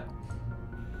 But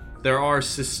there are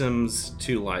systems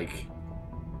to, like,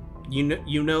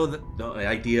 you know that the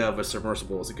idea of a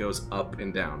submersible is it goes up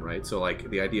and down, right? So, like,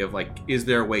 the idea of, like, is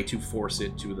there a way to force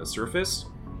it to the surface?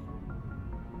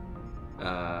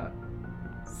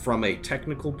 From a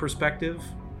technical perspective,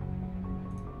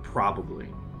 probably,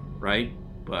 right?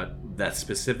 But the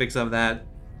specifics of that,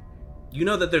 you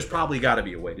know that there's probably got to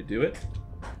be a way to do it,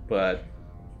 but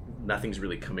nothing's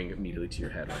really coming immediately to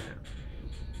your head right now.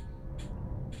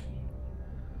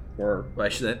 Or I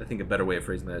think a better way of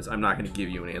phrasing that is, I'm not going to give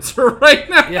you an answer right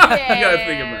now. Yeah. You gotta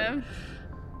think about it.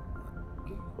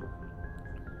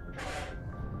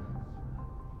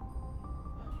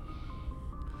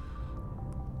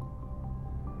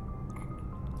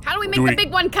 How do we make the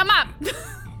big one come up?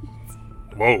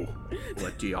 Whoa.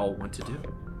 What do y'all want to do?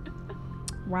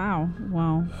 Wow.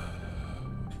 Well.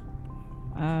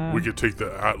 We could take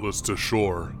the Atlas to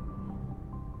shore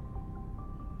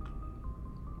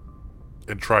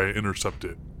and try and intercept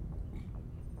it.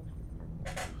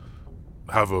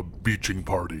 Have a beaching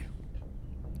party.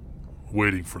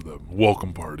 Waiting for them.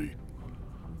 Welcome party.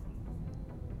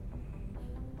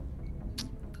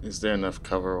 Is there enough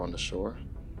cover on the shore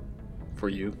for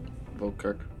you,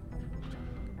 Volkirk?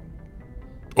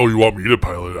 Oh, you want me to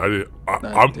pilot it?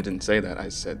 I didn't say that. I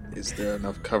said, is there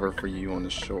enough cover for you on the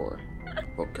shore,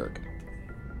 Volkirk?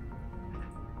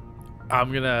 I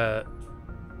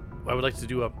would like to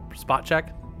do a spot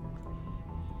check.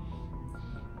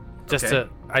 Okay.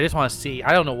 I just want to see.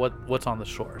 I don't know what's on the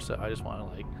shore, so I just want to,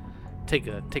 like, take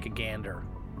a gander.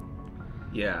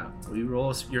 Yeah. Will you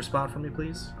roll your spot for me,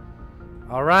 please?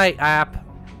 All right, app.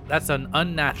 That's an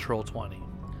unnatural 20.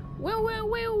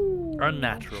 Woo.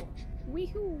 Unnatural.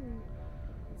 Weehoo.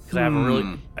 Because I have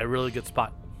a really good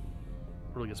spot.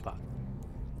 Really good spot.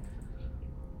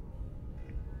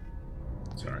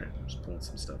 Sorry, I'm just pulling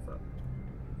some stuff up.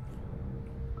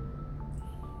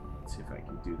 Let's see if I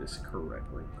can do this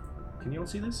correctly. Can you all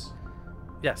see this?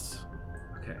 Yes.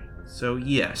 Okay. So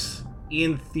yes,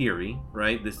 in theory,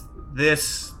 right?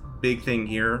 This big thing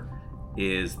here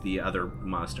is the other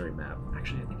monastery map.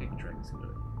 Actually, I think I can drag this into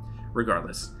it.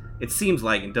 Regardless, it seems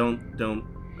like, and don't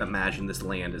imagine this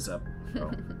land is up. Oh,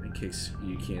 in case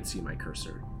you can't see my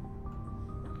cursor.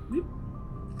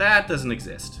 That doesn't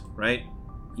exist, right?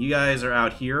 You guys are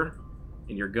out here,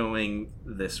 and you're going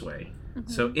this way. Mm-hmm.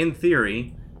 So in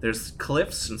theory, there's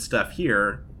cliffs and stuff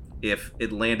here. If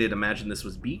it landed, imagine this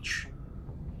was beach.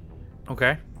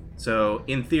 Okay. So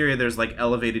in theory, there's like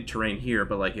elevated terrain here,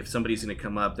 but like if somebody's gonna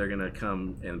come up, they're gonna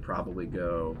come and probably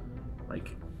go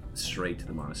like straight to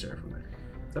the monastery from there.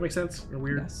 Does that make sense? A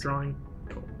weird drawing?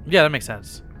 Cool. Yeah, that makes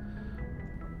sense.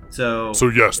 So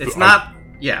yes, it's not.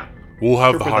 Yeah. We'll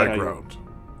have the high ground.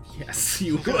 Yes,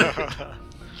 you would.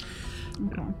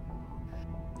 Okay.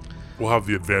 We'll have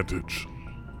the advantage.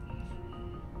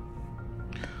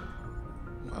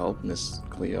 Well, Miss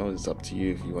Cleo, it's up to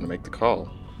you if you want to make the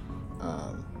call.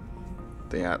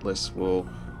 The Atlas will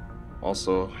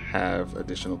also have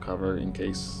additional cover in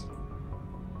case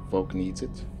Volk needs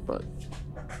it, but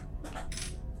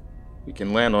we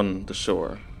can land on the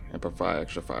shore and provide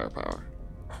extra firepower.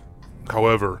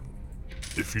 However,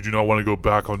 if you do not want to go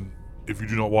back on, if you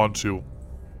do not want to,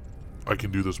 I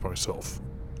can do this myself.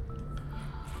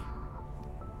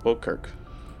 Well, Kirk,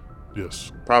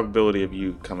 Yes. probability of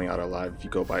you coming out alive if you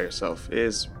go by yourself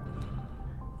is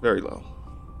very low.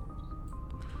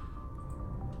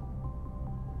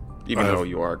 Even though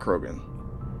you are a Krogan.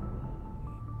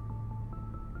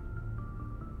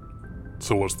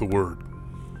 So what's the word?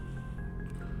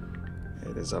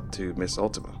 It is up to Miss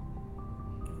Ultima.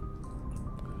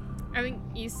 I think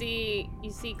you see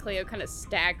Cleo kind of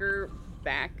stagger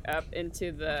back up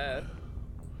into the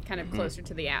kind of closer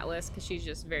to the Atlas because she's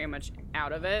just very much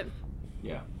out of it.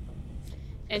 Yeah.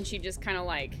 And she just kind of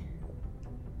like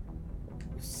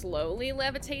slowly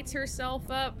levitates herself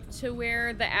up to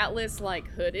where the Atlas like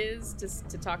hood is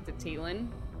to talk to Teelan.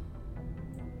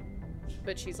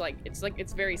 But she's like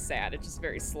it's very sad. It's just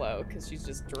very slow because she's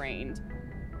just drained.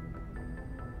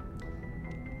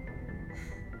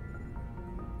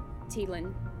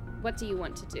 Teelan, what do you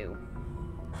want to do?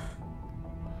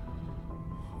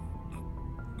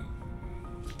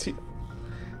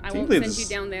 I won't send you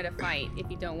down there to fight if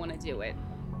you don't want to do it.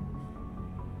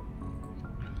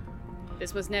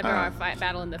 This was never our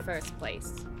battle in the first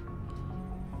place.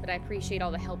 But I appreciate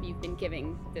all the help you've been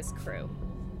giving this crew.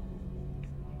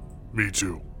 Me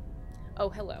too. Oh,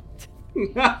 hello. Oh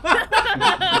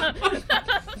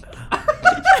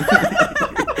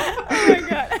my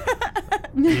god.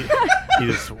 He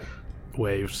just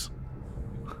waves.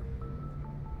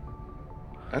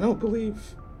 I don't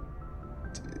believe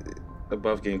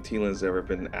Above Game Teelan's ever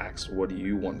been asked, what do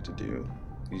you want to do?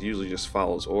 He usually just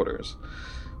follows orders.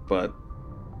 But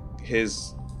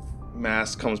his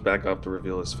mask comes back up to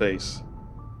reveal his face.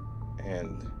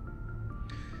 And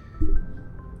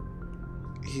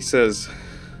he says,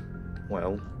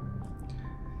 well,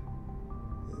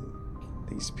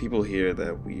 these people here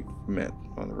that we've met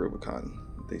on the Rubicon,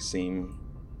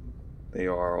 they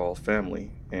are all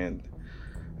family and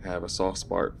have a soft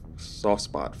spot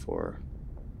for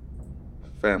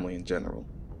family in general.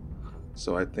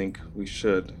 So I think we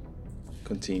should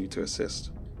continue to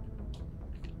assist.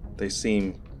 They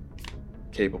seem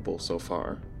capable so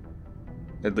far,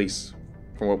 at least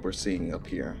from what we're seeing up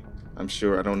here. I'm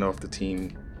sure, I don't know if the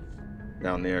team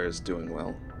down there is doing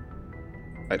well.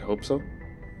 I'd hope so,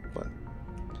 but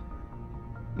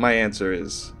my answer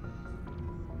is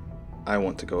I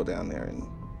want to go down there and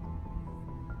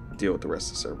deal with the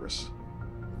rest of Cerberus.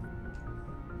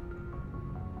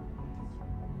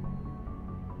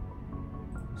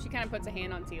 She kind of puts a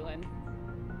hand on Teelan.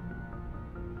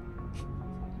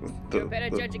 The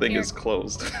thing is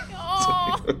closed.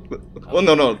 Oh. Well,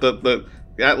 no, the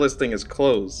Atlas thing is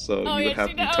closed, so you would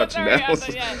have to be touching the Atlas.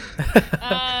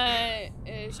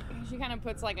 She kind of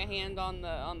puts like a hand on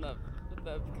the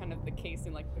kind of the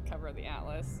casing, like the cover of the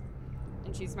Atlas,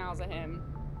 and she smiles at him.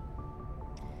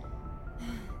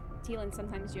 Teelan,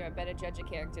 sometimes you're a better judge of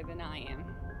character than I am.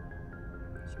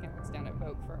 She kind of looks down at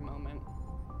Vogue for a moment,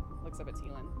 looks up at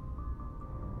Teelan.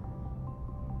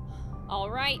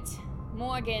 All right,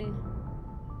 Morgan.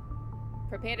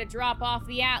 Prepare to drop off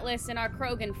the Atlas and our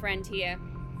Krogan friend here.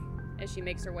 As she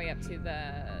makes her way up to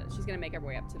she's gonna make her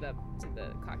way up to the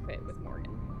cockpit with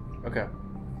Morgan. Okay.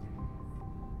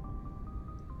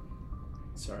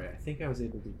 Sorry, I think I was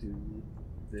able to do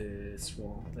this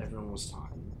while everyone was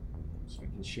talking, so I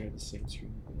can share the same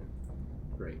screen. Yeah.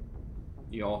 Great.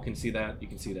 You all can see that. You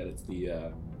can see that it's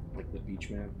the like the beach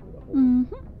map or the whole.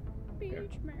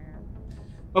 Beach map.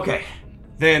 Okay.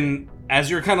 Then, as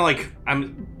you're kind of like,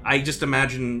 I just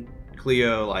imagine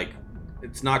Cleo like,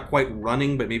 it's not quite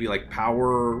running, but maybe like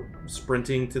power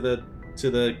sprinting to the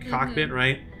cockpit,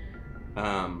 right?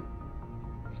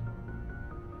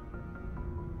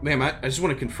 Ma'am, I just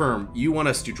want to confirm, you want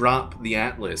us to drop the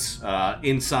Atlas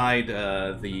inside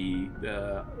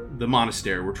the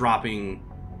monastery. We're dropping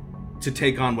to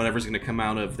take on whatever's going to come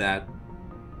out of that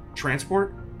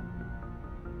transport?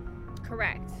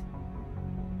 Correct.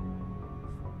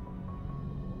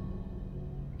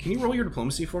 Can you roll your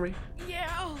diplomacy for me?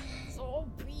 Yeah, it's all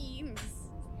beams.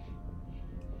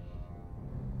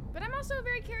 But I'm also a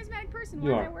very charismatic person.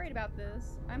 Why am I worried about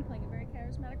this? I'm playing a very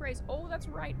charismatic race. Oh, that's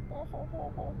right. Oh, ho,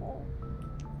 ho, ho, ho.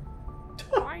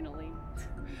 Finally.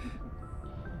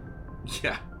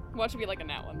 Yeah. Watch it be like a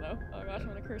nat one, though. Oh gosh, I'm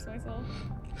gonna curse myself.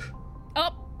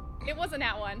 Oh, it was a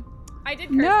nat one. I did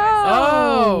curse myself.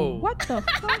 Oh! What the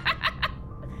fuck?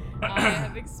 I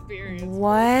have experienced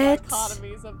What?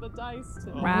 dichotomies of the dice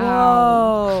today.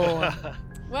 Wow. Whoa.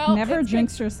 Well, Never it's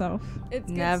jinx yourself. It's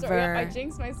good Never. story. Yep, I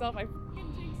jinxed myself. I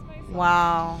freaking jinxed myself.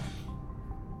 Wow.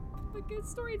 But good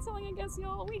storytelling, I guess,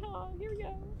 y'all. Here we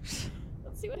go.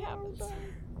 Let's see what happens.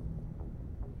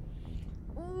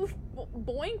 Ooh,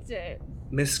 boinked it.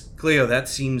 Miss Cleo, that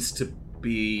seems to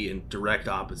be in direct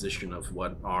opposition of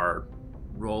what our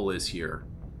role is here,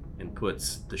 and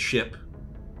puts the ship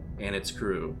and its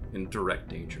crew in direct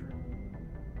danger.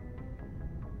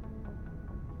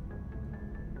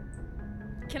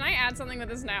 Can I add something with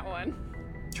this nat one?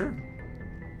 Sure.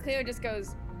 Cleo just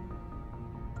goes,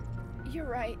 "You're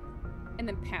right," and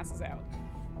then passes out.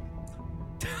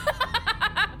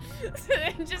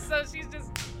 Just so she's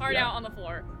just hard out on the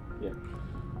floor. Yeah.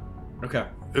 Okay.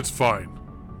 It's fine.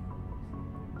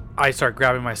 I start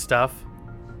grabbing my stuff,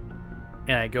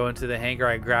 and I go into the hangar.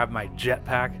 I grab my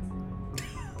jetpack,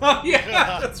 Oh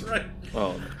yeah, that's right.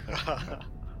 Oh,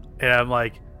 and I'm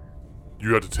like,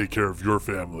 You have to take care of your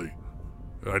family,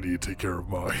 and I need to take care of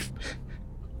mine.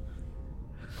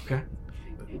 Okay.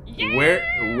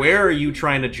 Yeah! Where are you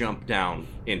trying to jump down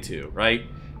into, right?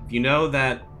 You know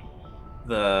that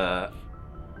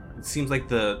it seems like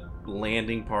the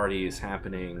landing party is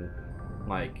happening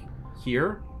like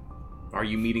here. Are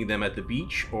you meeting them at the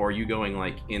beach, or are you going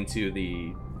like into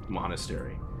the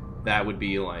monastery? That would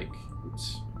be like,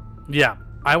 oops. yeah,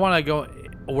 I want to go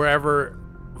wherever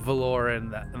Valor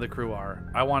and the crew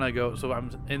are. I want to go, so I'm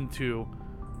into,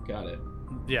 Got it.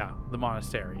 yeah, the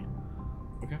monastery.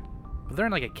 Okay. But they're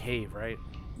in like a cave, right?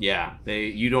 Yeah,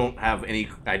 you don't have any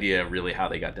idea really how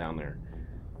they got down there.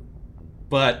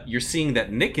 But you're seeing that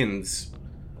Nickens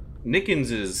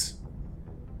is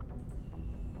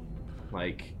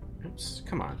like, oops,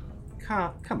 come on.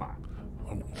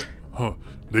 Huh.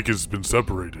 Nick has been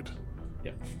separated.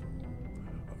 Yep.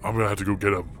 I'm gonna have to go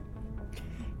get him.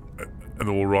 And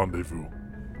then we'll rendezvous.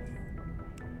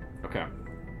 Okay.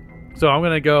 So I'm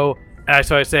gonna go.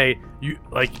 So I say, you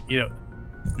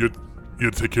You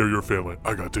take care of your family.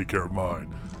 I gotta take care of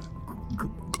mine.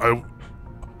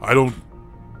 I don't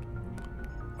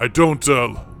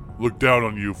look down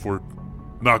on you for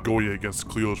not going against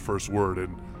Cleo's first word,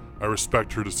 and I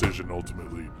respect her decision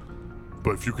ultimately.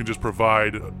 But if you can just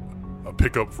provide a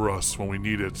pickup for us when we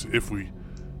need it,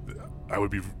 I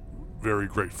would be very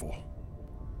grateful.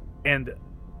 and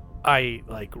I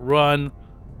like run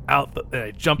out.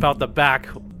 I jump out the back.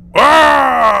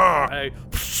 Ah! I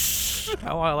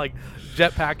want to like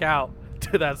jetpack out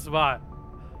to that spot.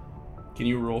 Can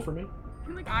you roll for me?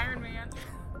 You're like Iron Man.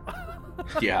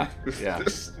 Yeah.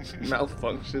 This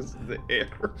malfunctions the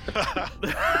air.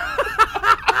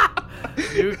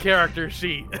 New character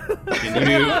sheet.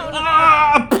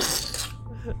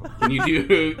 Can you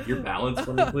do your balance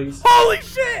for me, please? Holy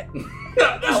shit!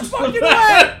 No fucking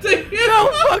way!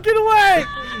 No fucking way!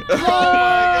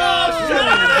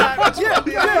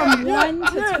 From 1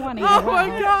 to 20. Oh wow. my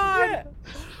god!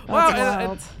 Wow! And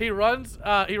wild. he runs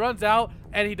out,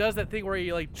 and he does that thing where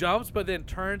he like jumps, but then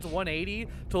turns 180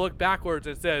 to look backwards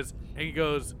and says, and he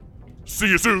goes, See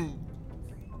you soon.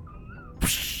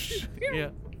 yeah.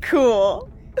 Cool.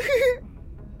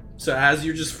 So as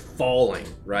you're just falling,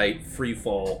 right, free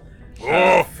fall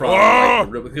Oh, from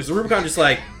like, the because the Rubicon just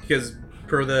like because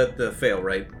per the fail,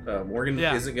 right? Morgan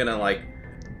Yeah. isn't gonna like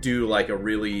do like a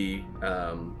really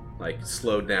like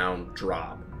slowed down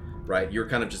drop, right? You're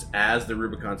kind of just as the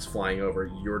Rubicon's flying over,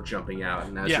 you're jumping out,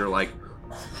 and as Yeah. you're like,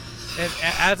 And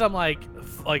as I'm like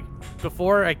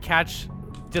before I catch,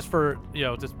 just for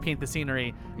just paint the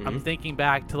scenery, I'm thinking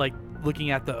back to like looking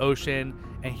at the ocean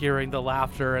and hearing the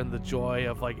laughter and the joy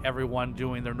of like everyone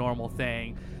doing their normal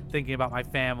thing, thinking about my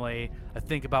family. I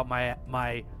think about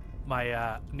my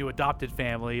new adopted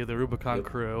family, the Rubicon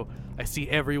crew. I see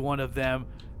every one of them.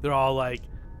 They're all like,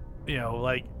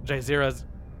 like Jazeera's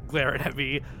glaring at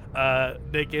me.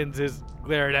 Nickens is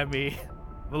glaring at me.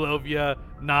 Malovia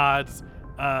nods.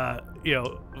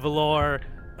 Valor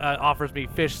offers me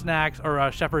fish snacks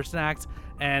or shepherd snacks,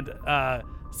 and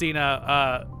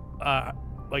Cena,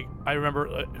 like I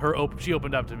remember she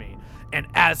opened up to me, and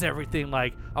as everything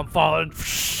like I'm falling,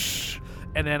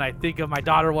 and then I think of my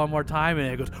daughter one more time,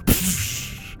 and it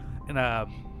goes, and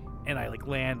I like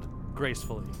land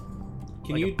gracefully,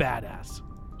 can like you a badass.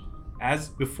 as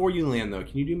before you land though,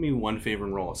 can you do me one favor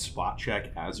and roll a spot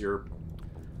check as you're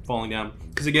falling down?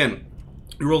 Because again,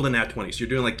 you rolled a nat 20, so you're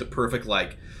doing like the perfect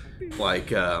like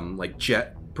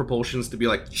jet propulsions to be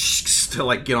like to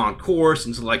like get on course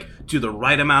and to like do the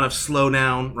right amount of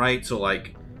slowdown, right? So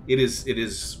like it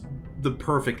is the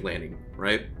perfect landing,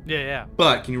 right? Yeah.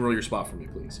 But can you roll your spot for me,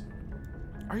 please?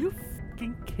 Are you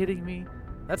fucking kidding me?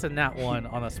 That's a nat 1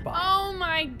 on the spot. Oh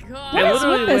my god. Yeah, What is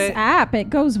literally with this went- app? It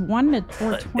goes 1 to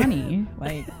or 20.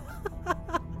 Like,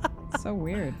 so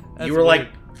weird. That's you were weird. like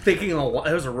thinking a lot.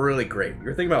 It was really great.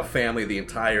 You're thinking about family the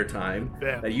entire time.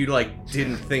 Damn. That you like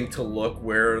didn't think to look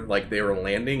where like they were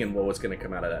landing and what was going to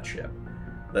come out of that ship,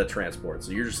 the transport.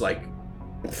 So you're just like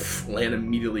land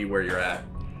immediately where you're at,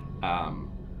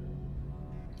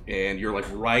 and you're like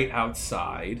right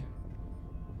outside.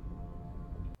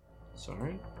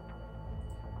 Sorry,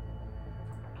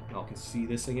 y'all can see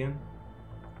this again.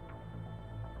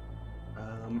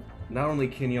 Not only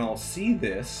can y'all see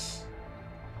this,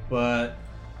 but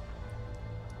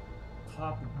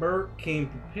Papa Bert came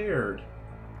prepared.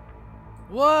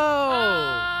 Whoa!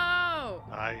 Oh!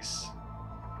 Nice.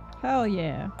 Hell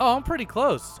yeah. Oh, I'm pretty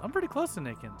close. I'm pretty close to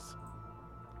Nickens.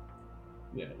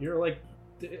 Yeah, you're like,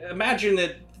 imagine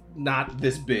it not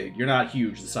this big. You're not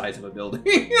huge, the size of a building,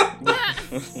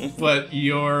 but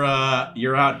you're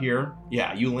out here.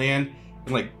 Yeah, you land,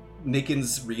 and like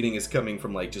Nickens' reading is coming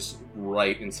from like just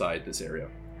right inside this area.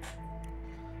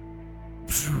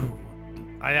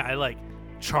 I like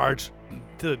charge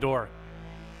to the door,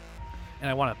 and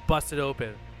I want to bust it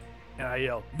open, and I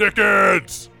yell,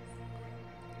 "Nickens!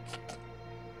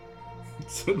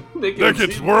 So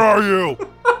Nickens, where are you?"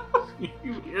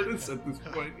 You hear this at this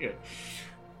point, yeah.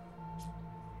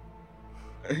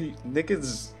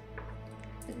 Nickens,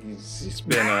 he's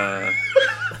been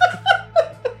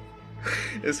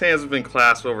his hands have been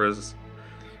clasped over his,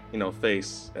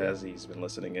 face as he's been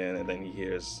listening in, and then he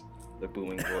hears the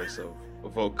booming voice of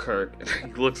Volkirk, and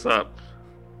he looks up.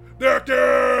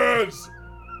 Nickens!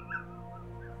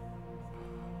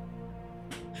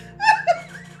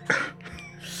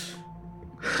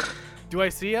 Do I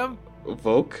see him?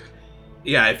 Volk?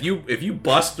 Yeah, if you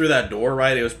bust through that door,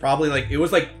 right, it was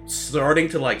starting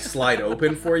to like slide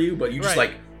open for you, but you just Right.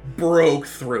 like broke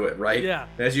through it, right? Yeah.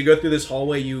 And as you go through this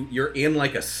hallway, you're in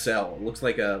like a cell. It looks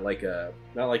like a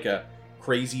not like a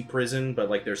crazy prison, but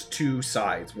like there's two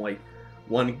sides.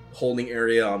 One holding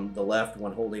area on the left,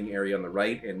 one holding area on the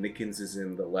right, and Nickens is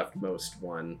in the leftmost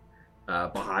one,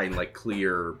 behind like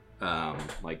clear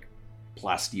like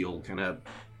plasteel kind of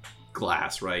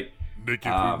glass, right?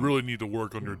 Nickens, we really need to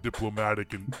work on your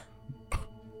diplomatic and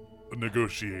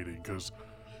negotiating, because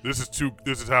this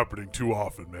is happening too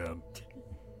often, man.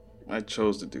 I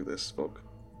chose to do this, Volk.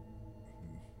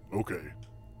 Okay.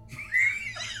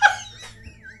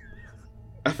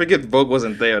 I forget Volk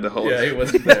wasn't there the whole Yeah, he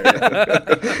wasn't there.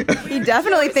 He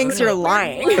definitely thinks you're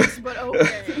lying. But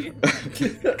okay.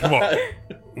 Come on.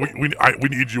 We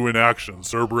need you in action.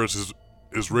 Cerberus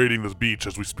is raiding this beach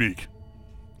as we speak.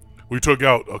 We took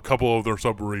out a couple of their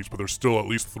submarines, but there's still at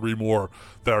least 3 more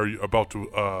that are about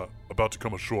to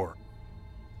come ashore.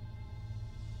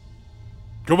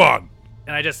 Come on.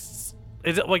 And I just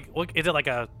is it like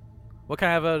a what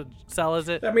kind of a cell is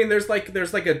it? I mean, there's like a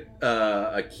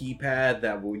keypad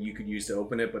that you could use to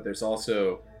open it, but there's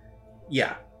also,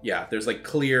 there's like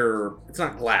clear. It's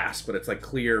not glass, but it's like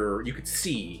clear. You could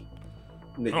see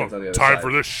Nickens on the other time side.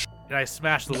 for this. And I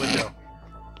smash the window.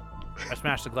 I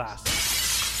smash the glass.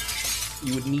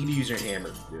 You would need to use your hammer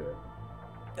to do it.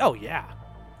 Oh yeah.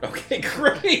 Okay,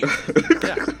 great.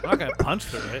 Yeah. I'm not gonna punch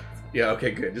through it. Yeah,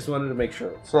 okay, good. Just wanted to make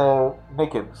sure. So,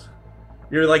 Nickens,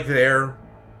 you're like there.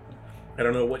 I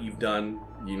don't know what you've done.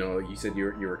 You said you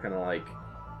were kind of like,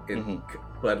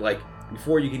 but like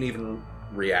before you can even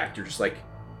react, you're just like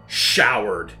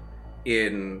showered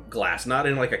in glass, not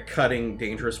in like a cutting,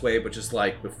 dangerous way, but just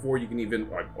like before you can even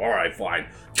like, all right, fine.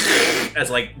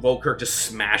 As like Volkirk just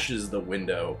smashes the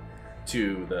window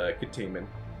to the containment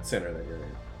center that you're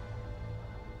in.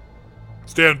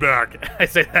 Stand back. I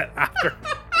say that after.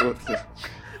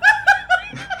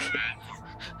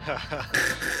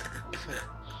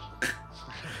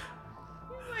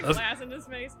 Like glass in his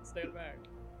face. Stand back.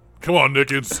 Come on,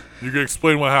 Nickens. You can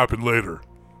explain what happened later.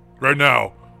 Right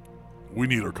now, we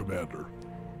need our commander.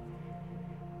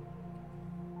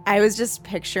 I was just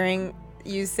picturing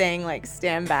you saying like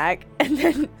stand back, and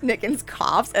then Nickens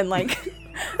coughs and like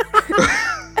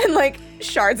and like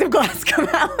shards of glass come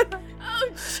out. Oh,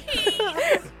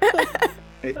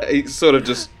 jeez. He sort of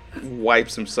just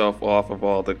wipes himself off of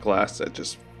all the glass that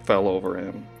just fell over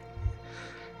him.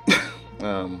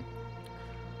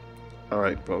 All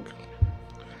right, Volk.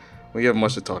 We have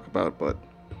much to talk about, but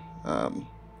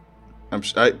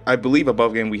I believe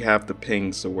above game we have the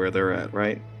pings of where they're at,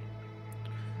 right?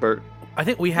 Bert? I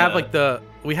think we have like the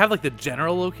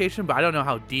general location, but I don't know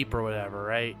how deep or whatever,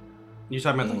 right? You're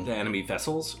talking about like the enemy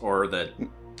vessels or the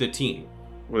team?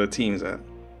 Where the team's at?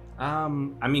 I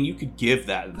mean, you could give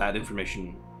that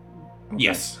information. Okay.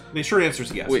 Yes. The short answer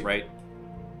is yes, Wait. right?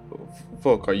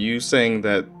 Folk, are you saying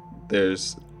that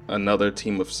there's another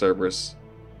team of Cerberus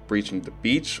breaching the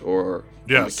beach or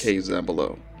in Yes. the caves down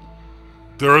below?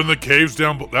 They're in the caves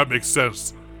down below. That makes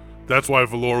sense. That's why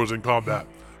Valor was in combat.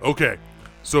 Okay,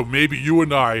 so maybe you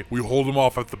and I, we hold them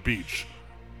off at the beach.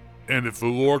 And if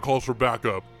Valor calls for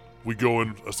backup, we go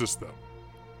and assist them.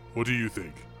 What do you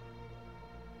think?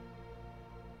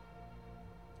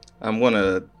 I'm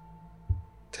gonna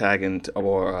tag into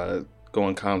or go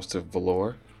in comms to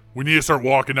Valor. We need to start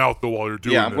walking out though while you're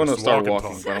doing this. Yeah, I'm gonna start Walk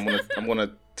walking, and talk. but I'm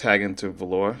gonna tag into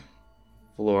Valor.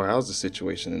 Valor, how's the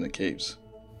situation in the caves?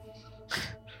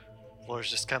 Laura's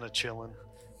just kind of chilling.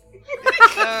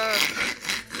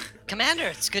 Commander,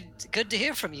 it's good to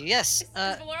hear from you. Yes. Is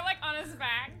Valor like on his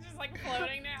back, just like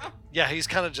floating now? Yeah, he's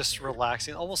kind of just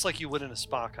relaxing, almost like you would in a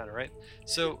spa, kind of, right?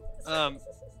 So,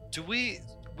 do we,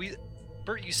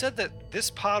 Bert, you said that this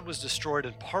pod was destroyed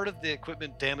and part of the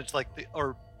equipment damaged,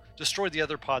 or destroyed the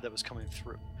other pod that was coming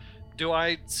through. Do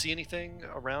I see anything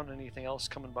around? Anything else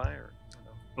coming by, or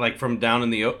no? Like from down in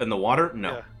the water?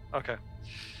 No. Yeah. Okay.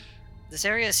 This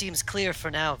area seems clear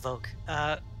for now, Vogue.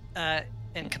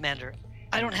 And Commander,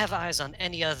 I don't have eyes on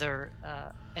any other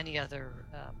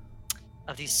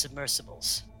of these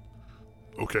submersibles.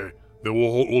 Okay, then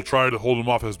we'll try to hold them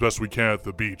off as best we can at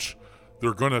the beach.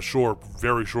 They're gonna shore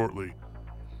very shortly,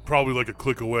 probably like a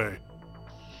click away.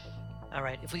 All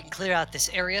right, if we can clear out this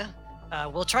area,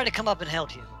 we'll try to come up and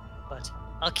help you. But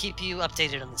I'll keep you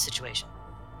updated on the situation.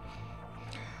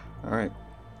 All right.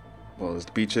 Well, it's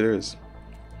the beach it is.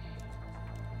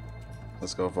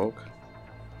 Let's go, Volk.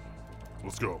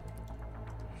 Let's go.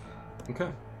 Okay.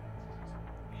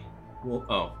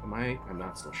 Well, I'm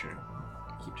not still sharing.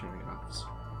 I keep turning it off.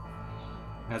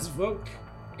 As Voke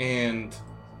and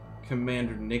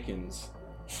Commander Nickens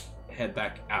head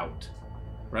back out,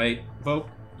 right? Voke,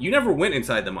 you never went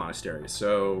inside the monastery,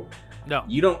 so No.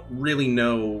 you don't really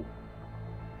know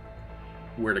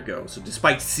where to go. So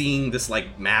despite seeing this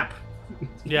like map,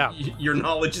 Yeah. your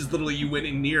knowledge is literally you went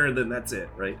in near and then that's it,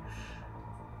 right?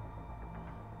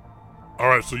 All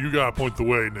right, so you gotta point the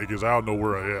way, Nick, because I don't know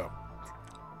where I am.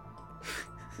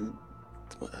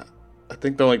 I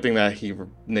think the only thing that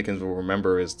Nickens will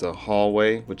remember is the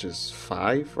hallway, which is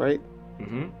 5, right?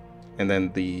 Mm-hmm. And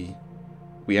then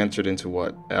we entered into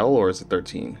what, L, or is it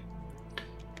 13?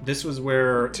 This was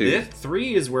where 2.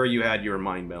 3 is where you had your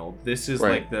mind meld. This is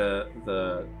Right. like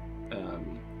the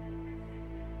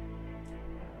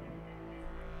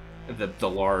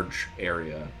large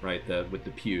area, right? With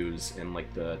the pews and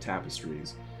like the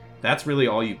tapestries. That's really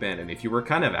all you've been. And if you were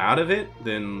kind of out of it,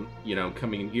 then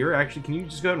coming in here. Actually, can you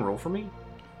just go ahead and roll for me?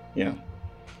 Yeah.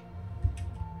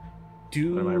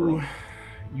 Do What am I rolling?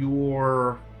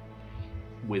 your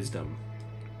wisdom.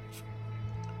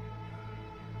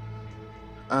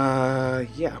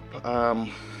 Yeah.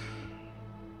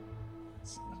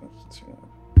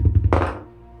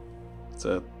 It's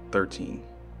a 13.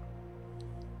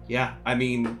 Yeah, I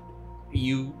mean,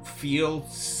 you feel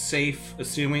safe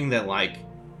assuming that, like,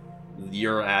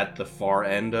 you're at the far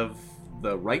end of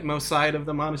the rightmost side of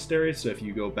the monastery, so if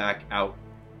you go back out...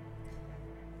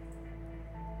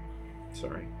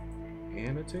 Sorry.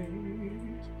 Annotate.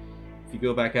 If you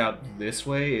go back out this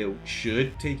way, it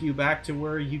should take you back to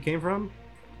where you came from.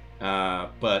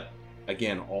 But,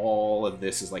 again, all of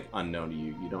this is, like, unknown to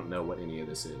you. You don't know what any of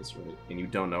this is, right? And you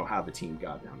don't know how the team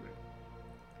got down there.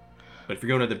 But if you're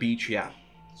going to the beach, yeah,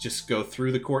 just go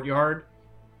through the courtyard,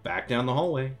 back down the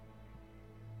hallway.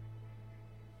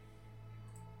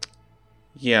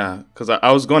 Yeah, because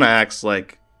I was going to ask,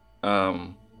 like,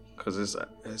 because his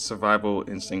survival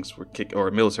instincts would kick,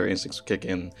 or military instincts would kick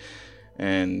in,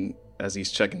 and as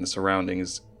he's checking the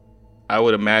surroundings, I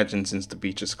would imagine since the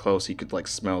beach is close, he could, like,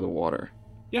 smell the water.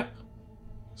 Yeah.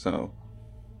 So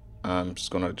I'm just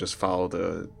going to follow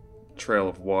the trail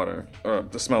of water, or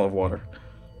the smell of water,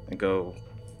 and go,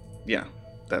 yeah,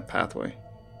 that pathway.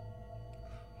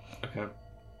 Okay.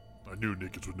 I knew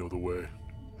Nickens would know the way.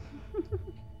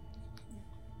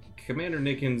 Commander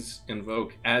Nickens and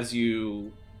Voke, as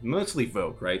you... Mostly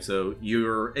Voke, right? So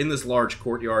you're in this large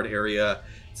courtyard area.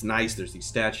 It's nice. There's these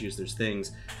statues. There's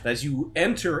things. But as you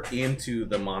enter into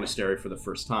the monastery for the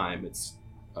first time, it's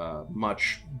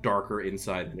much darker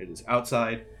inside than it is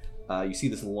outside. You see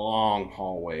this long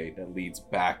hallway that leads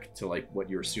back to like what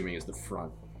you're assuming is the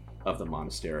front of the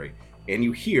monastery. And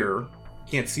you hear,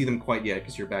 can't see them quite yet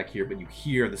because you're back here, but you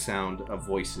hear the sound of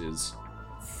voices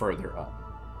further up.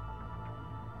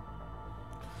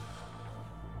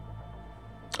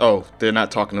 Oh, they're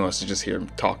not talking to us, you just hear them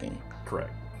talking.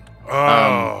 Correct.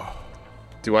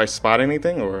 Do I spot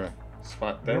anything or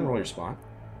spot Then them? roll your spot.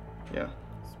 Yeah.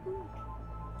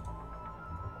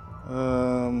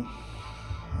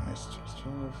 Nice,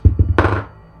 12.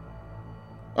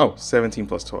 Oh, 17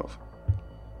 plus 12.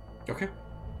 Okay.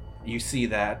 You see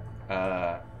that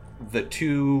the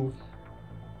two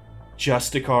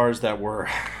Justicars that were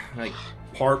like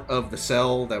part of the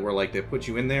cell that were like they put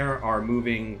you in there are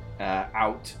moving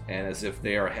out, and as if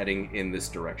they are heading in this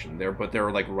direction.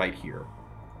 They're like right here.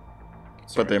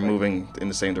 But they're moving in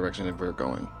the same direction that we're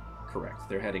going. Correct.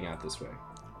 They're heading out this way.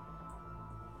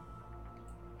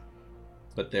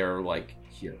 But they're like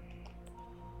here.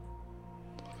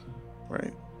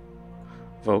 Right.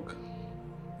 Volk.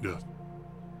 Yeah.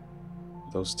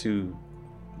 Those two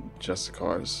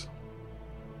Justicars.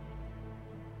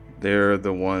 They're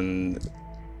the ones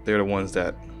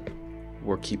that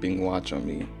were keeping watch on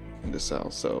me in the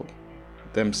cell. So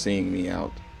them seeing me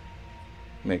out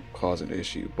may cause an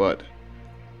issue. But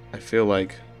I feel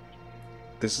like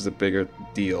this is a bigger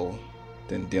deal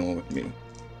than dealing with me.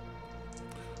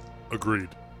 Agreed.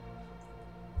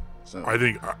 So I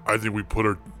think we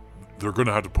they're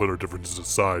gonna have to put our differences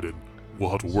aside, and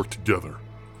we'll have to work together.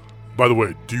 By the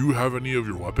way, do you have any of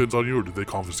your weapons on you, or did they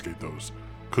confiscate those?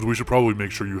 Because we should probably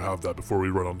make sure you have that before we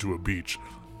run onto a beach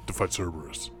to fight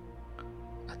Cerberus.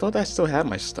 I thought I still had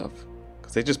my stuff.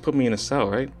 Because they just put me in a cell,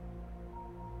 right?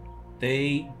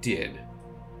 They did.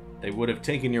 They would have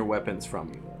taken your weapons from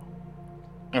you,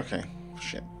 though. Okay.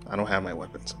 Shit. I don't have my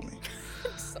weapons on me.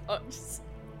 Sucks.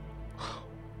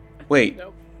 Wait.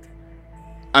 Nope.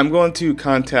 I'm going to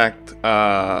contact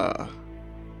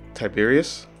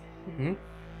Tiberius. Mm-hmm.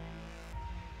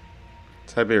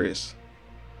 Tiberius.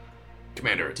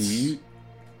 Commander, it's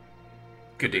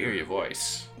good to hear your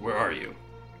voice. Where are you?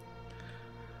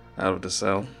 Out of the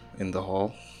cell, in the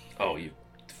hall. Oh, you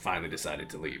finally decided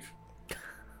to leave.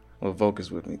 Well, Volk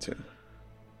is with me too.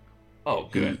 Oh,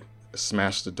 good. He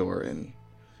smashed the door in,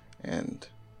 and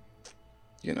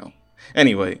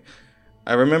Anyway,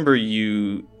 I remember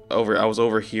I was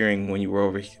overhearing when you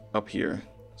were up here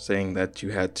saying that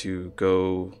you had to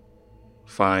go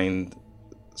find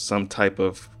some type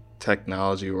of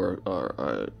technology or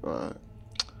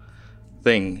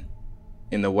thing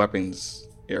in the weapons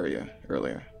area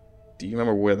earlier. Do you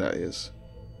remember where that is?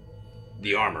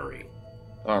 The armory.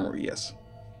 Armory, yes.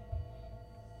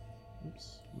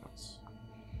 Oops. Mouse.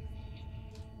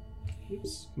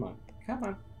 Oops. Come on. Come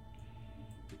on.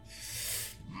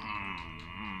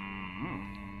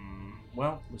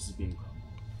 Well, this is being...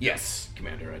 Yes,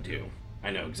 Commander, I do.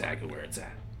 I know exactly where it's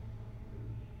at.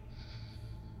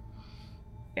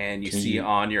 And you see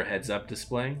on your heads-up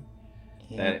display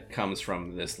that it comes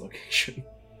from this location.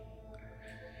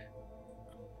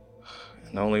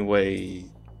 The only way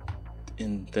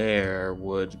in there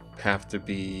would have to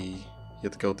be... You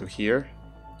have to go through here?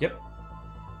 Yep.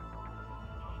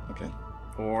 Okay.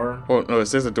 Or... Oh, no,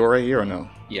 is there a door right here or no?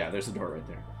 Yeah, there's a door right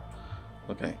there.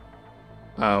 Okay.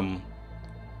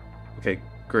 Okay,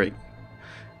 great.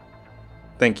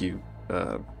 Thank you,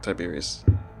 Tiberius.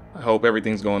 I hope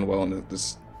everything's going well in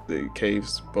the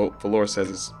caves. Valor says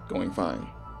it's going fine.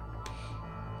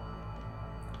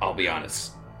 I'll be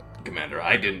honest, Commander,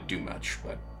 I didn't do much,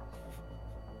 but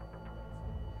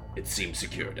it seems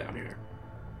secure down here.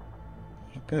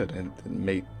 Good, and it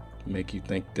may make you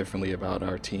think differently about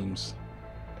our team's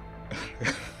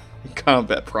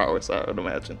combat prowess, I would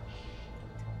imagine.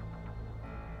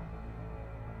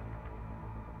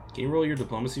 Can you roll your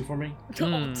diplomacy for me?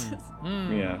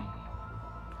 Yeah.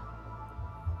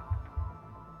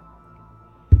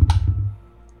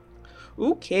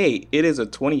 Okay, it is a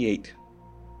 28.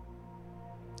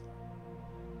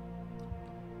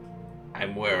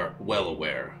 I'm well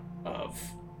aware of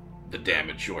the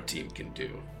damage your team can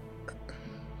do.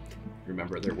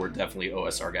 Remember, there were definitely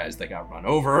OSR guys that got run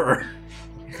over.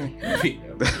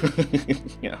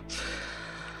 Yeah.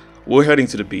 We're heading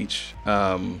to the beach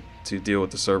to deal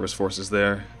with the Cerberus forces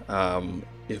there.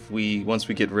 Once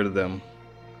we get rid of them,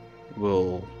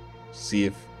 we'll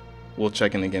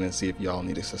check in again and see if y'all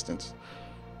need assistance.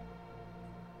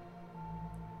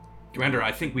 Commander,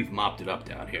 I think we've mopped it up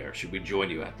down here. Should we join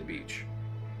you at the beach?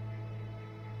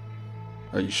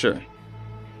 Are you sure?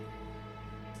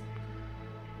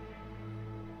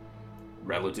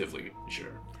 Relatively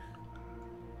sure.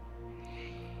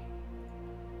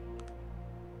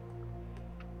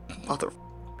 Mother,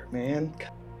 man.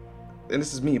 And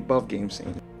this is me above game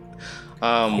scene.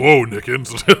 Whoa,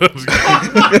 Nickens.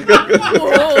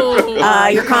 Whoa.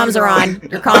 Your comms are on.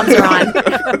 Your comms are on.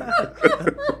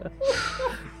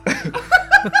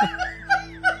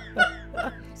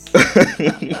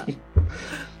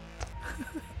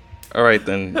 All right,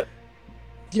 then.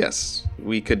 Yes,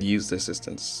 we could use the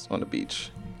assistance on the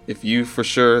beach. If you for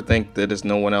sure think that there's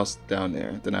no one else down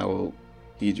there, then I will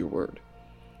heed your word.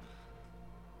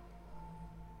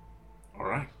 All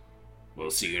right.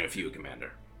 We'll see you in a few,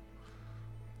 Commander.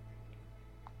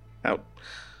 Out.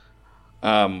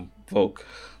 Volk,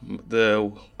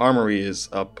 the armory is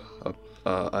up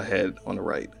ahead on the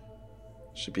right.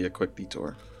 Should be a quick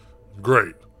detour.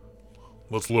 Great.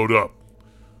 Let's load up.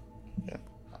 Yeah.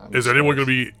 Is anyone going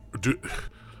to be...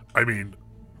 I mean,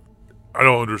 I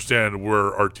don't understand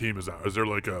where our team is at. Is there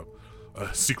like a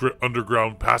secret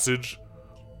underground passage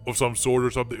of some sort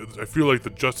or something? I feel like the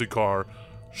Justicar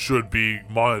should be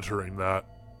monitoring that.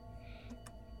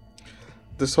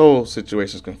 This whole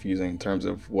situation is confusing in terms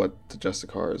of what the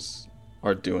Justicars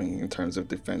are doing in terms of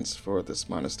defense for this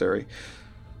monastery.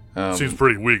 Seems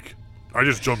pretty weak. I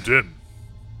just jumped in.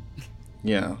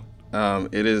 Yeah,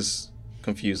 it is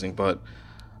confusing, but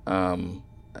I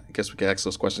guess we can ask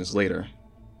those questions later.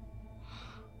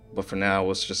 But for now,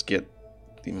 let's just get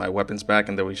my weapons back,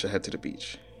 and then we should head to the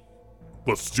beach.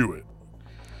 Let's do it.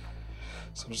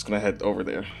 So I'm just gonna head over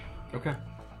there. Okay.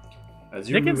 As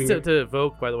you're Nickens moving, to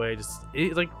evoke, by the way,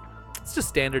 it's just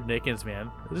standard Nickens, man.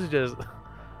 This is just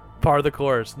part of the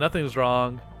course. Nothing's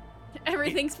wrong.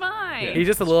 Everything's fine. He's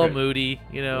just a That's little great. moody,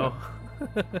 you know.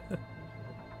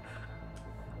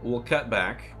 we'll cut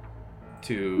back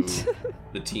to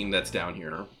the team that's down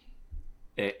here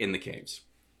in the caves.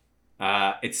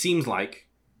 It seems like,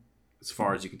 as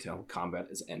far as you can tell, combat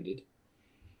has ended.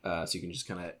 So you can just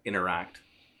kind of interact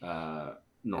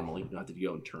normally. You don't have to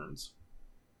go in turns.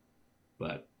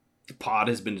 But the pod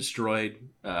has been destroyed.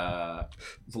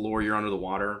 Valor, you're under the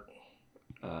water.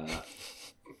 I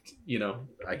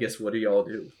guess what do y'all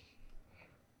do?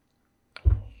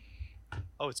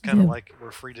 Oh, it's kind of like we're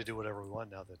free to do whatever we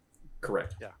want now. That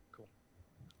Correct. yeah, cool.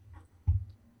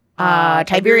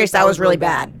 Tiberius, that was really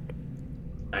bad.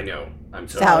 I know. I'm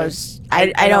sorry. That was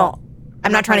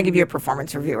I'm not trying to give you a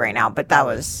performance review right now, but that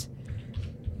was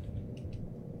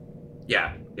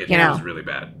Yeah, it You know, was really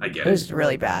bad. I get it was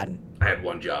really bad. I had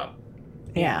one job.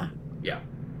 Yeah. Yeah,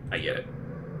 I get it.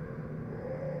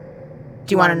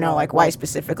 Do you want to know like why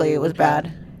specifically it was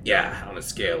bad? Yeah, on a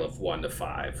scale of 1 to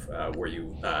 5, were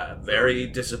you very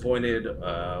disappointed,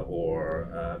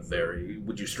 or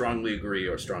would you strongly agree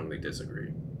or strongly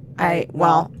disagree? I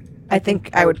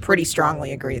think I would pretty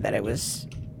strongly agree that it was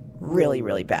really,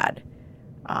 really bad.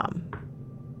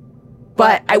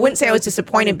 But I wouldn't say I was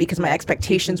disappointed because my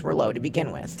expectations were low to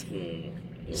begin with.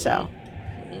 So,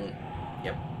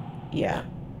 Yep, yeah.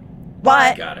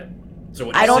 But got it. So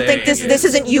what I you're don't think saying this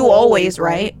isn't you always,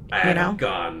 right? I You know? haven't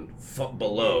gone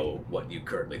below what you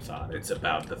currently thought. It's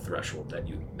about the threshold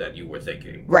that you were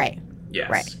thinking. Right. Yes,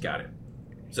 right. got it.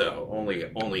 So only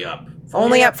up.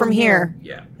 Only up from here.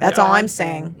 Yeah. That's got all it. I'm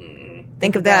saying.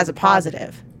 Think of that as a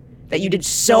positive. That you did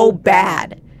so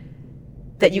bad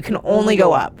that you can only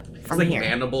go up from It's like here.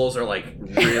 mandibles are like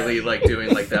really like doing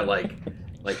like that like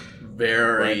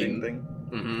very Grinding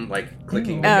thing. like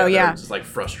clicking Oh, together, yeah. just like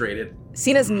frustrated.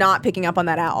 Cena's not picking up on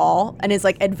that at all and is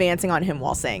like advancing on him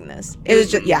while saying this. It was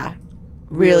just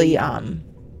really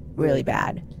really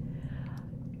bad.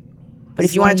 But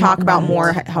if you want to talk about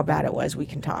more how bad it was, we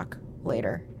can talk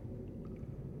later.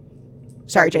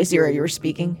 Sorry, J0, you were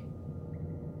speaking?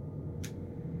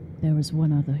 There was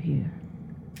one other here.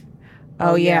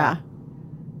 Oh yeah.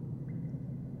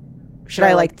 Should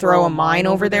I like throw a mine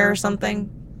over there or something?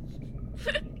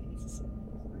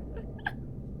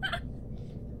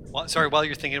 Well, sorry, while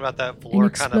you're thinking about that, An Valor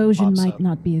kind of explosion pops might up.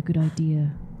 not be a good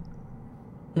idea.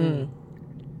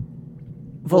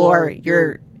 Valor,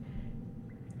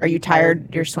 are you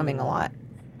tired? You're swimming a lot.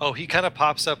 Oh, he kind of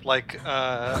pops up like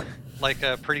a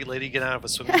pretty lady getting out of a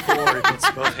swimming pool, where he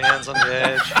puts both hands on the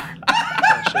edge, kind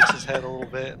of shakes his head a little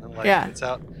bit, and then gets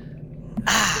out.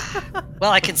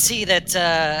 Well, I can see that.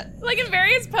 Like in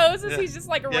various poses, Yeah. he's just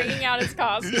like wringing out his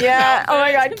costume. Yeah. Oh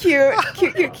my god,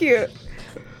 cute.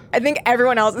 I think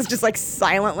everyone else is just like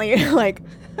silently like,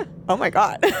 oh my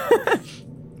god.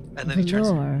 And then he turns.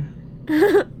 Valor,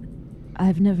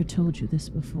 I've never told you this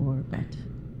before, but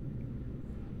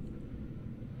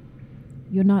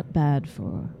you're not bad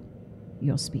for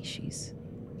your species.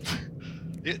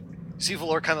 You see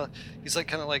Valor he's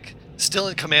kind of like still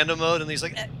in commando mode, and he's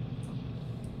like,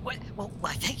 What? Well,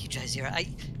 why, thank you, Jazeera.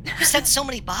 You sent so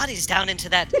many bodies down into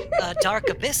that dark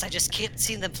abyss. I just can't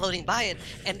see them floating by it.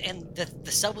 And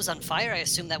the sub was on fire. I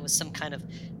assume that was some kind of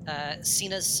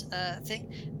Cena's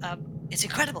thing. It's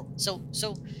incredible. So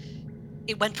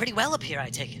it went pretty well up here, I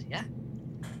take it, yeah?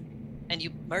 And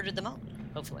you murdered them all,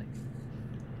 hopefully.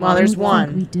 Well, there's I don't one.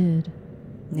 think we did.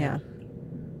 Yeah.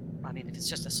 I mean, if it's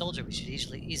just a soldier, we should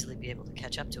easily be able to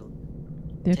catch up to him.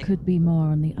 There Take- could be more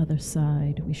on the other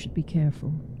side. We should be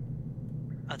careful.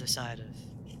 Other side of...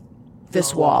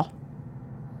 This wall.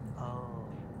 Oh.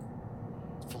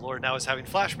 Valor now is having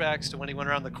flashbacks to when he went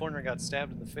around the corner and got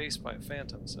stabbed in the face by a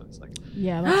phantom. So it's like,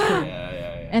 Yeah, that's true.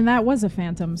 Yeah. And that was a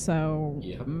phantom, so.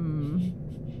 Yep.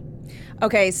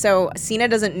 Okay, so Cena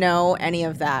doesn't know any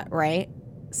of that, right?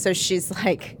 So she's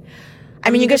like,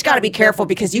 I mean, you just gotta be careful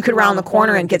because you could round the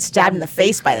corner and get stabbed in the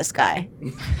face by this guy.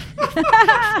 you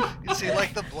see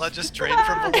like the blood just drained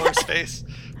from Valor's face.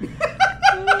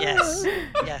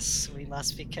 Yes, we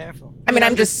must be careful. I mean,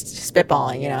 I'm just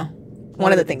spitballing, you know?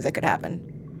 One of the things that could happen.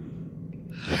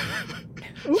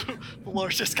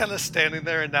 Valor's just kind of standing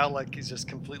there, and now like he's just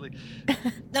completely.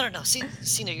 No.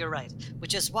 Cena, you're right.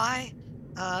 Which is why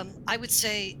I would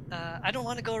say I don't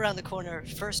want to go around the corner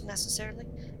first necessarily.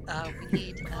 We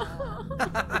need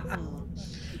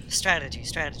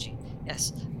strategy.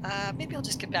 Yes. Maybe I'll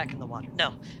just get back in the water.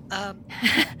 No.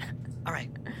 All right.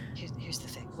 Here's the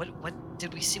thing. What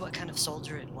did we see? What kind of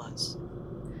soldier it was?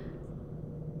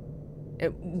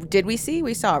 Did we see?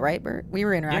 We saw, right, Bert? We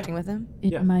were interacting with him.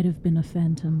 It might have been a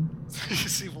phantom. You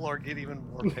see Valor get even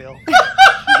more pale.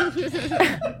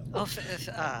 Oh,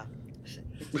 phantom.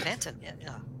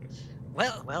 Yeah.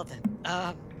 Well then.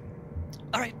 All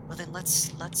right. Well then,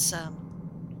 let's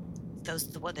those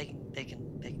the one they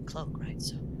can cloak, right?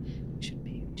 So we should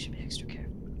be extra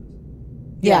careful.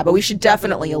 Yeah, but we should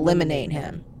definitely eliminate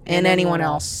him and anyone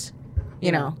else.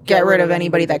 You know, get rid of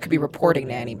anybody that could be reporting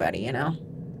to anybody, you know?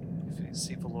 You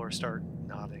see Valor start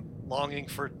nodding, longing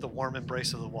for the warm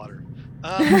embrace of the water.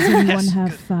 Does anyone yes, have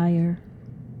good. fire?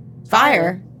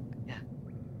 Fire? Yeah.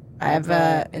 I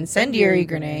have incendiary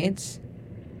grenades.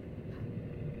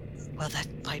 Well, that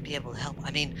might be able to help. I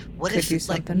mean, what Could if do like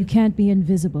something. You can't be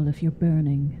invisible if you're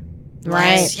burning.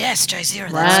 Right. Yes,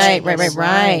 Jazeera.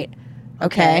 Right.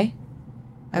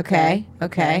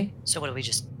 Okay. So what do we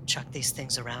just chuck these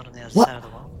things around on the other What? side of the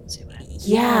wall and see what happens?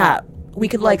 Yeah, we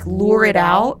could like lure it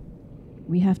out.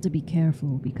 We have to be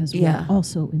careful because Yeah. we're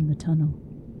also in the tunnel.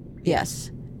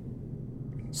 Yes.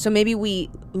 So maybe we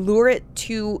lure it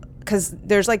to, because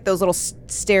there's like those little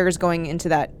stairs going into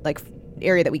that like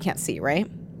area that we can't see, right?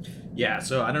 Yeah,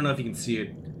 so I don't know if you can see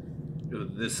it.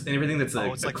 This everything that's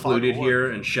it's like occluded fog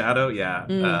here in shadow. Yeah.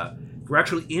 Mm. If we're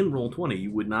actually in Roll20,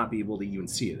 you would not be able to even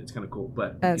see it. It's kind of cool,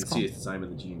 but That's you can see it's Simon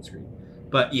the Gene screen.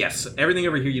 But yes, everything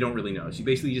over here you don't really notice. You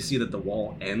basically just see that the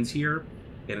wall ends here,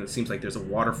 and it seems like there's a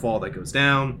waterfall that goes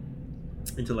down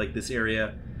into like this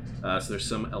area. So there's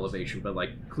some elevation, but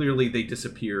like clearly they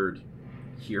disappeared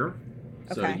here.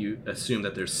 So Okay. you assume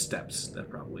that there's steps that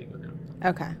probably go down.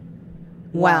 Okay.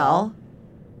 Well,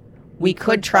 we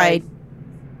could try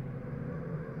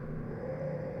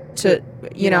to,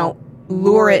 you know,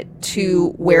 lure it to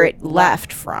where it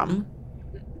left from.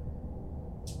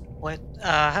 What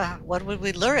would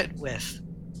we lure it with?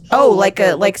 Oh,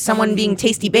 like someone being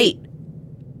tasty bait,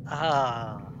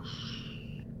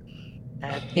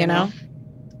 you know?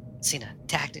 Cena,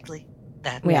 tactically,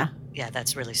 that Yeah.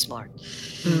 that's really smart.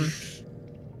 Mm.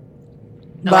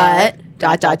 No, But ...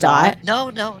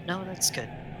 No, that's good.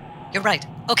 You're right.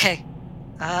 Okay.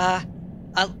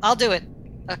 I'll do it.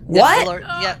 What?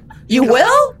 Yeah. You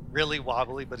will? Really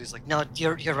wobbly, but he's like, No,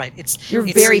 you're right. You're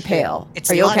it's very pale.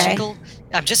 It's Are you logical.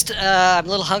 I'm just I'm a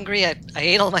little hungry. I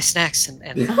ate all my snacks and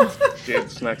Gave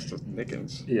snacks to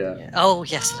Nickens. Yeah. oh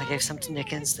yes, and I gave some to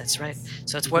Nickens. That's right.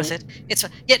 So it's worth it. It's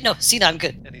no, Cena, I'm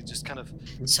good. and he just kind of.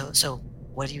 So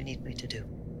what do you need me to do?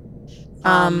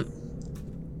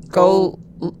 Go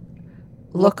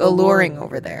look alluring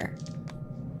over there.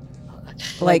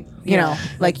 Like, you know,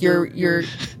 like you're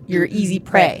easy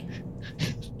prey.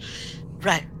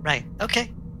 Right.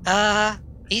 Okay.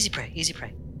 Easy prey.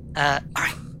 All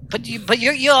right. But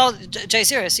you all,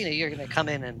 Jazeera, Cena, you're gonna come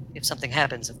in, and if something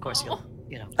happens, of course you'll,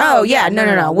 you know. Oh yeah,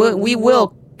 no. We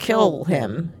will kill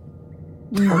him.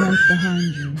 We're right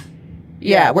behind you.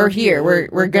 Yeah, we're here.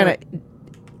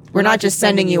 We're not just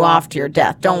sending you off to your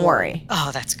death. Don't worry. Oh,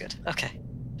 that's good. Okay.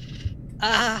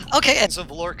 Okay. And so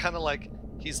Valor kind of like,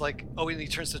 he's like, oh, and he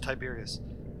turns to Tiberius.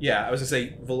 Yeah, I was gonna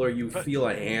say, Valor, you feel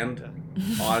a hand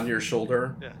on your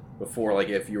shoulder before, like,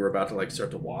 if you were about to like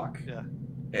start to walk. Yeah.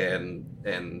 And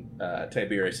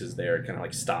Tiberius is there, kind of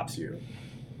like stops you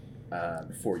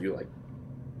before you like,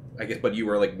 I guess, but you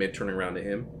were like mid turning around to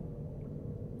him.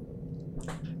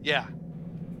 Yeah.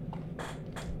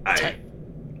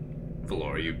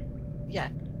 Valor, you Yeah.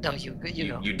 No, you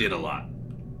go. you did a lot.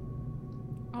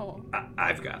 Oh.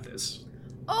 I've got this.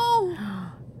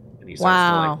 Oh. And he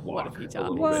starts to like What walk if he a dies?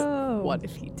 little bit. Whoa. What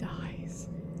if he dies?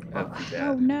 That'd be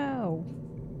Oh bad. no.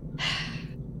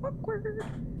 Awkward.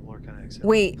 Valor kind of exhales.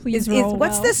 Wait, Please is roll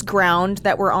what's well. this ground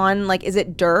that we're on? Like, is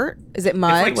it dirt? Is it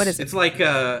mud? It's like, What is it? It's like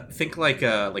think like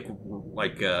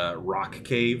a rock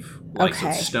cave. Like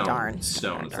Okay, some stone. darn,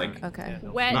 Stone. darn, It's darn. like Okay.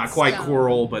 Wet not quite stone.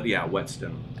 coral, but yeah, wet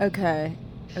stone. Okay.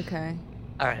 Okay.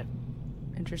 All right,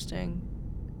 Interesting.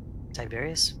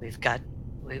 Tiberius, we've got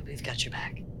your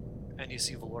back. And you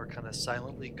see Valor kind of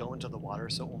silently go into the water,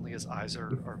 so only his eyes are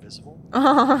visible.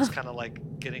 Uh-huh. He's kind of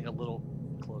like getting a little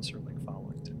closer, like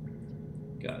following to.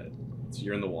 Got it. So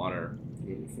you're in the water,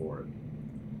 moving forward.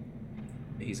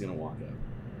 He's gonna walk up.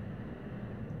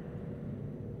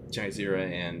 Jaizira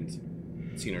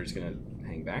and Cena are just gonna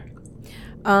hang back.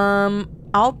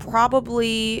 I'll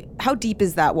probably. How deep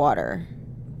is that water?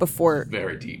 Before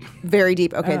Very deep. very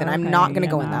deep. Okay, then I'm not gonna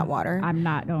yeah, go in no. that water. I'm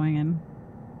not going in.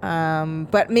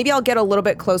 But maybe I'll get a little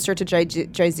bit closer to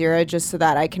Jaizira just so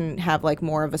that I can have like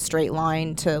more of a straight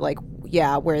line to like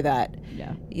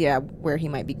where he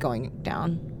might be going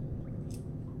down.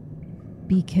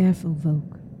 Be careful,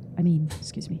 Vogue.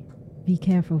 Excuse me. Be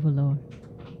careful, Valor.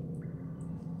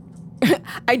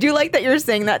 I do like that you're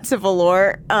saying that to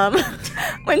Valor.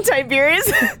 When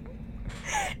Tiberius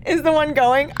is the one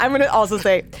going, I'm gonna also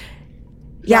say,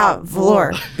 yeah,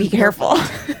 Valor, be careful.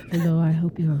 Valor, I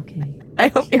hope you're okay. I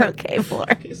hope you're okay, Valor.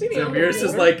 Tiberius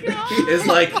is like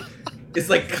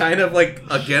kind of like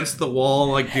against the wall,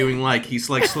 like doing like he's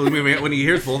like slowly moving. When he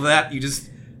hears all that, you just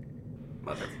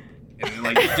and then,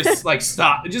 like just like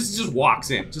stop. It just walks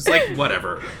in, just like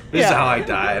whatever. This is how I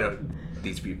die. I don't,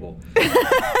 these people.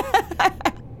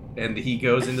 And he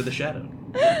goes into the shadow.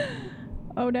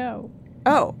 Oh no.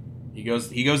 Oh, He goes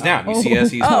down. You see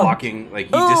as he's Oh. walking, like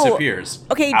he Oh. disappears.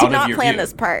 okay. out Did of not your plan view.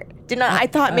 this part. Did not. I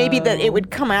thought maybe that it would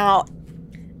come out.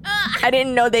 I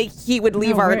didn't know that he would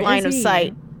leave No, our where line is of he?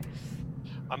 sight.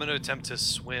 I'm going to attempt to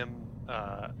swim.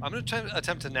 I'm going to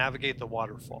attempt to navigate the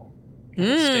waterfall.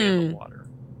 Stay in the water.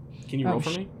 Can you roll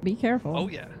for me? Be careful. Oh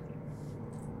yeah.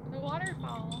 The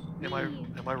waterfall. Am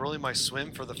I rolling my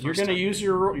swim for the 1st You're gonna time?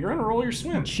 you're gonna roll your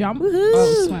swim. Jump. Woohoo.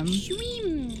 Oh, swim.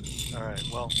 Swim. All right.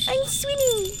 Well, I'm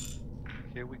swimming.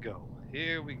 here we go.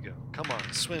 Here we go. Come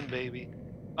on, swim, baby.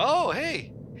 Oh,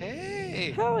 hey,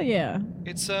 hey. Hell yeah.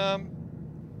 It's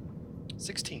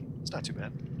 16. It's not too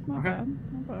bad. Not Okay. bad.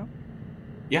 Not bad.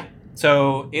 Yeah.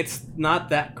 So it's not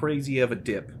that crazy of a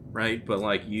dip, right? But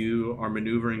like you are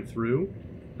maneuvering through,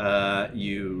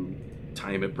 you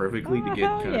time it perfectly to Oh, get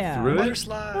hell kind of yeah. through Water it. Like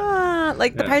slide.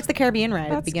 the Yeah. Pirates of the Caribbean ride at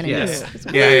the That's beginning. Yes.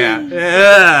 Just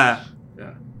Yeah.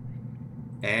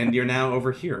 And you're now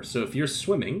over here. So if you're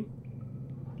swimming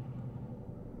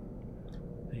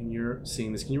and you're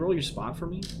seeing this, can you roll your spot for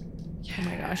me? Oh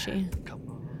my goshy. Come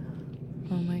on.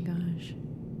 Oh my gosh.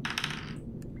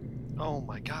 Oh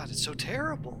my God, it's so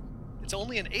terrible. It's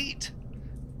only an 8.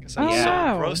 Because I'm Oh, so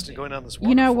wow. engrossed in going down this waterfall.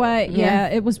 You know what? Yeah.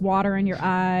 Yeah, it was water in your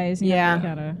eyes. You Yeah.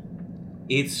 gotta.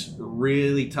 It's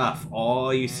really tough.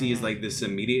 All you see is like this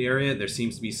immediate area. There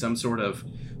seems to be some sort of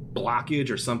blockage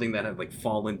or something that had like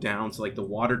fallen down. So like the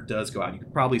water does go out. You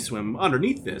could probably swim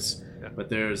underneath this, Yeah. but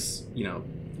there's,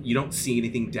 you don't see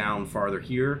anything down farther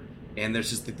here. And there's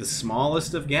just like the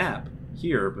smallest of gap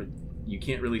here, but you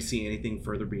can't really see anything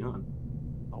further beyond.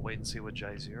 I'll wait and see what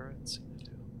Jaizira and Cena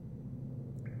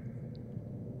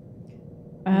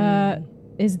do.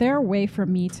 Is there a way for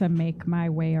me to make my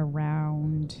way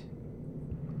around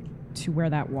to where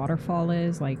that waterfall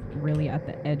is, like really at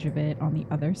the edge of it on the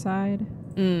other side?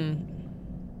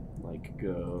 Like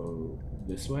go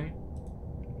this way?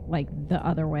 Like the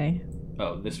other way?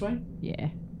 Oh, this way? Yeah.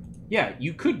 Yeah,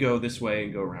 you could go this way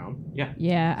and go around. Yeah.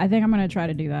 Yeah, I think I'm gonna try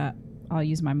to do that. I'll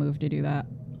use my move to do that.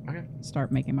 Okay.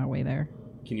 Start making my way there.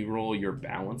 Can you roll your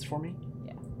balance for me?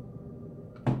 Yeah.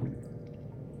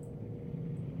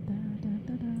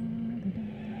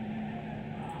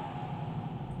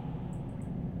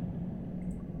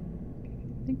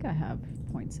 I think I have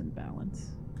points in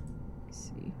balance. Let's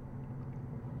see.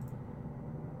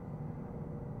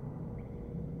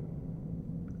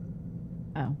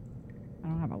 Oh, I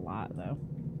don't have a lot though.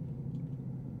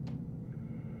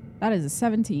 That is a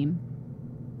 17.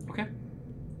 Okay.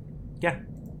 Yeah.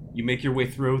 You make your way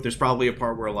through. There's probably a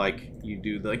part where like you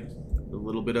do like a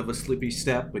little bit of a slippy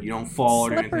step, but you don't fall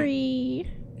or anything.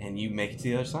 Slippery. And you make it to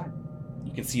the other side.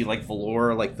 You can see like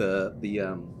Valor, like the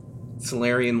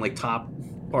Solarian like top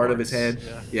part of his head.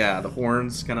 Yeah. Yeah, the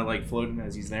horns kind of like floating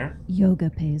as he's there. Yoga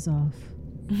pays off.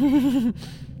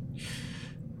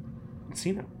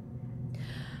 Cena.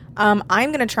 I'm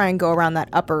gonna try and go around that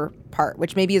upper part,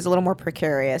 which maybe is a little more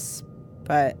precarious,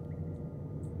 but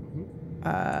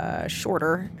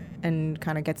shorter and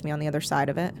kind of gets me on the other side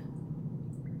of it.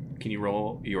 Can you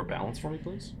roll your balance for me,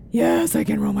 please? Yes, I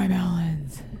can roll my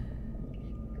balance.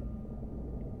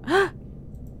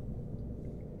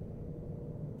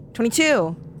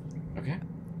 22. Okay.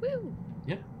 Woo.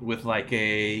 Yep. With like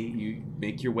you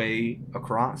make your way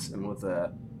across, and with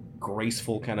a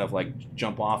graceful kind of like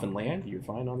jump off and land, you're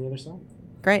fine on the other side.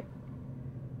 Great.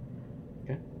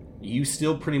 Okay. You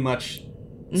still pretty much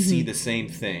see the same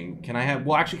thing. Can I have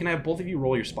both of you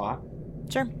roll your spot?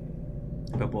 Sure.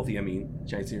 By both of you, I mean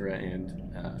Jaizira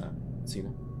and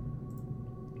Sina.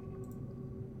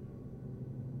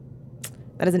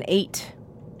 That is an 8.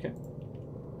 Okay.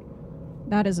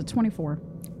 That is a 24.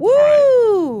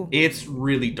 Woo! It's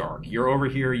really dark. You're over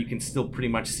here. You can still pretty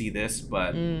much see this,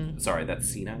 but sorry, that's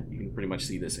Sina. You can pretty much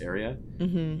see this area.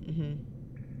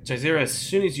 Jaizira, as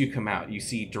soon as you come out, you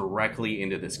see directly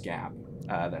into this gap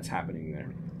that's happening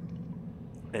there,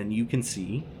 and you can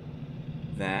see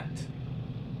that.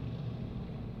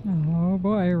 Oh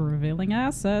boy, revealing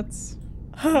assets.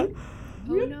 Oh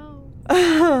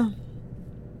no.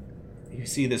 You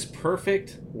see this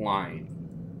perfect line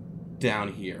down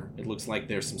here. It looks like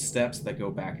there's some steps that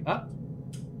go back up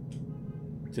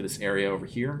to this area over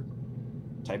here.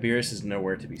 Tiberius is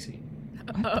nowhere to be seen.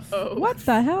 Uh-oh. What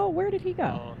the hell? Where did he go?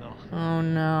 Oh no. Oh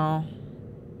no.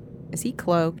 Is he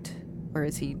cloaked or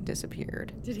is he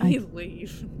disappeared? Did he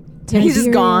leave? He's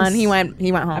just gone. Tiberius.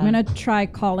 He went home. I'm gonna try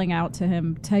calling out to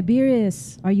him.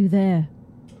 Tiberius, are you there?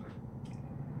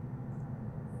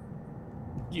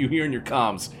 You hear in your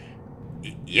comms,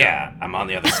 yeah, I'm on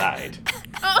the other side.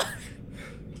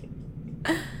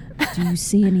 Do you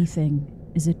see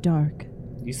anything? Is it dark?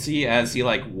 You see as he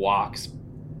like walks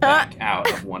back out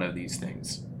of one of these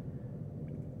things.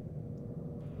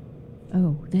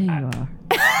 Oh, there you are.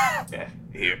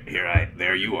 Yeah,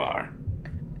 there you are.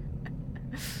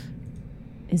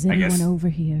 Is I guess- anyone over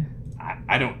here?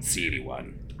 I don't see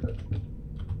anyone.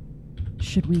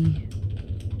 Should we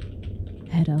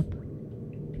head up?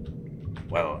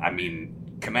 Well, I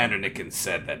mean, Commander Nickens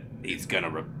said that he's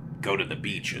gonna go to the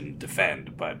beach and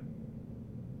defend, but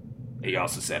he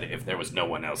also said if there was no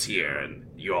one else here and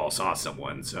you all saw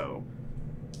someone, so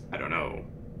I don't know.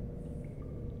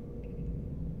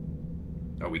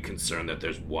 Are we concerned that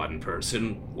there's one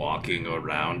person walking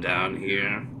around down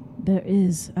here? There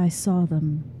is. I saw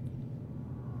them.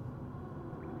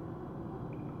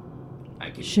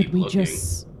 I can Should keep we looking.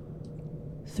 just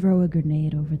throw a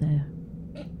grenade over there?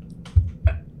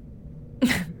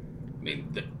 I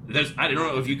mean, I don't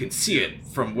know if you can see it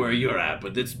from where you're at,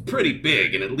 but it's pretty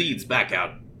big and it leads back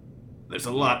out. There's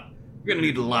a lot. You're gonna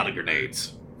need a lot of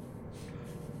grenades.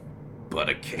 But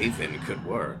a cave-in could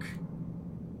work.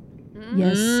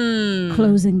 Yes,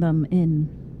 closing them in.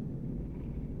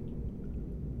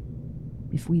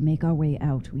 If we make our way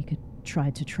out, we could try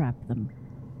to trap them.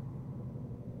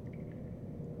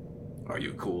 Are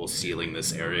you cool sealing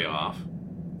this area off?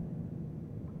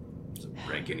 Does it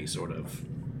break any sort of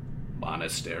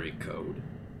monastery code?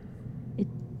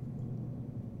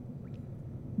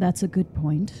 That's a good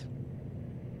point.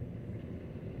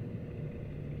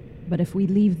 But if we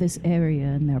leave this area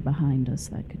and they're behind us,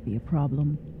 that could be a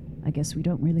problem. I guess we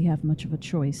don't really have much of a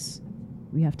choice.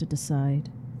 We have to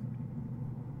decide.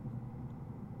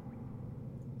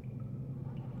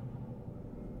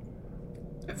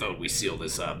 I vote we seal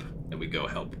this up and we go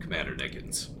help Commander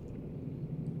Nickens.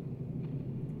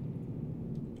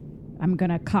 I'm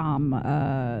gonna calm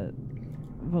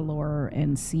Valor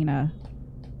and Sina.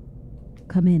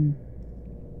 Come in.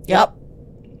 Yep.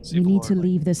 See We need Valor, to like,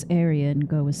 leave this area and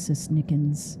go assist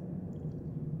Nickens.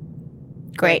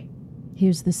 Great.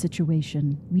 Here's the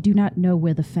situation. We do not know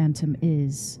where the Phantom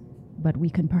is, but we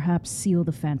can perhaps seal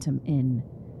the Phantom in.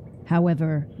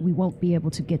 However, we won't be able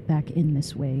to get back in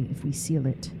this way if we seal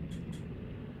it.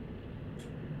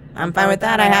 I'm fine with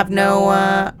that. I have no,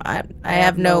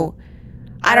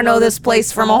 I don't know this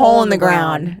place from a hole in the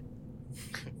ground.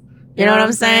 You know what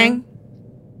I'm saying?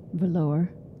 Valor.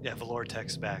 Yeah, Valor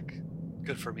texts back.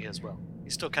 Good for me as well.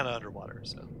 He's still kind of underwater,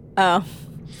 so. Oh.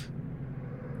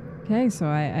 Okay, so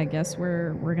I guess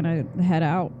we're gonna head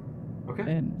out Okay.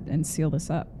 and seal this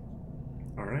up.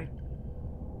 All right.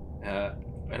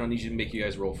 I don't need you to make you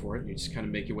guys roll for it. You just kind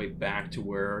of make your way back to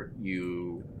where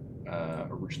you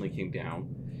originally came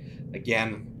down.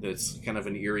 Again, there's kind of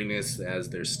an eeriness as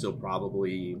there's still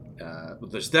probably,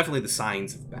 there's definitely the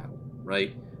signs of battle,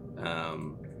 right?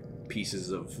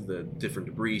 Pieces of the different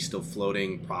debris still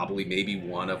floating. Probably maybe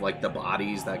one of like the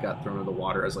bodies that got thrown in the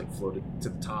water has like floated to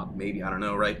the top. Maybe, I don't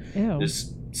know, right? Ew.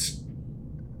 There's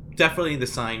definitely the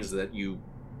signs that you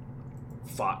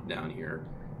fought down here.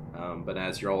 But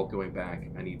as you're all going back,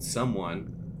 I need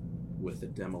someone with the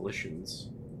demolitions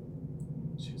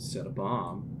to set a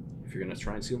bomb if you're going to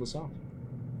try and seal this off.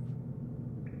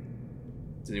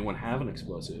 Does anyone have an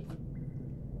explosive?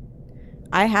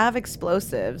 I have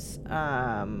explosives.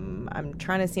 I'm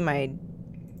trying to see my...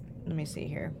 Let me see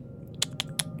here.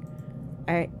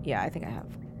 I think I have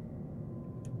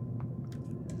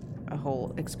a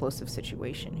whole explosive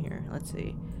situation here. Let's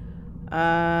see.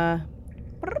 Yeah,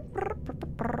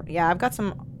 I've got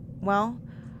some... Well,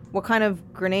 what kind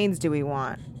of grenades do we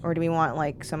want? Or do we want,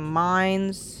 like, some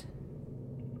mines?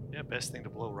 Yeah, best thing to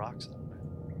blow rocks up.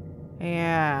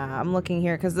 Yeah, I'm looking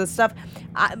here because the stuff...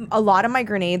 a lot of my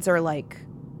grenades are, like,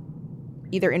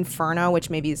 either Inferno, which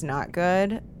maybe is not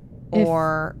good,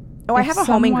 or... I have a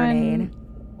homing grenade.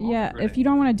 Yeah, if you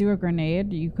don't want to do a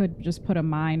grenade, you could just put a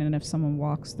mine, and if someone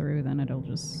walks through, then it'll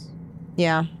just...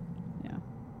 Yeah. Yeah.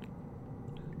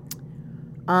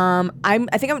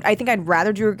 I think I'd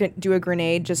rather do a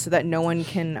grenade just so that no one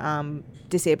can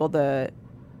disable the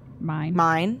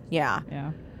mine. Yeah.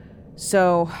 Yeah.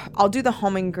 So I'll do the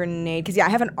homing grenade because I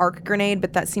have an arc grenade,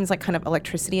 but that seems like kind of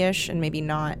electricity-ish and maybe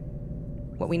not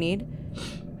what we need.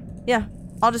 Yeah,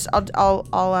 I'll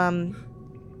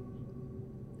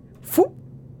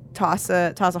toss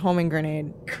a homing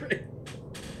grenade.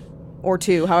 Or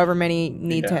two, however many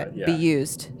need to be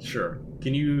used. Sure.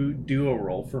 Can you do a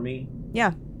roll for me?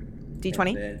 Yeah.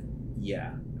 D20?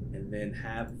 And then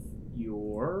have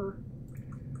your...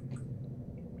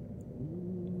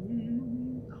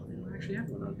 Oh, they don't actually have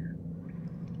one on here.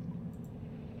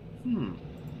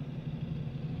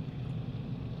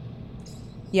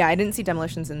 Yeah, I didn't see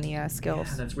demolitions in the skills.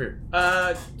 Yeah, that's weird.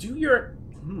 Do your...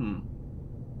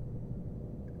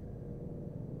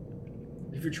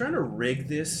 If you're trying to rig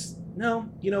this... No,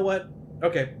 you know what?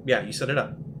 Okay, yeah, you set it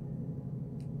up.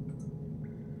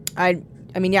 I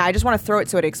mean, yeah, I just want to throw it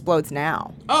so it explodes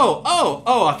now. Oh,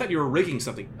 I thought you were rigging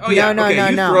something. Oh, yeah, no,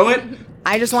 okay, no. Throw it.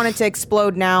 I just want it to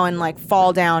explode now and, like,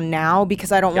 fall down now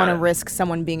because I don't want to risk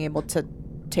someone being able to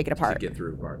take it apart. To get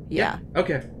through apart. Yeah.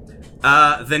 Okay.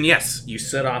 Then, yes, you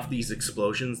set off these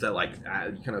explosions that, like,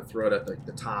 you kind of throw it at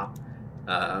the top.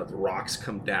 The rocks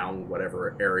come down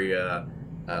whatever area,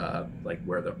 like,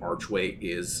 where the archway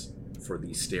is for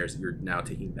these stairs that you're now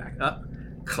taking back up.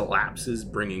 Collapses,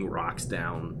 bringing rocks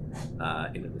down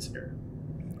into this area.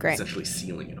 Great. Essentially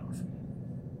sealing it off.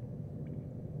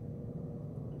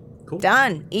 Cool.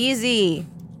 Done. Easy.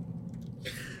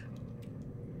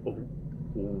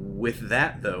 With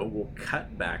that, though, we'll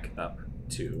cut back up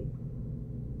to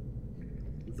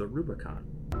the Rubicon.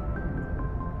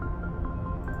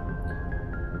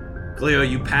 Cleo,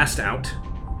 you passed out.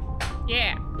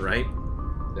 Yeah. Right?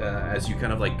 As you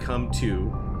kind of like come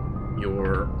to,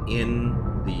 you're in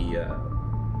the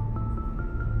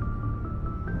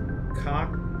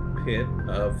cockpit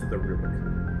of the Rubicon.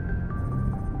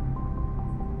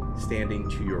 Standing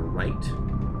to your right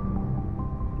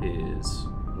is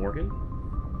Morgan.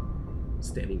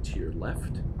 Standing to your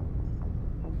left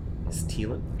is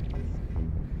Teelan.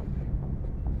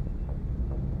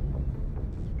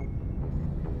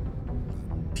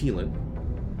 Teelan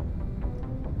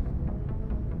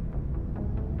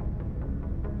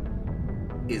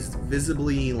is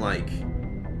visibly like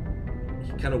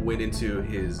he kind of went into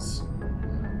his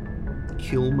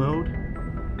kill mode,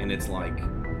 and it's like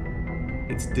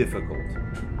it's difficult,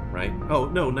 right? Oh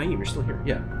no, Naeem, you're still here.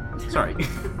 Yeah, sorry,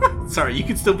 sorry, you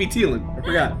could still be Teelan. I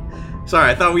forgot. Sorry,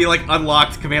 I thought we like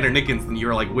unlocked Commander Nickens, and you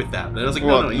were like with that. And I was like,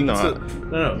 no,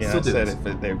 Yeah, still I said if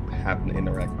they happen to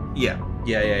interact. Yeah.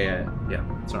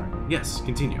 Sorry. Yes,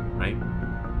 continue, right?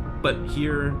 But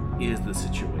here is the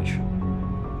situation.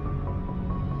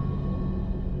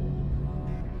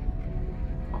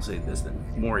 I'll say this then.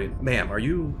 Morgan, ma'am, are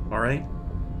you alright?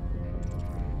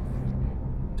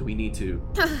 Do we need to...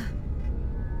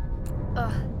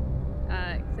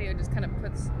 Cleo just kind of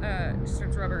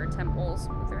starts rubbing her temples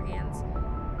with her hands.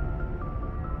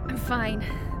 I'm fine.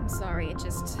 I'm sorry. It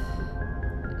just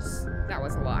that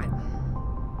was a lot.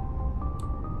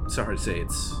 Sorry to say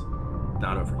it's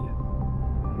not over yet.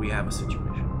 We have a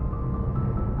situation.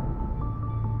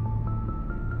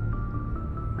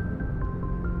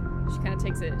 She kind of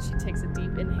takes a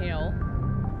deep inhale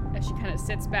as she kind of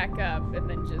sits back up, and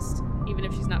then just, even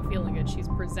if she's not feeling it, she's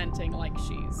presenting like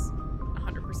she's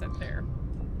 100% there.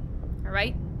 All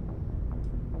right?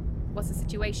 What's the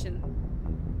situation?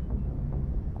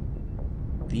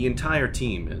 The entire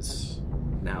team has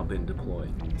now been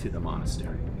deployed to the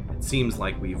monastery. It seems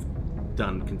like we've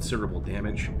done considerable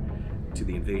damage to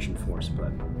the invasion force,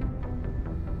 but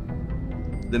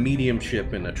the medium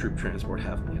ship and a troop transport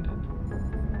have landed.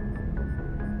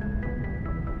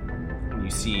 And you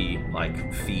see,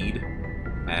 like, feed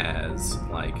as,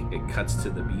 like, it cuts to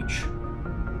the beach,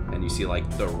 and you see, like,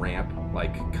 the ramp,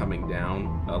 like, coming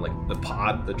down, like,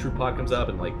 the troop pod comes up,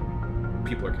 and, like,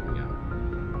 people are coming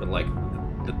out. But, like,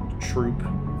 the troop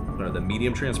or the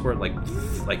medium transport, like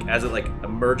as it like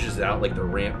emerges out, like the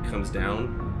ramp comes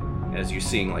down, as you're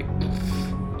seeing like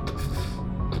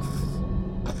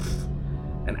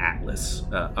an Atlas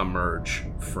emerge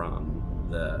from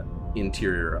the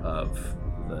interior of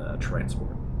the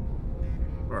transport,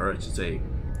 or I should say,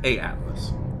 a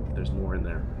Atlas. There's more in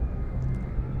there,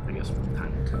 I guess, from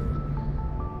time to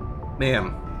time.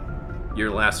 Ma'am,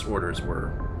 your last orders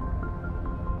were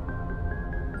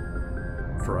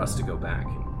for us to go back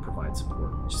and provide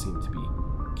support, which seemed to be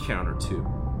counter to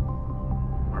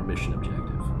our mission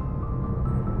objective.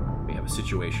 We have a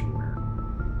situation where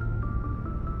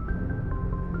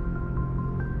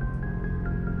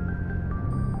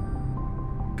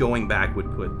going back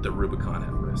would put the Rubicon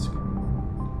at risk.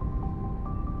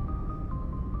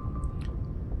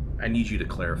 I need you to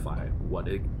clarify what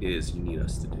it is you need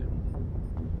us to do.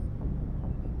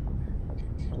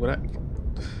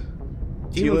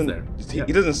 Keelan, there.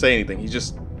 He doesn't say anything. He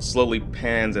just slowly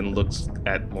pans and looks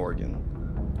at Morgan.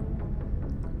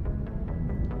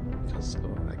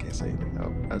 I can't say anything.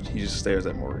 No, he just stares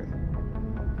at Morgan.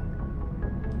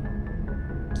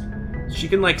 She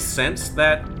can like sense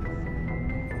that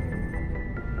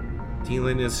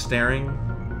Teelan is staring.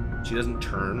 She doesn't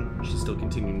turn. She's still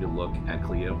continuing to look at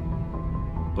Cleo.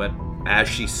 But as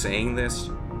she's saying this,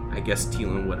 I guess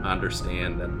Teelan would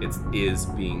understand that it is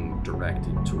being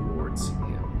directed towards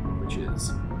him, which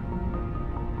is,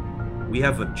 we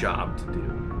have a job to do.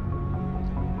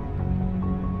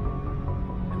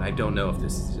 And I don't know if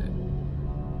this is it.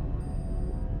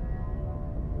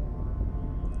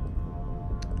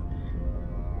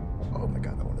 Oh my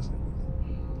god, I want to say.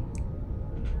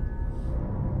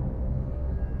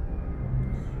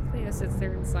 Cleo sits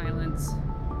there in silence.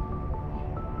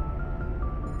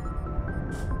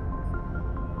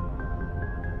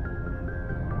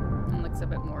 And looks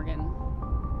up at Morgan.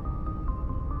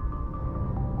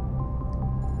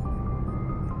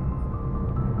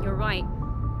 You're right.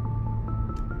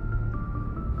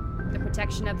 The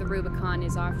protection of the Rubicon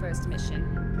is our first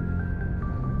mission.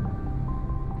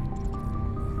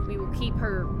 We will keep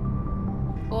her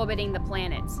orbiting the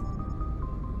planet,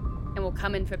 and we'll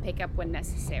come in for pickup when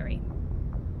necessary.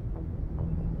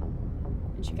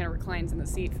 And she kind of reclines in the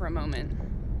seat for a moment.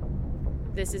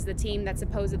 This is the team that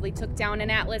supposedly took down an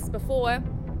Atlas before.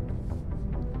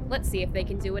 Let's see if they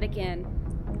can do it again.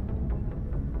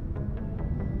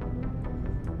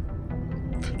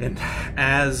 And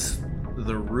as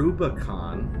the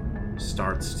Rubicon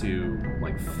starts to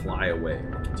like fly away,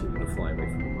 continue to fly away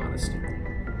from the monastery,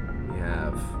 we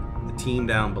have the team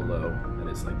down below that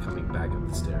is like coming back up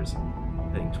the stairs,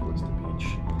 heading towards the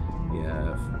beach. We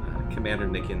have Commander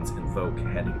Nickens and Voke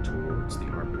heading towards the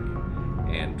armory,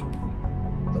 and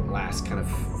the last kind of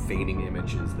fading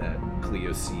images that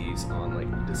Cleo sees on like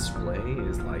the display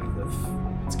is like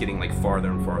it's getting like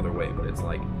farther and farther away, but it's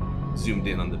like zoomed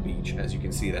in on the beach, as you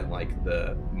can see that like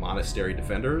the monastery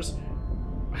defenders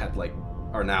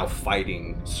are now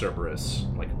fighting Cerberus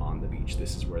like on the beach.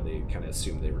 This is where they kind of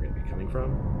assumed they were going to be coming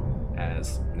from,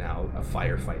 as now a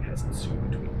firefight has ensued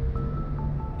between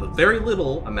the very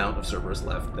little amount of Cerberus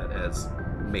left that has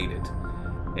made it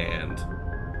and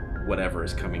whatever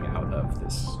is coming out of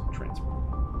this transport.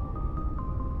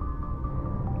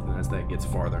 And as that gets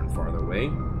farther and farther away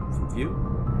from view,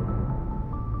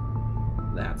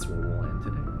 that's where we'll end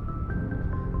today.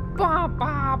 Bah,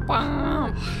 bah,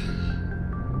 bah.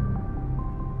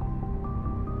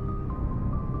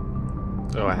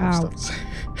 Oh, I have Wow. stuff to say.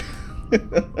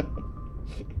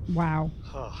 Wow.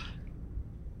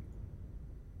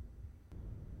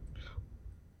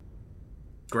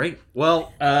 Great.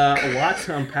 Well, a lot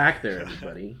to unpack there,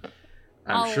 everybody.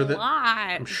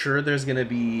 I'm sure there's going to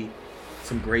be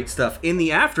some great stuff in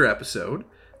the after episode.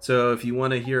 So if you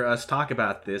want to hear us talk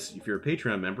about this, if you're a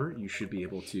Patreon member, you should be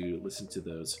able to listen to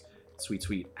those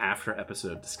sweet after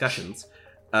episode discussions.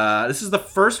 This is the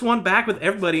first one back with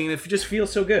everybody, and it just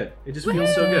feels so good. It just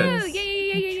feels so good.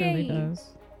 It truly does.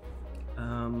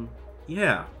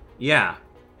 Yeah.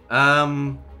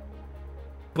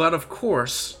 But of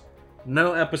course,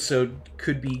 no episode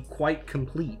could be quite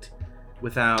complete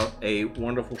without a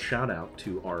wonderful shout out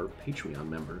to our Patreon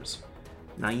members.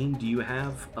 Naeem, do you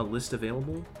have a list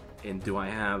available? And do I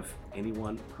have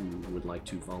anyone who would like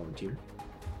to volunteer?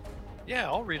 Yeah,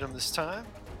 I'll read them this time.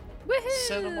 Woohoo!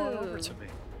 Send them on over to me.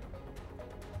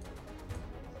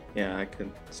 Yeah, I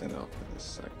can send it off in a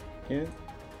second.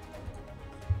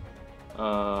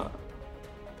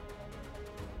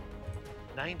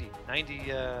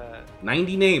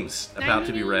 90 names about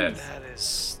to be read. That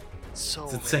is so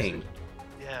It's insane. amazing.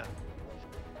 Yeah.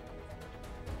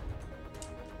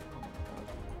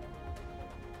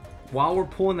 while we're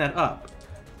pulling that up,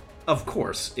 of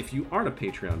course, if you aren't a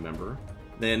Patreon member,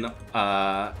 then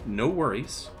no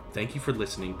worries. Thank you for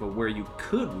listening. But where you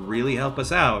could really help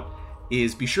us out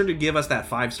is be sure to give us that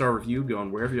 5-star review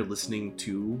going wherever you're listening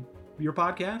to your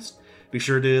podcast. Be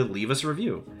sure to leave us a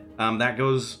review. That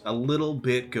goes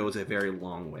a very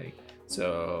long way.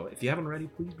 So if you haven't already,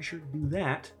 please be sure to do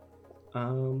that.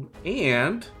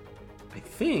 And I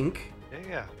think...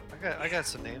 Yeah. I got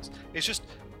some names. It's just...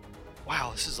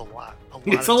 Wow, this is a lot.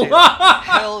 It's a of data. lot!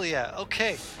 Hell yeah.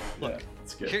 Okay. Look, Yeah,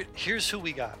 it's good. here's who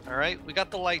we got, all right? We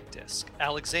got the Light Disc,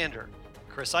 Alexander,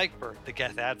 Chris Eichberg, the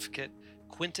Geth Advocate,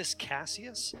 Quintus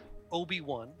Cassius,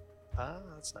 Obi-Wan,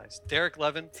 that's nice, Derek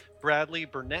Levin, Bradley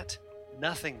Burnett,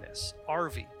 Nothingness,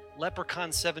 Arvi,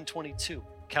 Leprechaun 722,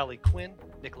 Callie Quinn,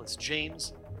 Nicholas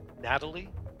James, Natalie,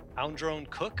 Aundrone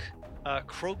Cook,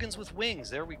 Krogans with Wings,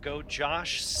 there we go,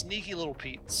 Josh, Sneaky Little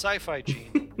Pete, Sci-Fi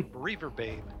Gene, Reaper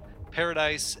Babe,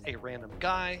 Paradise, A Random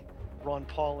Guy, Ron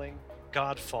Pauling,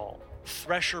 Godfall,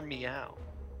 Thresher Meow,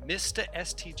 Mista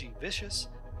STG Vicious,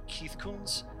 Keith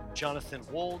Coons, Jonathan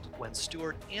Wold, Gwen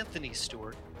Stewart, Anthony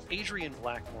Stewart, Adrian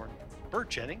Blackmore, Bert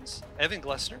Jennings, Evan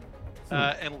Glessner,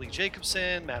 Emily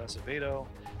Jacobson, Matt Azevedo,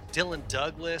 Dylan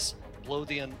Douglas, Blow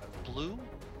the Unknowable,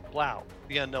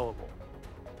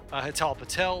 Hital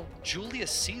Patel,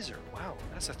 Julius Caesar, wow,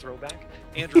 that's a throwback,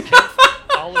 Andrew Kemp,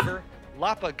 Oliver,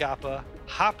 Lapa Gappa,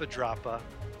 Hoppa Droppa,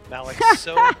 Malik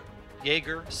So,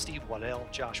 Jaeger, Steve Waddell,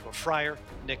 Joshua Fryer,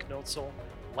 Nick Notzel,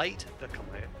 Light the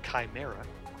Chimera,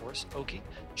 of course, Oki,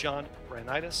 John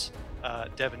Ranitis,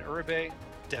 Devin Uribe,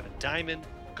 Devin Diamond,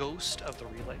 Ghost of the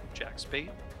Relay, Jack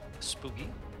Spade, Spooky,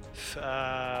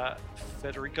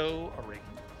 Federico Arregui,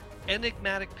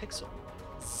 Enigmatic Pixel,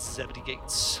 Zebedee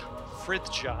Gates,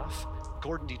 Frith Joff,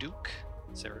 Gordon D. Duke,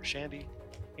 Sarah Shandy,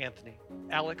 Anthony,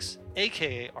 Alex,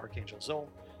 aka Archangel Zol,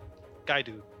 Guy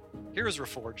Dude, Heroes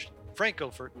Reforged, Frank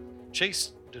Gofert,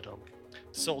 Chase Dudum,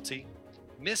 Salty,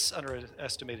 Miss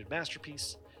Underestimated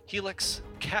Masterpiece, Helix,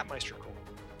 Catmeister Cole,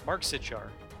 Mark Sidjar,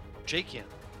 Jake Yen,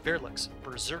 Bearlix,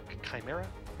 Berserk Chimera,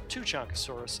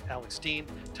 Tuchonkosaurus, Alex Dean,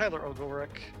 Tyler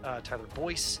Ogorek, Tyler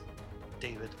Boyce,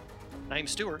 David, Naim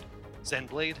Stewart, Zen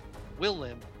Blade, Will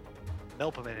Lim,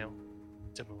 Melpomeno,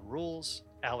 Damoon Rules,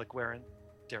 Alec Warren,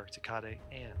 Derek Takade,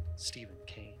 and Stephen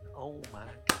Kane. Oh my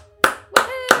god.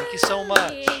 Thank you so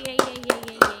much.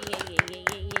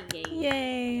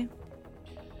 Yay.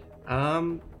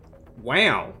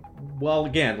 Wow. Well,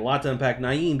 again, a lot to unpack.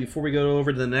 Naeem, before we go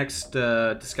over to the next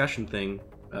discussion thing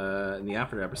in the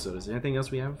after episode, is there anything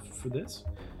else we have for this?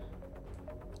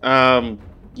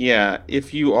 Yeah,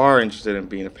 if you are interested in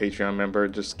being a Patreon member,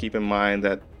 just keep in mind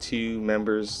that 2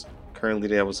 members currently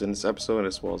that was in this episode,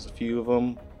 as well as a few of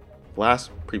them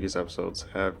previous episodes,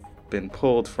 have been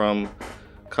pulled from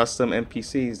custom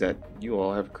NPCs that you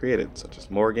all have created, such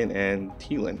as Morgan and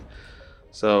Teelan.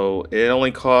 So it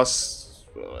only costs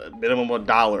a minimum of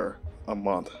 $1 a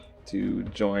month to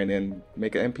join and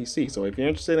make an NPC. So if you're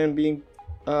interested in being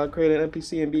creating an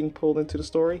NPC and being pulled into the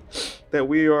story that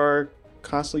we are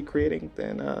constantly creating,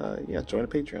 then join a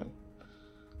Patreon.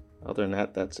 Other than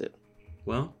that, that's it.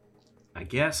 Well, I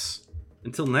guess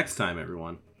until next time,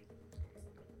 everyone.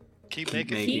 Keep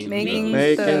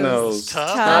making those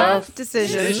tough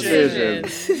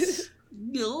decisions.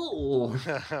 No.